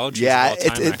favorite anthologies. yeah, of all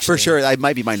time, it's for sure. That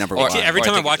might be my number Or- one. Every Or I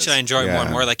time I think watch it it, I is. enjoy it more and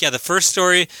Yeah. more. Like, the first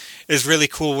story is really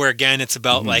cool. Where again, it's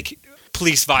about like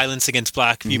police violence against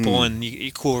black people and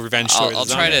cool revenge stories. I'll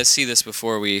try to see this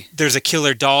before we. There's a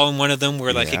killer doll in one of them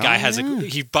where like a Yeah. guy has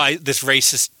he buys this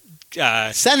racist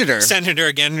senator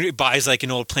again buys like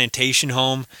an old plantation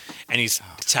home and he's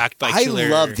attacked by I killer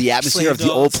love the atmosphere slave of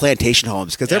the old dolls. plantation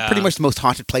homes because they're Yeah. pretty much the most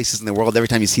haunted places in the world. Every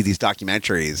time you see these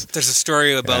documentaries, There's a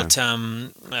story about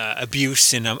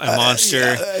abuse and a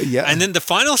monster. yeah. And then the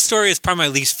final story is probably my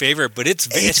least favorite, but it's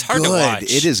hard to good. watch.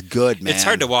 It is good, man. It's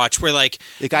hard to watch. Where like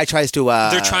The guy tries to.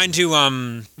 they're trying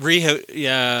to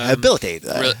rehabilitate.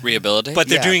 Rehabilitate? but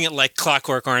they're Yeah. doing it like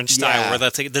Clockwork Orange style, Yeah. where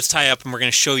let's tie up and we're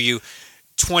going to show you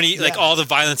 20 like all the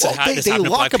violence Well, that has they happened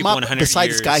to lock black him people up in 100 beside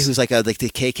years. this guy who's like the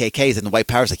KKKs and the white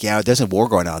powers. Like, yeah, there's a war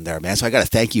going on there, man. So I got to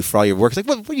thank you for all your work. It's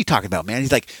like, what are you talking about, man?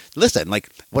 He's like, listen, like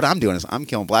what I'm doing is I'm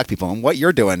killing black people, and what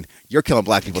you're doing, you're killing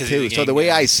black people 'Cause too. you're the So the gang way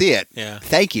guy. I see it, Yeah.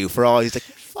 thank you for all. He's like,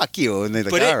 fuck you, and they're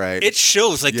like, But all right. it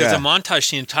shows like there's Yeah. a montage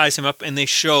scene that ties him up, and they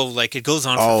show like it goes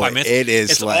on for Oh, 5 minutes. it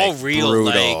is, It's like, all real.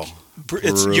 brutal. Like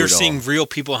it's you're Brutal. seeing real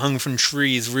people hung from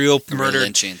trees, real murder.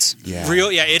 lynchings. Yeah.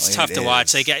 Real, yeah, it's It tough to watch.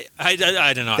 is. Like I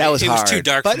don't know. That was it was too hard.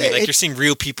 dark But for me. Like it- you're seeing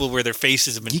real people where their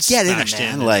faces have been You get in it, smashed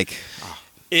man. in. Like,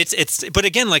 It's but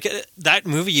again, like that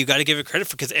movie, you got to give it credit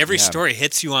for because every Yeah. story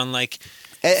hits you on like.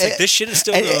 It's like, this shit is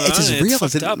still and going it's on, as and real as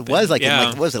fucked it up, was. Like, yeah. in,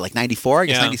 like, what was it like 94? I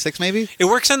guess Yeah. 96 maybe. It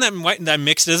works on that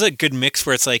mix. It is a good mix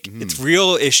where it's like it's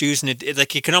real issues and it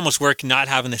like it can almost work not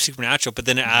having the supernatural, but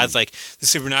then it adds like the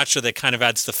supernatural that kind of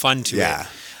adds the fun to Yeah.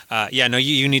 it. No,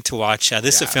 you need to watch.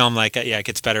 This is a Yeah. film like it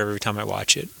gets better every time I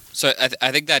watch it. So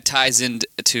I think that ties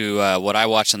into what I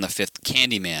watched on the 5th,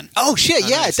 Candyman. Oh shit!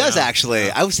 Yeah, nice, it does yeah.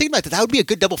 actually. I was thinking about that. That would be a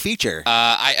good double feature.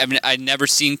 I mean, I'd never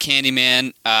seen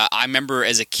Candyman. I remember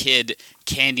as a kid,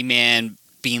 Candyman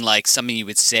being like something you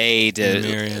would say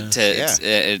to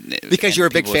Yeah. Because you're a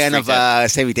big people would fan of freak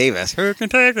out. Sammy Davis. Who can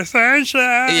take the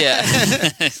sunshine?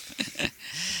 Yeah.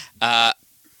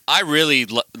 I really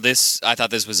this. I thought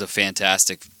this was a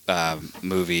fantastic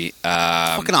movie.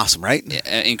 Fucking awesome, right?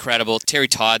 Incredible. Terry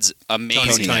Todd's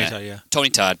amazing. Tony in it. Todd, yeah. Tony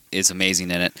Todd is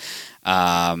amazing in it.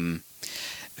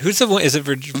 Who's the one? Is it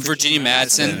Virginia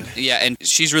Madsen, yeah, and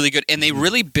she's really good. And they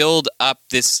really build up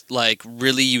this like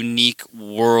really unique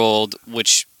world,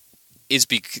 which is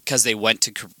because they went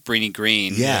to Cabrini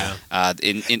Green, Yeah.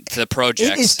 in the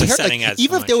projects. It is The terrifying. setting adds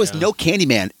Even so if there was much, no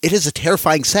Candyman, it is a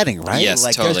terrifying setting, right? Yes,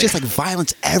 like totally. there's just like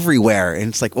violence everywhere, and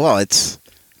it's like, well, it's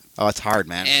hard,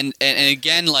 man. And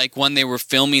again, like when they were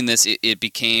filming this, it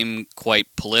became quite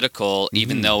political,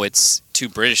 even though it's two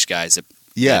British guys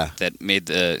that made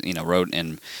the wrote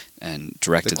and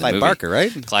directed the Clive movie. Barker,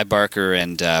 right? Clive Barker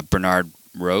and Bernard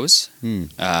Rose.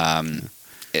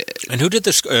 And who did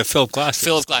this? Philip Glass.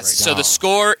 Philip Glass. So the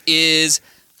score is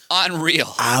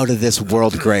unreal. Out of this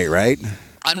world, great, right?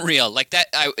 Unreal. Like that.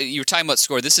 You were talking about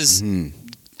score. This is.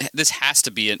 This has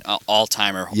to be an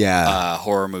all-timer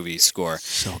horror movie score.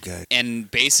 So good.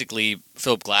 And basically,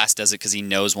 Philip Glass does it because he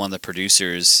knows one of the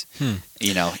producers.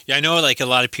 Yeah, I know. Like a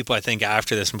lot of people, I think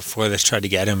after this and before this tried to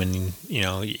get him, and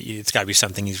it's got to be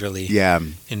something he's really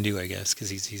into, I guess, because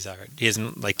he's all right. He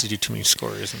doesn't like to do too many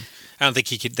scores, and I don't think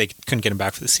they couldn't get him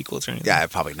back for the sequels or anything. Yeah,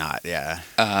 probably not. Yeah.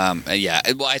 Yeah.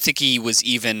 Well, I think he was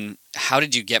even. How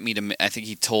did you get me to? I think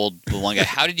he told the one guy,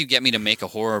 "How did you get me to make a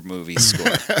horror movie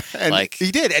score?" And like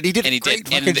he did a great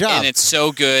fucking job. and it's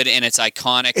so good and it's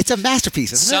iconic. It's a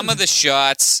masterpiece. Isn't Some it? of the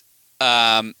shots,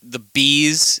 the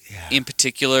bees in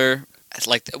particular,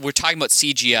 like we're talking about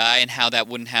CGI and how that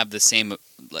wouldn't have the same,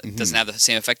 doesn't have the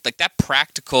same effect. Like that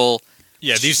practical.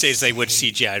 Yeah, these days they would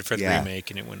CGI for the remake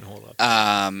and it wouldn't hold up.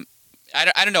 I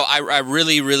don't know. I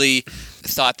really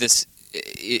thought this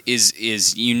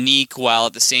is unique while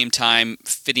at the same time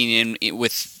fitting in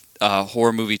with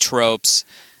horror movie tropes.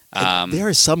 There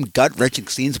are some gut-wrenching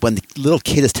scenes when the little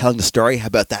kid is telling the story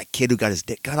about that kid who got his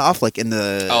dick cut off, like in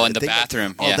the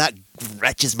bathroom. Oh, that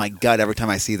wrenches my gut every time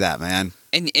I see that, man.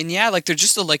 And yeah, like they're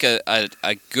just like a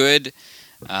good.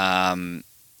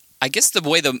 I guess the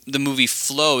way the movie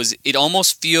flows, it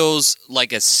almost feels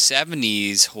like a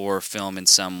 70s horror film in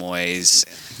some ways.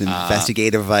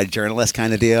 Investigative journalist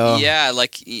kind of deal. Yeah,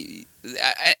 like.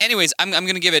 Anyways, I'm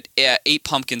going to give it 8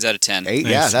 pumpkins out of 10. 8,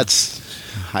 nice. Yeah, that's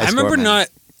high I score, remember man. not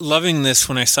loving this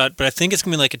when I saw it, but I think it's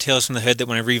going to be like a Tales from the Hood that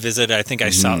when I revisit it, I think I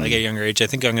saw it like at a younger age. I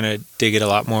think I'm going to dig it a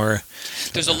lot more.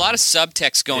 There's a lot of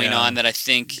subtext going on that I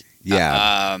think...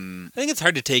 Yeah. I think it's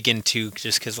hard to take into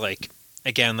just because, like,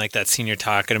 again, like that scene you're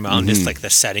talking about, and just like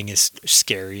the setting is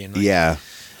scary. And like, yeah.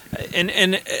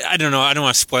 And I don't know, I don't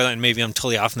want to spoil it, and maybe I'm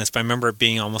totally off on this, but I remember it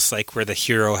being almost like where the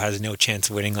hero has no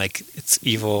chance of winning, like it's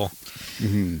evil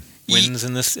wins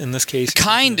in this case.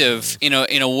 Kind of, in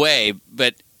a way,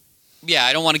 but yeah,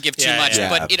 I don't want to give too much,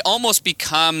 but it almost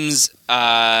becomes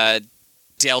Del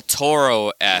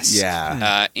Toro-esque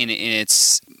in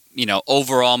its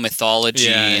overall mythology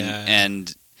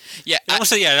and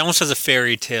it almost has a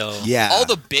fairy tale. Yeah. All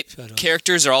the bit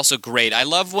characters are also great. I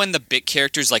love when the bit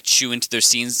characters like chew into their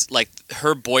scenes. Like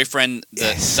her boyfriend,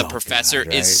 the professor,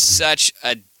 is such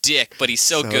a dick, but he's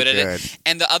so good at it.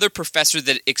 And the other professor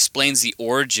that explains the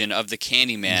origin of the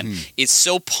Candyman is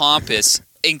so pompous.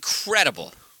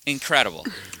 Incredible.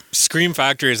 Scream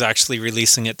Factory is actually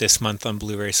releasing it this month on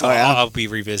Blu-ray, so I'll be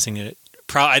revisiting it.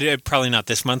 Probably not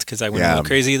this month because I went a little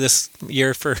crazy this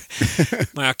year for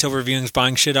my October viewings,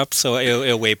 buying shit up. So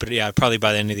it'll wait, but probably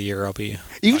by the end of the year I'll be.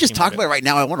 Even just talking about it right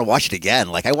now, I want to watch it again.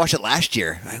 Like I watched it last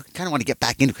year. I kind of want to get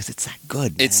back into it because it's that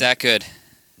good. Man. It's that good.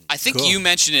 I think you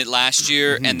mentioned it last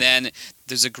year, and then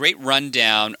there's a great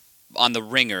rundown on the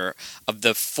Ringer of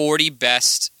the 40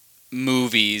 best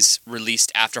movies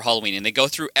released after Halloween, and they go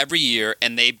through every year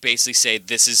and they basically say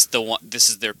this is the one, this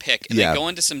is their pick, and they go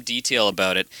into some detail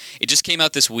about it. It just came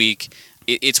out this week.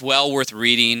 It's well worth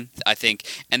reading, I think.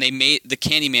 And they made the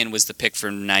Candyman was the pick for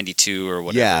 92 or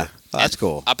whatever. Yeah, that's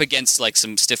cool. Up against like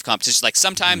some stiff competition. Like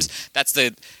sometimes that's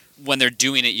when they're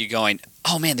doing it, you're going,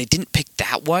 oh man, they didn't pick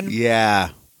that one. Yeah,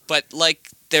 but like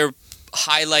they're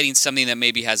highlighting something that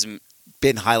maybe hasn't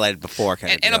been highlighted before,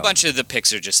 and a bunch of the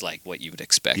picks are just like what you would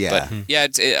expect. Yeah.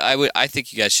 But I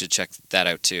think you guys should check that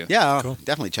out too. Yeah, cool.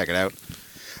 Definitely check it out.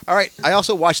 All right, I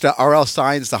also watched R.L.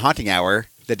 Stine's The Haunting Hour,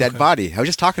 The Dead Body. I was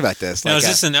just talking about this. Now, is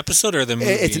this an episode or the movie?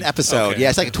 It's an episode. Okay. Yeah,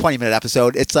 it's like a 20-minute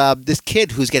episode. It's this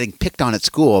kid who's getting picked on at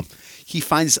school. He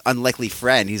finds this unlikely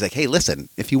friend. He's like, hey, listen,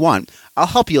 if you want, I'll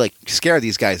help you like scare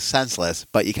these guys senseless,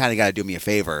 but you kind of got to do me a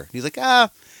favor. He's like, yeah,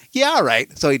 all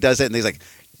right. So he does it, and he's like,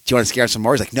 do you want to scare some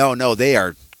more? He's like, no, they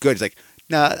are good. He's like,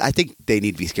 no, I think they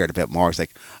need to be scared a bit more. He's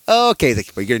like, oh, okay. He's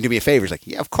like, but you're going to do me a favor. He's like,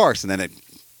 yeah, of course. And then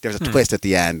there's a twist at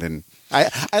the end. And I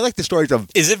like the stories of...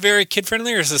 Is it very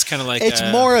kid-friendly, or is this kind of like... It's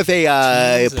more of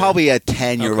a, probably a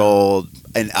 10-year-old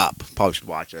and up. Probably should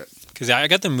watch it. Because I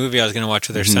got the movie I was going to watch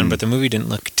with their son, but the movie didn't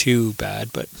look too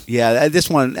bad. But yeah, this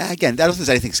one, again, that doesn't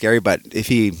say anything scary, but if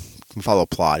he can follow a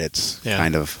plot, it's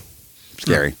kind of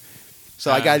scary.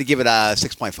 So I got to give it a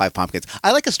 6.5 pumpkins.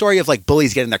 I like a story of like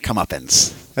bullies getting their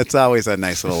comeuppance. That's always a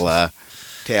nice little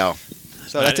tale.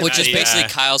 So which is basically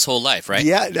Kyle's whole life, right?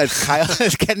 Yeah, Kyle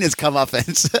is getting his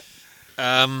comeuppance.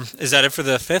 Is that it for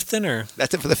the 5th then, or?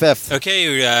 That's it for the 5th. Okay,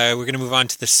 we're going to move on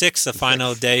to the 6th, the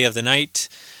final day of the night.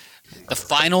 The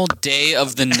final day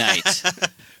of the night.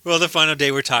 Well, the final day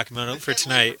we're talking about for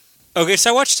tonight. Okay, so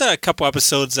I watched a couple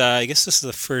episodes. I guess this is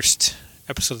the first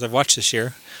episodes I've watched this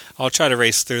year. I'll try to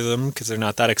race through them because they're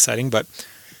not that exciting. But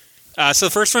so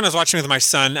the first one I was watching with my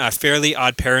son, Fairly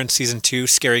Odd Parents Season 2,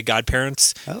 Scary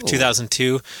Godparents,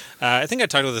 2002. I think I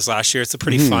talked about this last year. It's a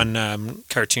pretty fun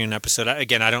cartoon episode.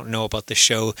 Again, I don't know about the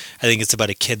show. I think it's about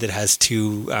a kid that has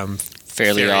two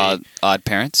fairly odd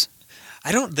parents.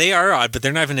 They are odd, but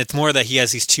they're not even. It's more that he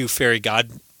has these two fairy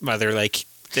godmother like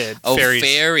fairies.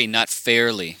 Fairy, not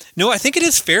fairly. No, I think it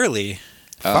is Fairly.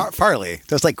 Farley.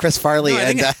 There's like Chris Farley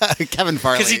and Kevin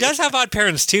Farley. Because he does have odd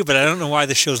parents too, but I don't know why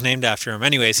the show's named after him.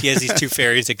 Anyways, he has these two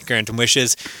fairies that can grant him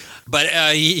wishes. But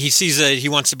he sees he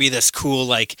wants to be this cool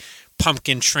like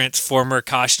pumpkin transformer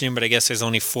costume, but I guess there's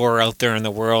only 4 out there in the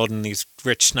world, and these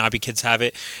rich snobby kids have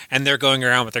it, and they're going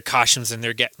around with their costumes, and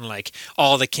they're getting like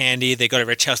all the candy. They go to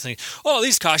Rich house and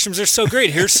these costumes are so great.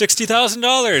 Here's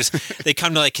 $60,000. They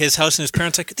come to like his house, and his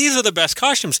parents like, these are the best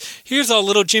costumes. Here's all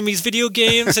little Jimmy's video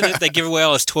games, and they give away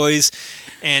all his toys.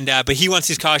 And but he wants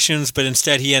these costumes, but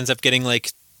instead he ends up getting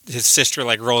like his sister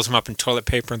like rolls him up in toilet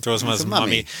paper and throws him as a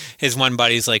mummy. His one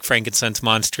buddy's like Frankenstein's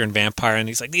monster and vampire, and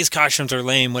he's like, these costumes are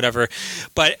lame, whatever.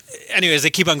 But anyways,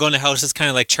 they keep on going to houses. It's kind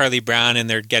of like Charlie Brown, and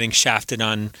they're getting shafted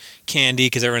on candy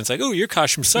because everyone's like, oh, your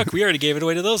costumes suck. We already gave it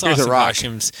away to those awesome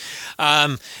costumes.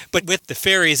 But with the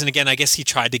fairies, and again, I guess he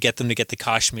tried to get them to get the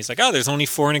costume. He's like, oh, there's only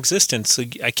 4 in existence, so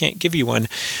I can't give you one.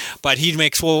 But he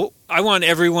makes, I want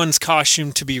everyone's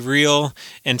costume to be real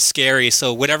and scary.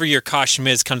 So whatever your costume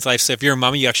is comes to life. So if you're a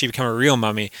mummy, you actually become a real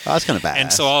mummy. Oh, that's kind of badass.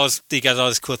 And so he does all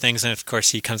these cool things. And of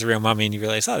course, he becomes a real mummy, and you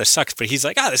realize, oh, this sucks. But he's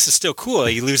like, this is still cool.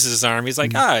 He loses his arm. He's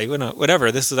like, whatever.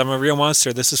 I'm a real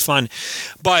monster. This is fun.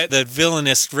 But the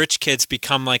villainous rich kids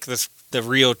become like the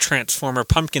real Transformer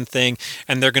pumpkin thing,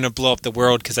 and they're going to blow up the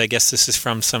world because I guess this is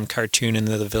from some cartoon and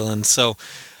they're the villains. So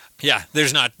yeah,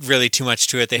 there's not really too much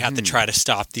to it. They have to try to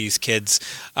stop these kids.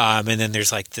 And then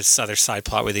there's like this other side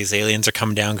plot where these aliens are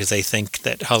coming down because they think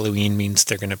that Halloween means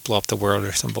they're going to blow up the world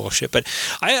or some bullshit. But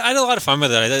I had a lot of fun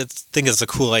with it. I think it's a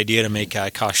cool idea to make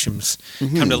costumes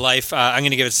come to life. I'm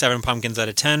going to give it 7 pumpkins out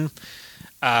of 10.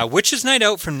 Witch's Night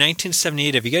Out from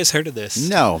 1978. Have you guys heard of this?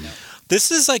 No.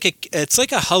 This is it's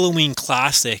like a Halloween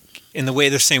classic in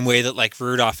the same way that like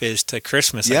Rudolph is to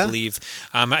Christmas, I believe.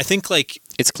 I think like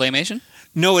it's claymation.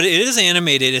 No, it is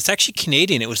animated. It's actually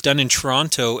Canadian. It was done in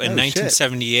Toronto in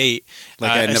 1978.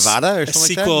 Like Nevada or something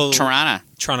sequel, like that?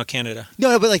 Toronto, Canada.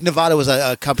 No, but like Nevada was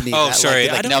a company. Oh, sorry.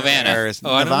 Like Nelvana.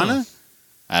 Nelvana?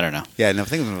 I don't know. Yeah, no, I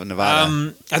think it was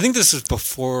Nevada. I think this was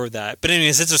before that. But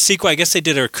anyways, it's a sequel. I guess they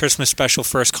did a Christmas special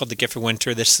first called The Gift of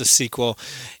Winter. This is the sequel.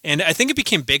 And I think it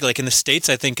became big. Like in the States,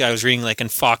 I think I was reading like in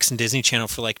Fox and Disney Channel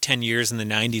for like 10 years in the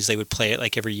 90s, they would play it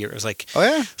like every year. It was like, oh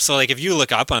yeah? So like if you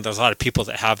look up on it, there's a lot of people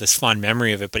that have this fond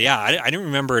memory of it. But yeah, I didn't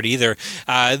remember it either.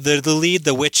 The lead,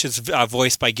 the witch, is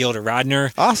voiced by Gilda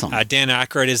Radner. Awesome. Dan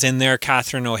Aykroyd is in there.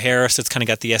 Catherine O'Hara. So it's kind of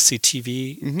got the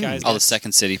SCTV guys. All the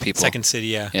Second City people. Second City,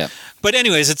 yeah. Yeah. But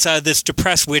anyways, it's this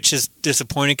depressed witch is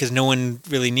disappointed because no one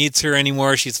really needs her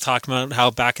anymore. She's talking about how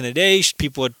back in the day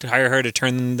people would hire her to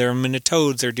turn them into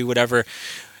toads or do whatever.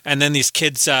 And then these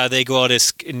kids, they go out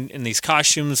in these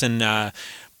costumes and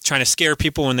trying to scare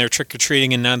people when they're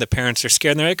trick-or-treating, and now the parents are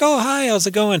scared. And they're like, oh, hi, how's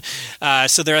it going?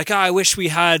 So they're like, I wish we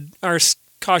had our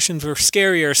costumes were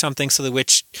scary or something. So the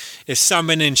witch is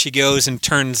summoned, and she goes and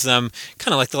turns them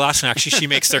kind of like the last one. Actually, she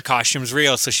makes their costumes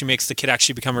real. So she makes the kid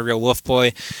actually become a real wolf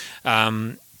boy.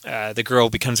 The girl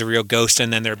becomes a real ghost,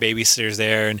 and then their babysitter's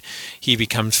there, and he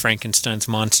becomes Frankenstein's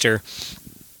monster.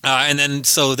 And then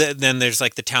then there's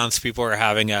like the townspeople are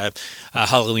having a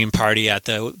Halloween party at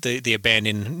the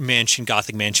abandoned mansion,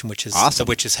 Gothic mansion, which is awesome. The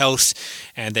witch's house,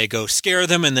 and they go scare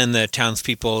them, and then the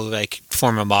townspeople like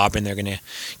form a mob, and they're going to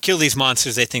kill these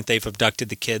monsters. They think they've abducted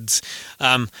the kids.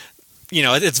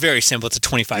 It's very simple. It's a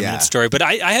 25-minute story, but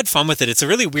I had fun with it. It's a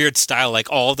really weird style. Like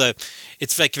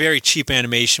it's like very cheap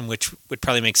animation, which would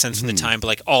probably make sense in the time. But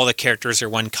like all the characters are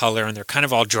one color, and they're kind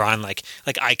of all drawn like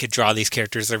I could draw these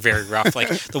characters. They're very rough. Like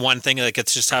the one thing, like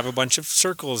it's just have a bunch of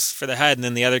circles for the head, and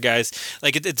then the other guys,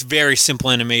 like it's very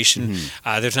simple animation.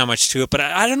 There's not much to it, but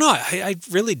I don't know. I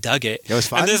really dug it. It was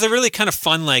fun. And there's a really kind of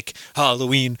fun like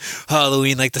Halloween,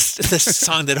 like this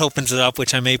song that opens it up,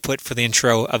 which I may put for the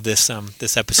intro of this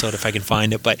episode if I can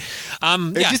find it. But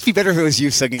it'd just be better if it was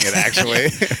you singing it, actually.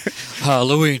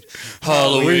 Halloween.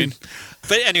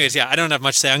 But anyways, I don't have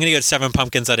much to say. I'm going to go 7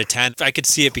 pumpkins out of 10. I could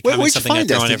see it becoming something I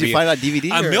throw on every year. Did you find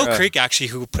it on DVD? Mill Creek, actually,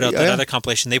 who put out that other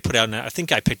compilation, they put out, I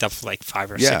think I picked up for like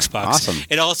 $5 or $6. Awesome.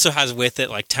 It also has with it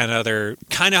like 10 other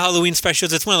kind of Halloween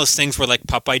specials. It's one of those things where like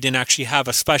Popeye didn't actually have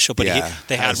a special, but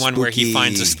they had one where he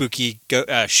finds a spooky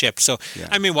ship. So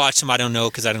I may watch them. I don't know,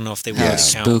 because I don't know if they will count.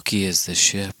 Spooky is the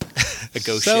ship. A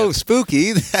ghost so ship.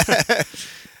 Spooky.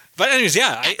 But anyways,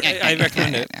 I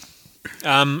recommend it.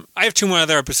 I have 2 more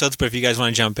other episodes, but if you guys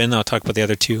want to jump in, I'll talk about the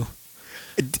other 2.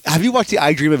 Have you watched the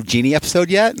I Dream of Jeannie episode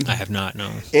yet? I have not,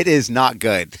 no. It is not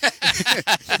good.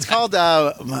 It's called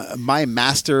My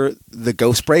Master, the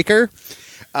Ghostbreaker.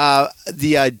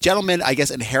 The gentleman, I guess,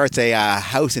 inherits a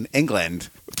house in England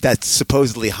that's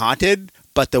supposedly haunted,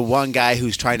 but the one guy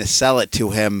who's trying to sell it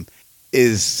to him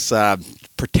is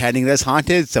pretending that it's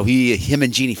haunted. So him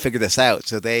and Jeannie figure this out.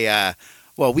 So they,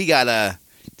 we got to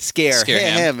scare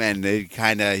him, and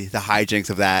kind of the hijinks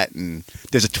of that. And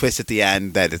there's a twist at the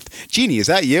end that it's, Jeannie, is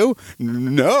that you?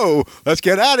 No, let's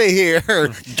get out of here.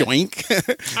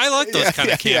 Joink. I like those kind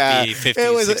of campy 50s,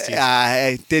 it was, 60s.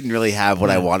 I didn't really have what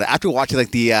I wanted. After watching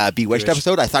like the Bewitched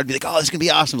episode, I thought it'd be like, oh, this is going to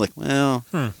be awesome. Like, well,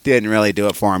 didn't really do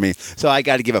it for me. So I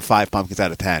got to give it 5 pumpkins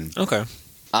out of 10. Okay.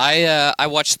 I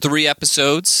watched 3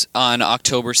 episodes on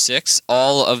October 6th,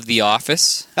 all of The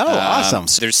Office. Oh, awesome.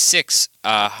 So there's 6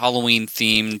 Halloween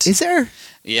themed. Is there?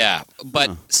 Yeah, but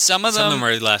some of them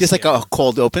are less. Just like a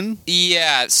cold open?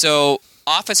 Yeah, so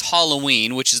Office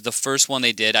Halloween, which is the first one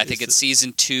they did. I think it's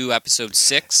season 2, episode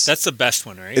 6. That's the best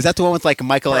one, right? Is that the one with like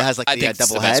Michael that has like I the think it's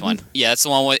double the best head? one. Yeah, that's the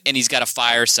one with, and he's got to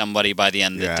fire somebody by the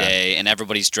end of Yeah. the day, and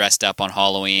everybody's dressed up on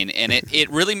Halloween, and it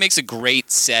really makes a great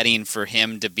setting for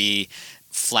him to be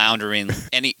floundering.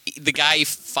 And the guy he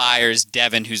fires,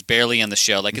 Devin, who's barely on the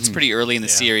show, like it's pretty early in the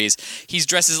series. He's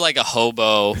dressed as like a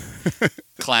hobo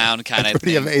clown kind of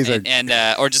pretty thing, amazing. and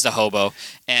or just a hobo,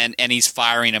 and he's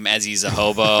firing him as he's a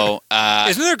hobo.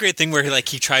 Isn't there a great thing where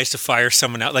he tries to fire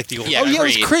someone out, like the old Yeah, Oh, yeah, it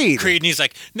was Creed. Creed, and he's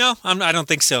like, "No, I don't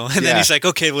think so." And Yeah. then he's like,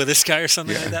 "Okay, well, this guy or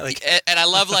something like that." Like, and I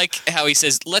love like how he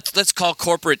says, "Let's call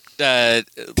corporate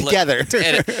Together.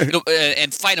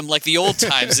 and fight them like the old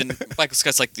times." And Michael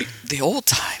Scott's like the old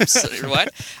times. What?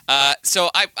 So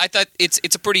I thought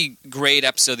it's a pretty great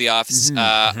episode of The Office.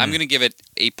 I'm going to give it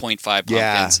 8.5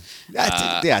 pumpkins.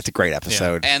 Yeah, it's a great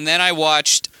episode. And then I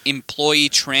watched Employee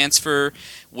Transfer,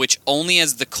 which only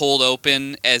has the cold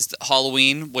open as the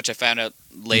Halloween, which I found out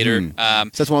later. So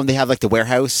that's one they have like the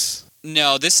warehouse.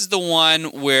 No, this is the one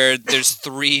where there's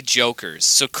 3 Jokers.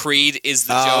 So Creed is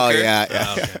the Oh, Joker.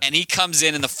 yeah. And he comes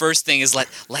in, and the first thing is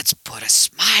let's put a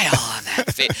smile on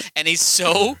that face. And he's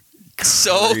so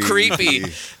creepy.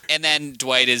 And then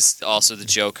Dwight is also the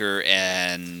Joker,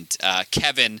 and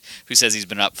Kevin, who says he's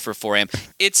been up for 4 a.m.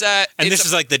 This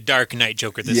is like the Dark Knight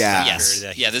Joker. This Yeah. is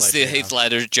this is the Heath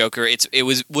Ledger Joker.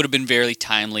 Would have been very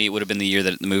timely. It would have been the year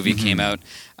that the movie came out.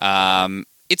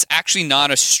 It's actually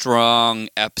not a strong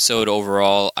episode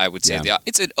overall, I would say. Yeah.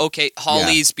 It's an okay.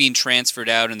 Holly's being transferred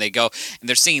out, and they go, and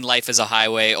they're singing "Life is a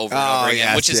Highway" over and over again,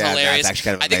 yes, which is hilarious. That's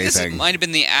actually kind of I think this amazing. might have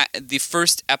been the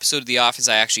first episode of The Office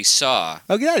I actually saw.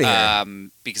 Oh, get out of here.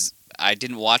 Because I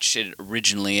didn't watch it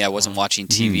originally. I wasn't watching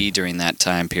TV during that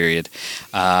time period.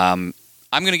 I'm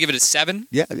going to give it a 7.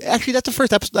 Yeah, actually, that's the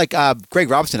first episode. Like Greg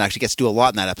Robinson actually gets to do a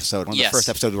lot in that episode. One of Yes. the first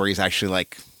episodes where he's actually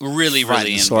like Really front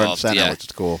and involved. center, Yeah. which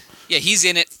is cool. Yeah, he's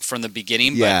in it from the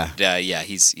beginning, Yeah. but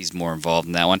he's more involved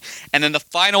in that one. And then the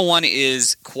final one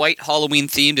is quite Halloween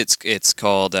themed. It's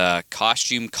called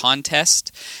Costume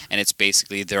Contest, and it's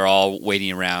basically they're all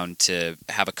waiting around to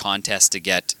have a contest to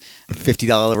get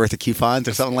 $50 worth of coupons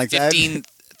or something like that.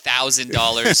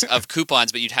 $15,000 of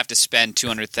coupons, but you'd have to spend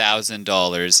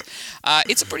 $200,000.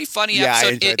 It's a pretty funny Yeah, I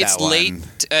episode. enjoyed It's that one. late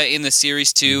in the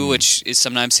series too, which is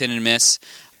sometimes hit and miss.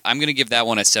 I'm going to give that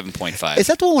one a 7.5. Is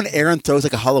that the one when Erin throws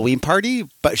like a Halloween party,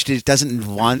 but she doesn't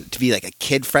want to be like a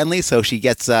kid friendly, so she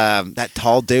gets that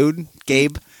tall dude,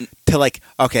 Gabe, to like,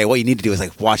 okay, what you need to do is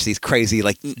like watch these crazy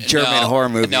like German horror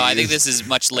movies. No, I think this is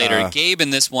much later. Gabe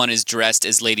in this one is dressed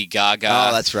as Lady Gaga.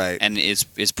 Oh, that's right. And is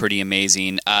pretty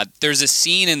amazing. There's a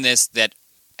scene in this that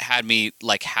had me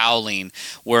like howling,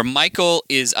 where Michael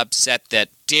is upset that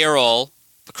Daryl,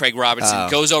 Craig Robertson,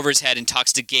 goes over his head and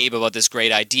talks to Gabe about this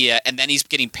great idea, and then he's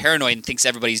getting paranoid and thinks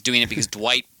everybody's doing it because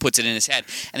Dwight puts it in his head.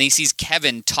 And he sees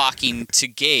Kevin talking to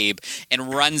Gabe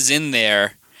and runs in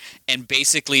there and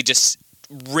basically just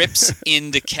rips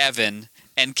into Kevin.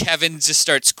 And Kevin just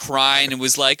starts crying and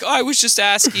was like, "Oh, I was just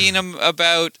asking him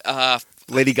about."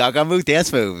 Lady Gaga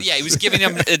dance moves. Yeah, he was giving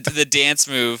him the dance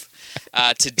move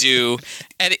to do,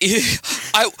 and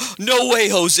no way,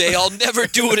 Jose, I'll never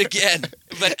do it again.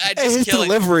 But I just His kill it.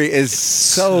 delivery is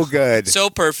so good. So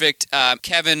perfect.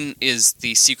 Kevin is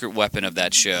the secret weapon of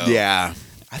that show. Yeah.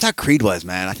 I thought Creed was,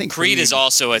 man. I think Creed is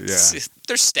also Yeah.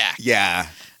 they're stacked. Yeah.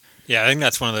 Yeah, I think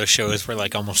that's one of those shows where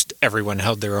like almost everyone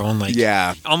held their own. Like,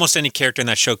 Yeah. almost any character in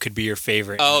that show could be your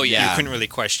favorite. Oh, You yeah. couldn't really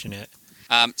question it.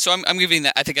 So I'm giving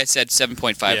that. I think I said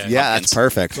 7.5. Yeah. Yeah, that's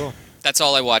perfect. Cool. That's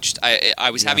all I watched. I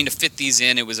was having to fit these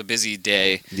in. It was a busy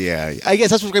day. Yeah. I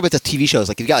guess that's what's great with the TV shows.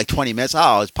 Like, if you got like 20 minutes,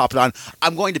 let's pop it on.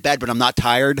 I'm going to bed, but I'm not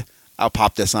tired. I'll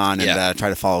pop this on and try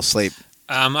to fall asleep.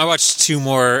 I watched 2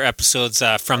 more episodes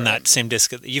from that same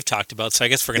disc that you've talked about, so I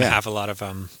guess we're going to have a lot of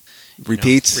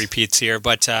repeats here.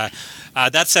 But that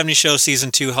 70s Show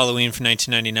season 2 Halloween from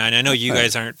 1999. I know you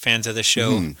guys aren't fans of the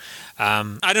show.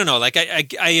 I don't know. Like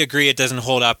I agree, it doesn't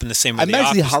hold up in the same way. I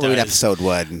imagine the Halloween does, episode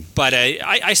would, but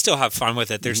I still have fun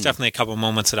with it. There's definitely a couple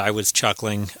moments that I was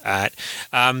chuckling at.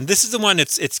 This is the one.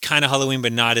 It's kind of Halloween,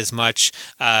 but not as much.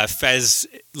 Fez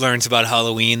learns about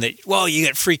Halloween that you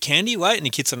get free candy. What? And he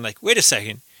keeps on like, wait a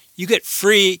second. You get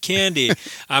free candy.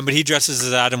 But he dresses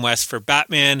as Adam West for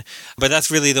Batman. But that's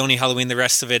really the only Halloween. The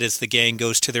rest of it is the gang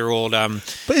goes to their old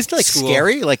But it's like school.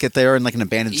 scary? Like if they're in like an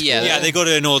abandoned school? Yeah, they go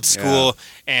to an old school,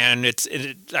 and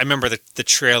I remember the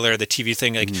trailer, the TV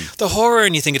thing, like the horror,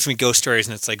 and you think it's from Ghost Stories,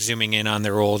 and it's like zooming in on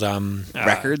their old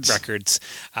records.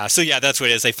 So yeah, that's what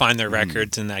it is. They find their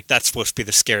records, and that's supposed to be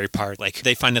the scary part. Like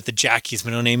they find out that Jackie's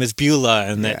middle name is Beulah,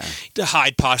 and that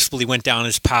Hyde possibly went down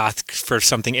his path for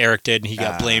something Eric did, and he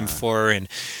got blamed for, and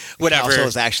whatever. Also,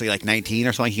 was actually like 19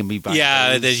 or something. He can be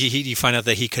buying booze. You find out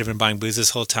that he could have been buying booze this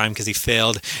whole time because he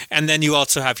failed. And then you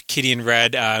also have Kitty and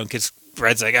Red because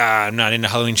Red's like, I'm not into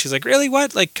Halloween. She's like, really?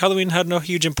 What? Like Halloween had no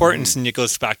huge importance. And it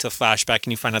goes back to the flashback,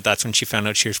 and you find out that's when she found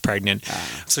out she was pregnant.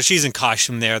 So she's in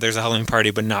costume there. There's a Halloween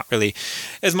party, but not really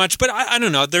as much. But I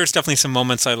don't know. There's definitely some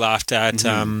moments I laughed at.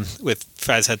 With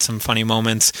Fez had some funny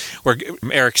moments where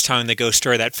Eric's telling the ghost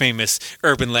story, that famous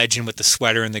urban legend with the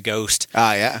sweater and the ghost.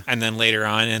 Yeah. And then later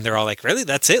on, and they're all like, really?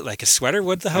 That's it? Like a sweater?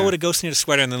 What the hell would a ghost need a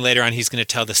sweater? And then later on, he's going to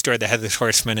tell the story of the Headless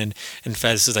Horseman, and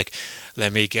Fez is like,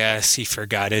 let me guess, he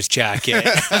forgot his jacket.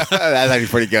 That's actually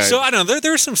pretty good. So I don't know.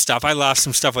 There's some stuff. I lost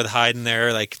some stuff with Hyde in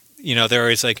there. Like, they're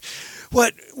always like,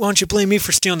 what? Why don't you blame me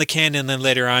for stealing the candy? And then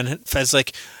later on, Fez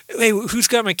like, hey, who's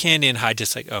got my candy? And Hyde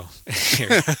just like, oh,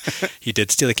 here. He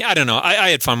did steal the candy. I don't know. I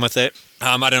had fun with it.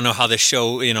 I don't know how this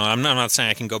show, I'm not saying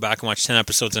I can go back and watch 10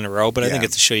 episodes in a row, but I think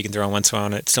it's a show you can throw on once in a while,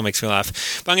 and it still makes me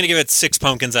laugh. But I'm going to give it 6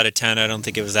 pumpkins out of 10. I don't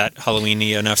think it was that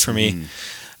Halloween-y enough for me.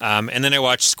 And then I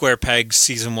watched Square Pegs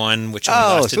season 1, which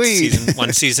only lasted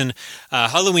one season.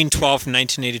 Halloween 12 from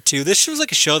 1982. This was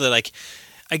like a show that, like,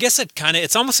 I guess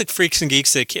it's almost like Freaks and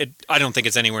Geeks. I don't think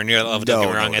it's anywhere near that level. Don't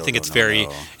get me wrong. I think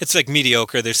it's like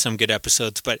mediocre. There's some good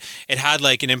episodes, but it had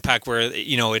like an impact where,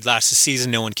 it lasted a season,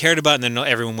 no one cared about it, and then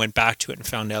everyone went back to it and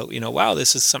found out, wow,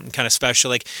 this is something kind of special.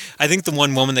 Like, I think the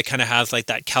one woman that kind of has like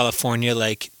that California,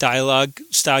 like dialogue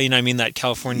style, that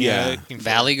California.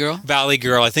 Valley Girl? Valley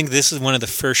Girl. I think this is one of the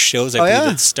first shows I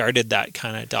believe that started that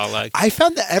kind of dialogue. I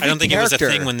found that I don't think it was a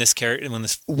thing when this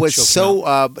was show so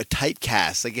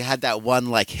typecast. Like, it had that one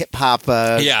like hip hop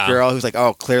girl who's like,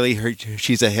 oh, clearly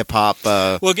she's a hip hop.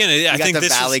 Well, again, I think the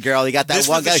this Valley Girl. You got that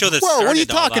one guy. Whoa, what are you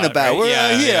talking about? Right?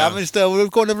 We're here. I'm just we're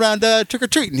going around trick or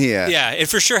treating here. Yeah, it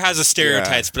for sure has a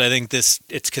stereotypes, but I think it's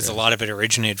because a lot of it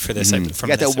originated for this. From you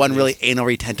got that one really anal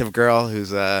retentive girl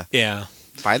who's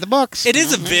buy the books. It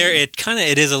is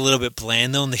it is a little bit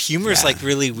bland though, and the humor is like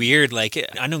really weird. Like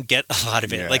I don't get a lot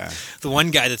of it. Like the one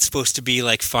guy that's supposed to be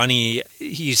like funny,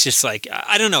 he's just like,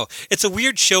 I don't know. It's a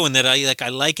weird show in that I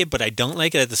like it, but I don't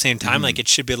like it at the same time. Like it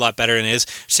should be a lot better than it is.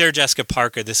 Sarah Jessica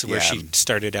Parker, this is where she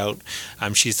started out.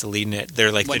 She's the lead in it.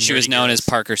 They're like when she was known as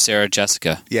Parker Sarah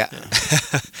Jessica. Yeah.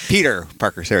 Peter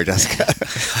Parker Sarah Jessica.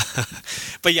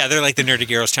 But yeah, they're like the nerdy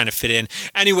girls trying to fit in.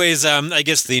 Anyways, I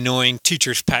guess the annoying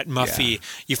teacher's pet Muffy.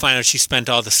 You find out she spent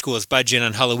all the school's budget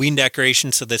on Halloween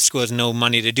decorations, so the school has no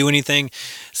money to do anything.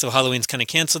 So Halloween's kind of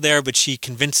canceled there, but she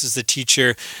convinces the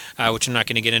teacher, which I'm not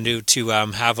going to get into, to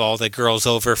have all the girls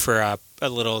over for a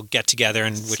little get together,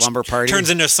 and which slumber party turns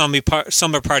into a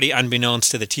slumber party unbeknownst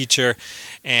to the teacher.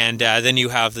 And then you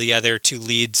have the other two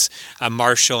leads,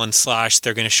 Marshall and Slash.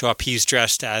 They're going to show up. He's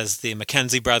dressed as the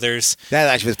Mackenzie brothers. That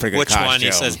actually was pretty good. Which costume. one?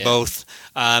 He says both.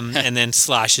 And then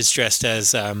Slash is dressed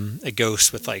as a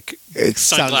ghost with like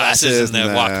sunglasses and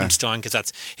the Walkman still on, because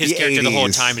that's his character 80s. the whole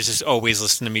time is just always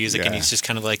listening to music, and he's just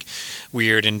kind of like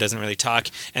weird and doesn't really talk.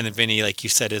 And then Vinny, like you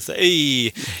said, is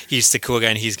he's the cool guy,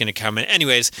 and he's going to come in.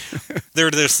 Anyways, they're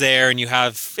just there, and you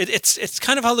have it's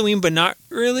kind of Halloween, but not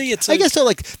really. It's like, I guess so.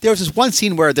 Like there was this one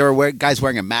scene where there were guys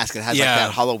wearing a mask that has like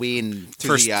that Halloween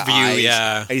first the, view, eyes,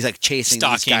 and he's like chasing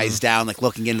these guys down, like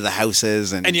looking into the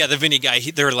houses, and the Vinny guy,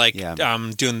 they're like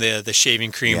doing the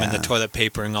shaving cream and the toilet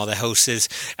paper and all the houses.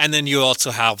 And then you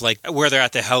also have like where they're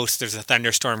at the house, there's a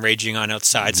thunderstorm raging on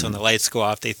outside, so when the lights go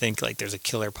off, they think like there's a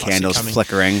killer posse candles coming.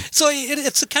 Flickering. So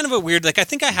it's a kind of a weird, like I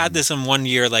think I had this in one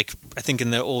year, like I think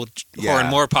in the old Horror and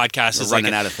More podcast, is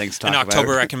running like out of things to an talk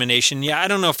October about. recommendation. Yeah, I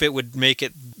don't know if it would make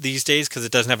it these days because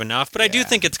it doesn't have enough, but I do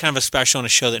think it's kind of a special on a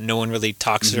show that no one really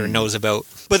talks or knows about.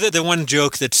 But the one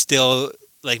joke that still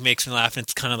like makes me laugh, and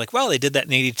it's kind of like, well, they did that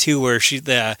in '82 where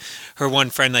her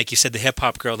one friend, like you said, the hip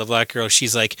hop girl, the black girl,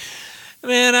 she's like,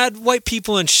 man, white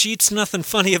people in sheets, nothing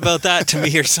funny about that to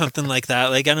me or something like that.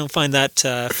 Like, I don't find that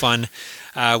fun,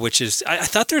 which is, I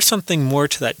thought there was something more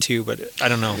to that too, but I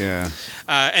don't know. Yeah.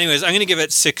 Anyways, I'm going to give it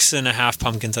 6.5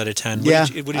 pumpkins out of 10. Yeah, what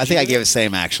did I you think I give gave it? it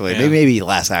same, actually. Yeah. Maybe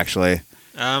less, actually.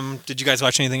 Did you guys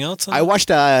watch anything else? I watched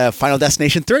Final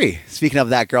Destination 3. Speaking of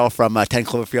that girl from 10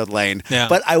 Cloverfield Lane. Yeah.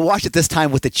 But I watched it this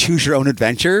time with the choose your own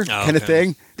adventure kind of okay.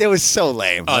 thing. It was so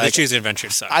lame. Oh, the Like, Choose Your Adventure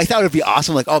sucks. I thought it would be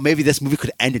awesome. Like, oh, maybe this movie could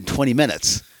end in 20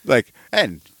 minutes. Like,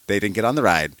 and they didn't get on the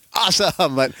ride.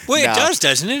 Awesome. But Wait, no. it does,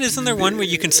 doesn't it? Isn't there one where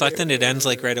you can select and it ends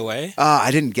like right away? I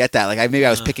didn't get that. Like, maybe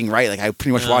I was picking right. Like, I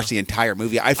pretty much watched the entire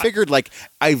movie. I figured, like,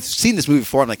 I've seen this movie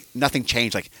before. I'm like, nothing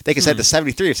changed. Like, they could set to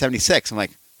 73 or 76. I'm like,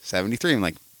 73. I'm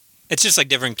like, It's just like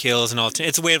different kills and alternate.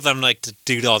 It's a way of them like to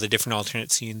do all the different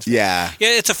alternate scenes. yeah. Yeah,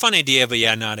 it's a fun idea, but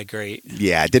yeah, not a great.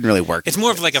 Yeah, it didn't really work. It's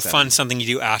more of like a fun something you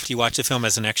do after you watch the film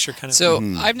as an extra kind of. So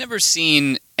thing. I've never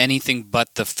seen anything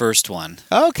but the first one.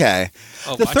 Okay.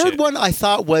 Oh, The watch third it. one I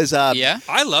thought was Yeah?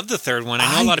 I love the third one.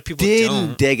 I know a lot of people didn't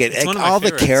don't. dig it. It's one of my All the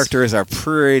favorites. characters are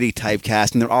pretty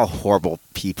typecast, and they're all horrible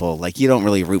people. Like, you don't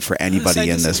really root for anybody I in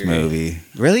this disagree. movie.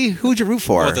 Really? Who would you root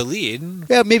for? Well, the lead.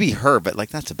 Yeah, maybe her, but like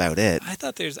that's about it. I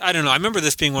thought I don't know. I remember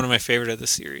this being one of my favorite of the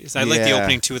series. I like the Yeah.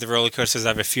 opening too with the roller coasters. I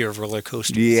have a fear of roller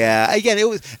coasters. Yeah. Again,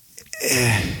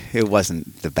 it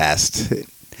wasn't the best.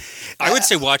 I would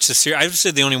say watch the series. I would say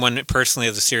the only one personally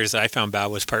of the series that I found bad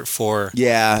was part 4.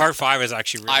 Yeah. Part 5 is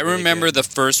actually really, I remember really good. the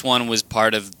first one was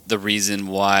part of the reason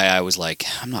why I was like,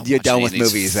 I'm not You're watching done any with of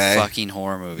these movies, eh? fucking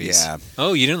horror movies. Yeah.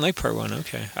 Oh, you didn't like part 1?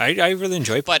 Okay. I really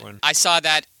enjoyed part But 1. I saw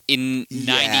that in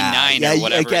 99 yeah, or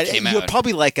whatever again, it came you're out.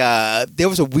 probably like there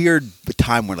was a weird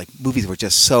time where like movies were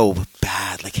just so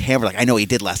bad. Like Hammer, like I know what he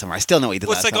did last summer. I still know what he did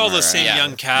Well, last it's like summer. all the same Yeah.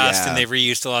 young cast, Yeah. and they've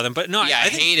reused a lot of them. But no, yeah, I I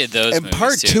think hated those And movies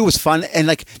part too. 2 was fun, and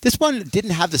like this one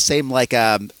didn't have the same like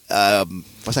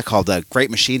what's that called? The Great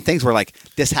Machine things where like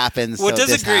this happens, Well, it so does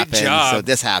a this great happens, job. so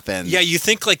this happens. Yeah, you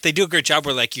think like they do a great job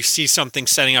where like you see something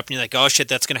setting up and you're like, oh shit,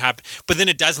 that's gonna happen, but then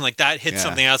it doesn't. Like that hits Yeah.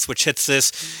 something else, which hits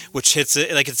this, which hits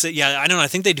it. Like it's yeah, I don't know. I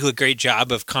think they do a great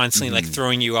job of constantly like Mm-hmm.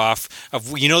 throwing you off.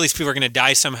 Of these people are gonna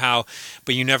die somehow,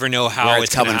 but you never know how Where it's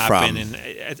it's gonna coming happen. from.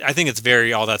 And I think it's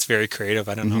that's very creative.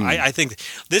 I don't know. Mm-hmm. I think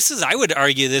this is. I would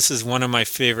argue this is one of my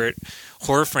favorite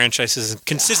horror franchises,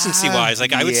 consistency wise.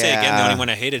 Like I would say again, the yeah. only one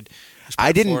I hated. Was I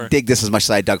part didn't 4. dig this as much as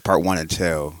I dug part 1 and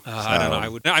 2. I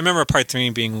don't know. I remember part 3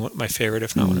 being my favorite,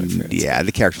 if not one of my favorites. Yeah,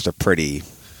 the characters are pretty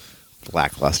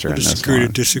lackluster in this disagree to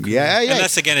one. disagree. Yeah, yeah.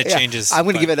 Unless, again, it yeah. changes, I'm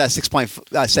going to but- give it a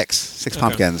 6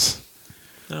 pumpkins.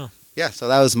 Oh. Yeah, so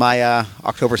that was my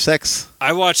October 6th.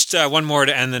 I watched one more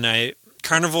to end the night.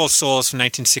 Carnival of Souls from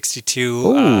 1962.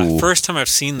 Ooh. First time I've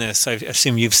seen this. I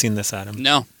assume you've seen this, Adam.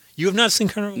 No. You have not seen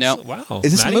Carnival No. of Souls? Wow.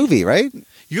 Is this Maddie? a movie, right?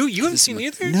 You haven't seen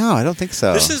either? No, I don't think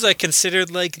so. This is like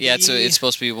considered like Yeah, the, it's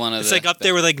supposed to be one of it's the like up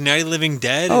there with like Night of the Living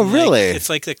Dead. Oh, and, like, really? it's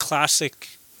like the classic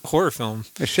horror film.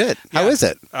 Oh, shit. How Yeah. is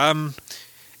it?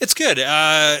 It's good.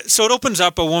 So it opens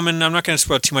up a woman. I'm not going to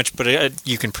spoil too much, but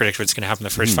you can predict what's going to happen in the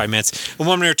first 5 minutes. A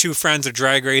woman and her 2 friends are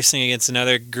drag racing against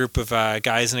another group of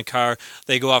guys in a car.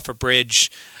 They go off a bridge.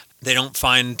 They don't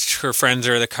find her friends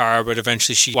or the car, but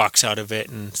eventually she walks out of it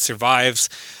and survives.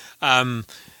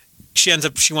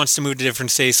 She wants to move to a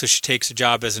different state, so she takes a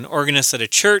job as an organist at a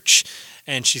church.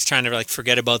 And she's trying to like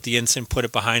forget about the incident, put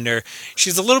it behind her.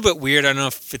 She's a little bit weird. I don't know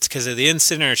if it's because of the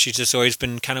incident or she's just always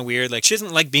been kind of weird. Like she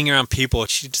doesn't like being around people.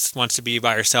 She just wants to be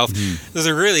by herself. There's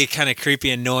a really kind of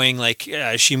creepy, annoying. Like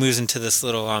she moves into this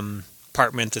little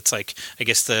apartment that's like I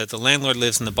guess the landlord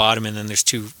lives in the bottom, and then there's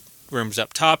 2 rooms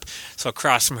up top. So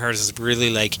across from her is really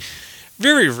like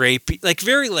very rapey, like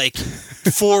very like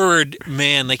forward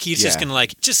man. Like he's just Yeah. gonna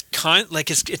like just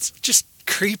it's just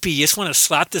creepy. You just want to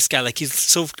slap this guy. Like he's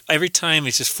so every time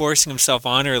he's just forcing himself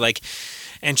on her. Like,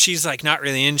 and she's like not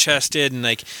really interested. And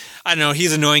like I don't know,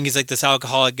 he's annoying. He's like this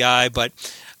alcoholic guy. But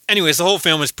anyways, the whole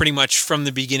film is pretty much from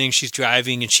the beginning. She's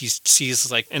driving and she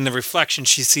sees like in the reflection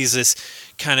she sees this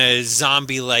kind of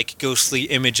zombie like ghostly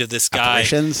image of this guy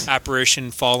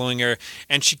apparition following her,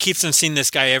 and she keeps on seeing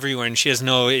this guy everywhere. And she doesn't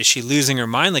know, is she losing her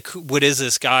mind? Like what is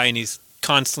this guy? And he's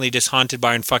constantly just haunted by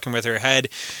her and fucking with her head.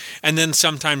 And then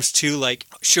sometimes too, like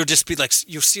she'll just be like,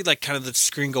 you'll see like kind of the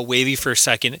screen go wavy for a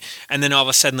second, and then all of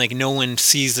a sudden like no one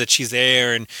sees that she's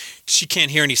there, and she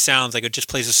can't hear any sounds. Like it just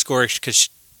plays a score because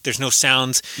there's no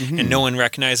sounds and no one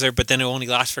recognizes her. But then it only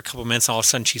lasts for a couple of minutes, and all of a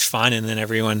sudden she's fine, and then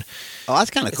everyone. Oh,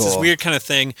 that's kind of It's cool. this weird kind of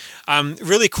thing.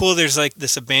 Really cool. There's like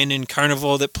this abandoned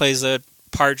carnival that plays a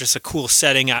part, just a cool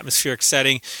setting, atmospheric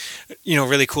setting.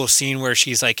 Really cool scene where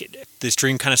she's like this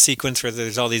dream kind of sequence where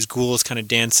there's all these ghouls kind of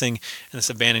dancing in this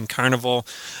abandoned carnival.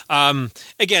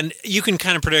 Again, you can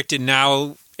kind of predict it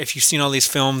now. if you've seen all these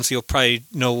films, you'll probably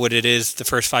know what it is the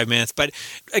first 5 minutes. But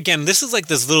again, this is like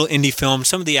this little indie film.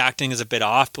 Some of the acting is a bit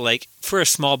off, but like for a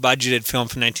small budgeted film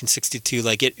from 1962,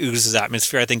 like it oozes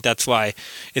atmosphere. I think that's why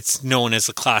it's known as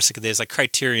a classic. There's like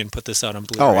Criterion put this out on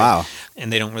Blu-ray. Oh, wow.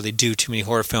 And they don't really do too many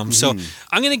horror films. So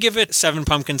I'm going to give it 7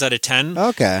 pumpkins out of 10.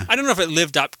 Okay. I don't know if it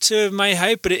lived up to my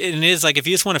hype, but it is like if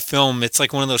you just want to film, it's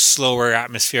like one of those slower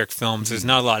atmospheric films. There's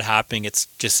not a lot happening. It's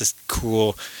just this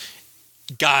cool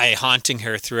guy haunting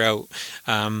her throughout,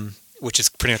 which is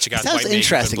pretty much a guy with white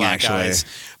makeup and black eyes.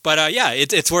 But yeah,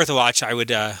 it's worth a watch. I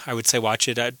would say watch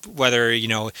it. Whether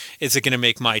is it going to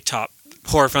make my top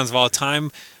horror films of all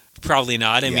time? Probably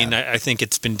not. I mean, I think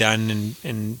it's been done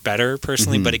and better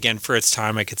personally. But again, for its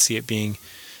time, I could see it being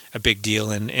a big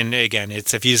deal. And again,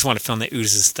 it's if you just want a film that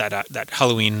oozes that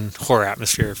Halloween horror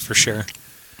atmosphere for sure.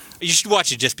 You should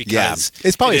watch it just because. Yeah.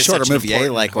 It's probably a shorter movie,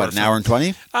 like what, an hour and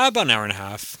 20? About an hour and a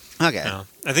half. Okay.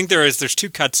 I think there's 2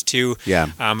 cuts too. Yeah.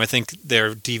 I think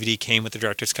their DVD came with the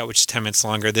director's cut, which is 10 minutes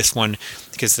longer. This one,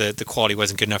 because the quality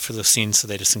wasn't good enough for those scenes, so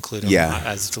they just include them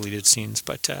as deleted scenes.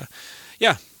 But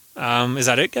yeah. Is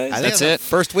that it, guys? That's it.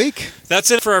 First week? That's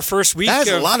it for our first week.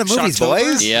 That's a lot of movies, Shocktober.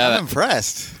 boys. Yeah. I'm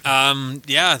impressed.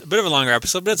 Yeah, a bit of a longer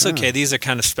episode, but it's okay. These are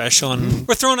kind of special, and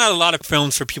we're throwing out a lot of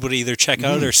films for people to either check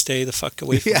out or stay the fuck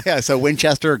away from. Yeah, so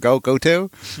Winchester, go to.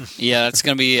 Yeah, that's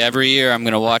going to be every year. I'm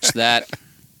going to watch that.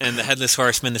 And The Headless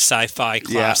Horseman, the sci-fi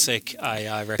classic,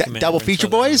 I recommend. Double feature,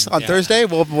 boys, on Thursday.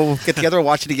 We'll get together and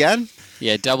watch it again.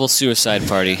 Yeah, double Suicide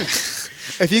Party.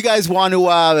 If you guys want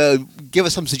to give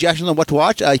us some suggestions on what to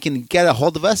watch, you can get a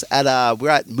hold of us at we're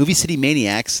at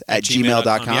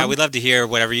moviecitymaniacs@gmail.com. Yeah, we'd love to hear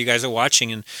whatever you guys are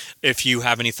watching, and if you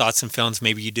have any thoughts on films,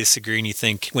 maybe you disagree and you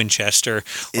think Winchester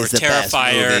or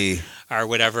Terrifier or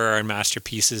whatever are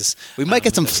masterpieces. We might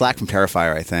get some flack from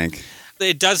Terrifier, I think.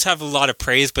 It does have a lot of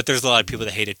praise, but there's a lot of people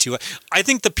that hate it too. I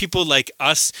think the people like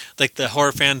us, like the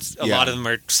horror fans, a lot of them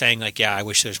are saying like, yeah, I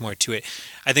wish there's more to it.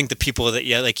 I think the people that,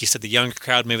 like you said, the younger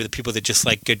crowd, maybe the people that just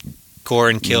like good gore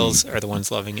and kills are the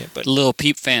ones loving it. But Little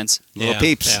Peep fans. Little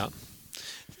Peeps.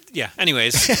 Yeah.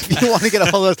 Anyways. If you want to get a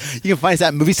hold of us, you can find us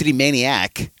at Movie City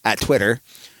Maniac at Twitter.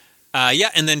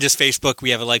 And then just Facebook.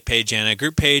 We have a like page and a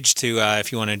group page to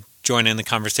if you want to join in the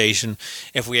conversation.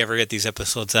 If we ever get these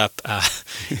episodes up,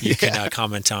 you can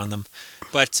comment on them.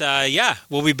 But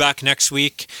we'll be back next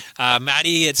week.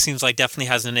 Maddie, it seems like definitely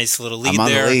has a nice little lead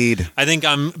there. The lead. I think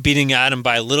I'm beating Adam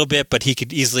by a little bit, but he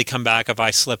could easily come back if I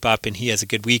slip up and he has a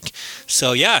good week.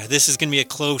 So this is going to be a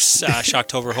close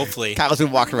Shocktober, hopefully. Kyle's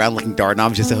been walking around looking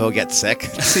doorknobs just so he'll get sick.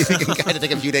 See if he can kind of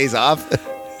take a few days off.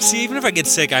 See, even if I get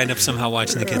sick, I end up somehow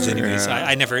watching the kids anyways.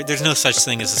 I never, there's no such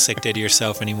thing as a sick day to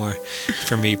yourself anymore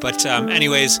for me. But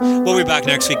anyways, we'll be back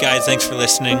next week, guys. Thanks for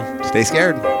listening. Stay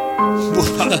scared.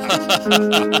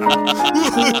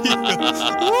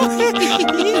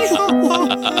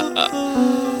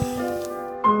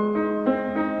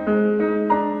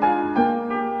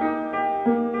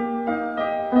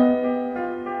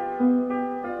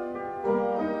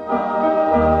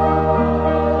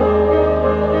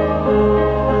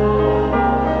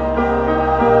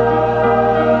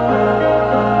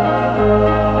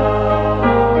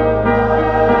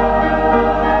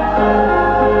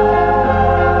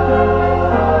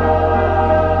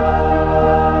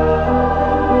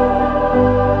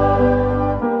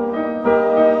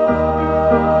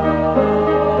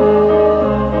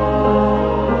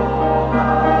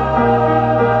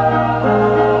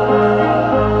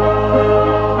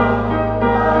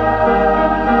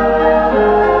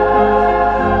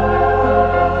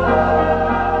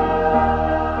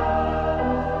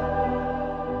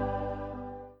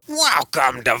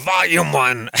 Welcome to Volume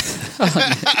 1.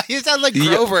 You sound like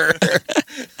Grover.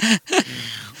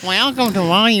 Welcome to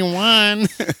Volume 1.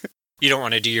 You don't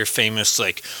want to do your famous,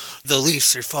 like, the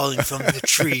leaves are falling from the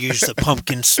trees, the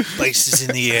pumpkin spices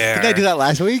in the air. Didn't I do that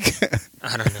last week?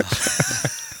 I don't know.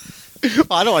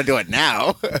 Well, I don't want to do it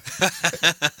now.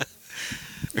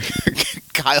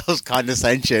 Kyle's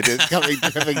condescension is coming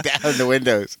dripping down the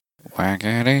windows.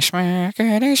 Whackity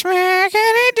smackity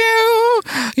smackity do.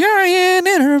 You're in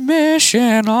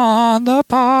intermission on the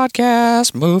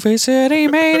podcast. Movie City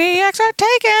Maniacs are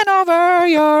taking over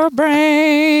your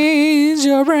brains.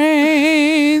 Your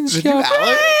brains. The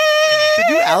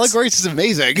new allegories is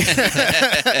amazing.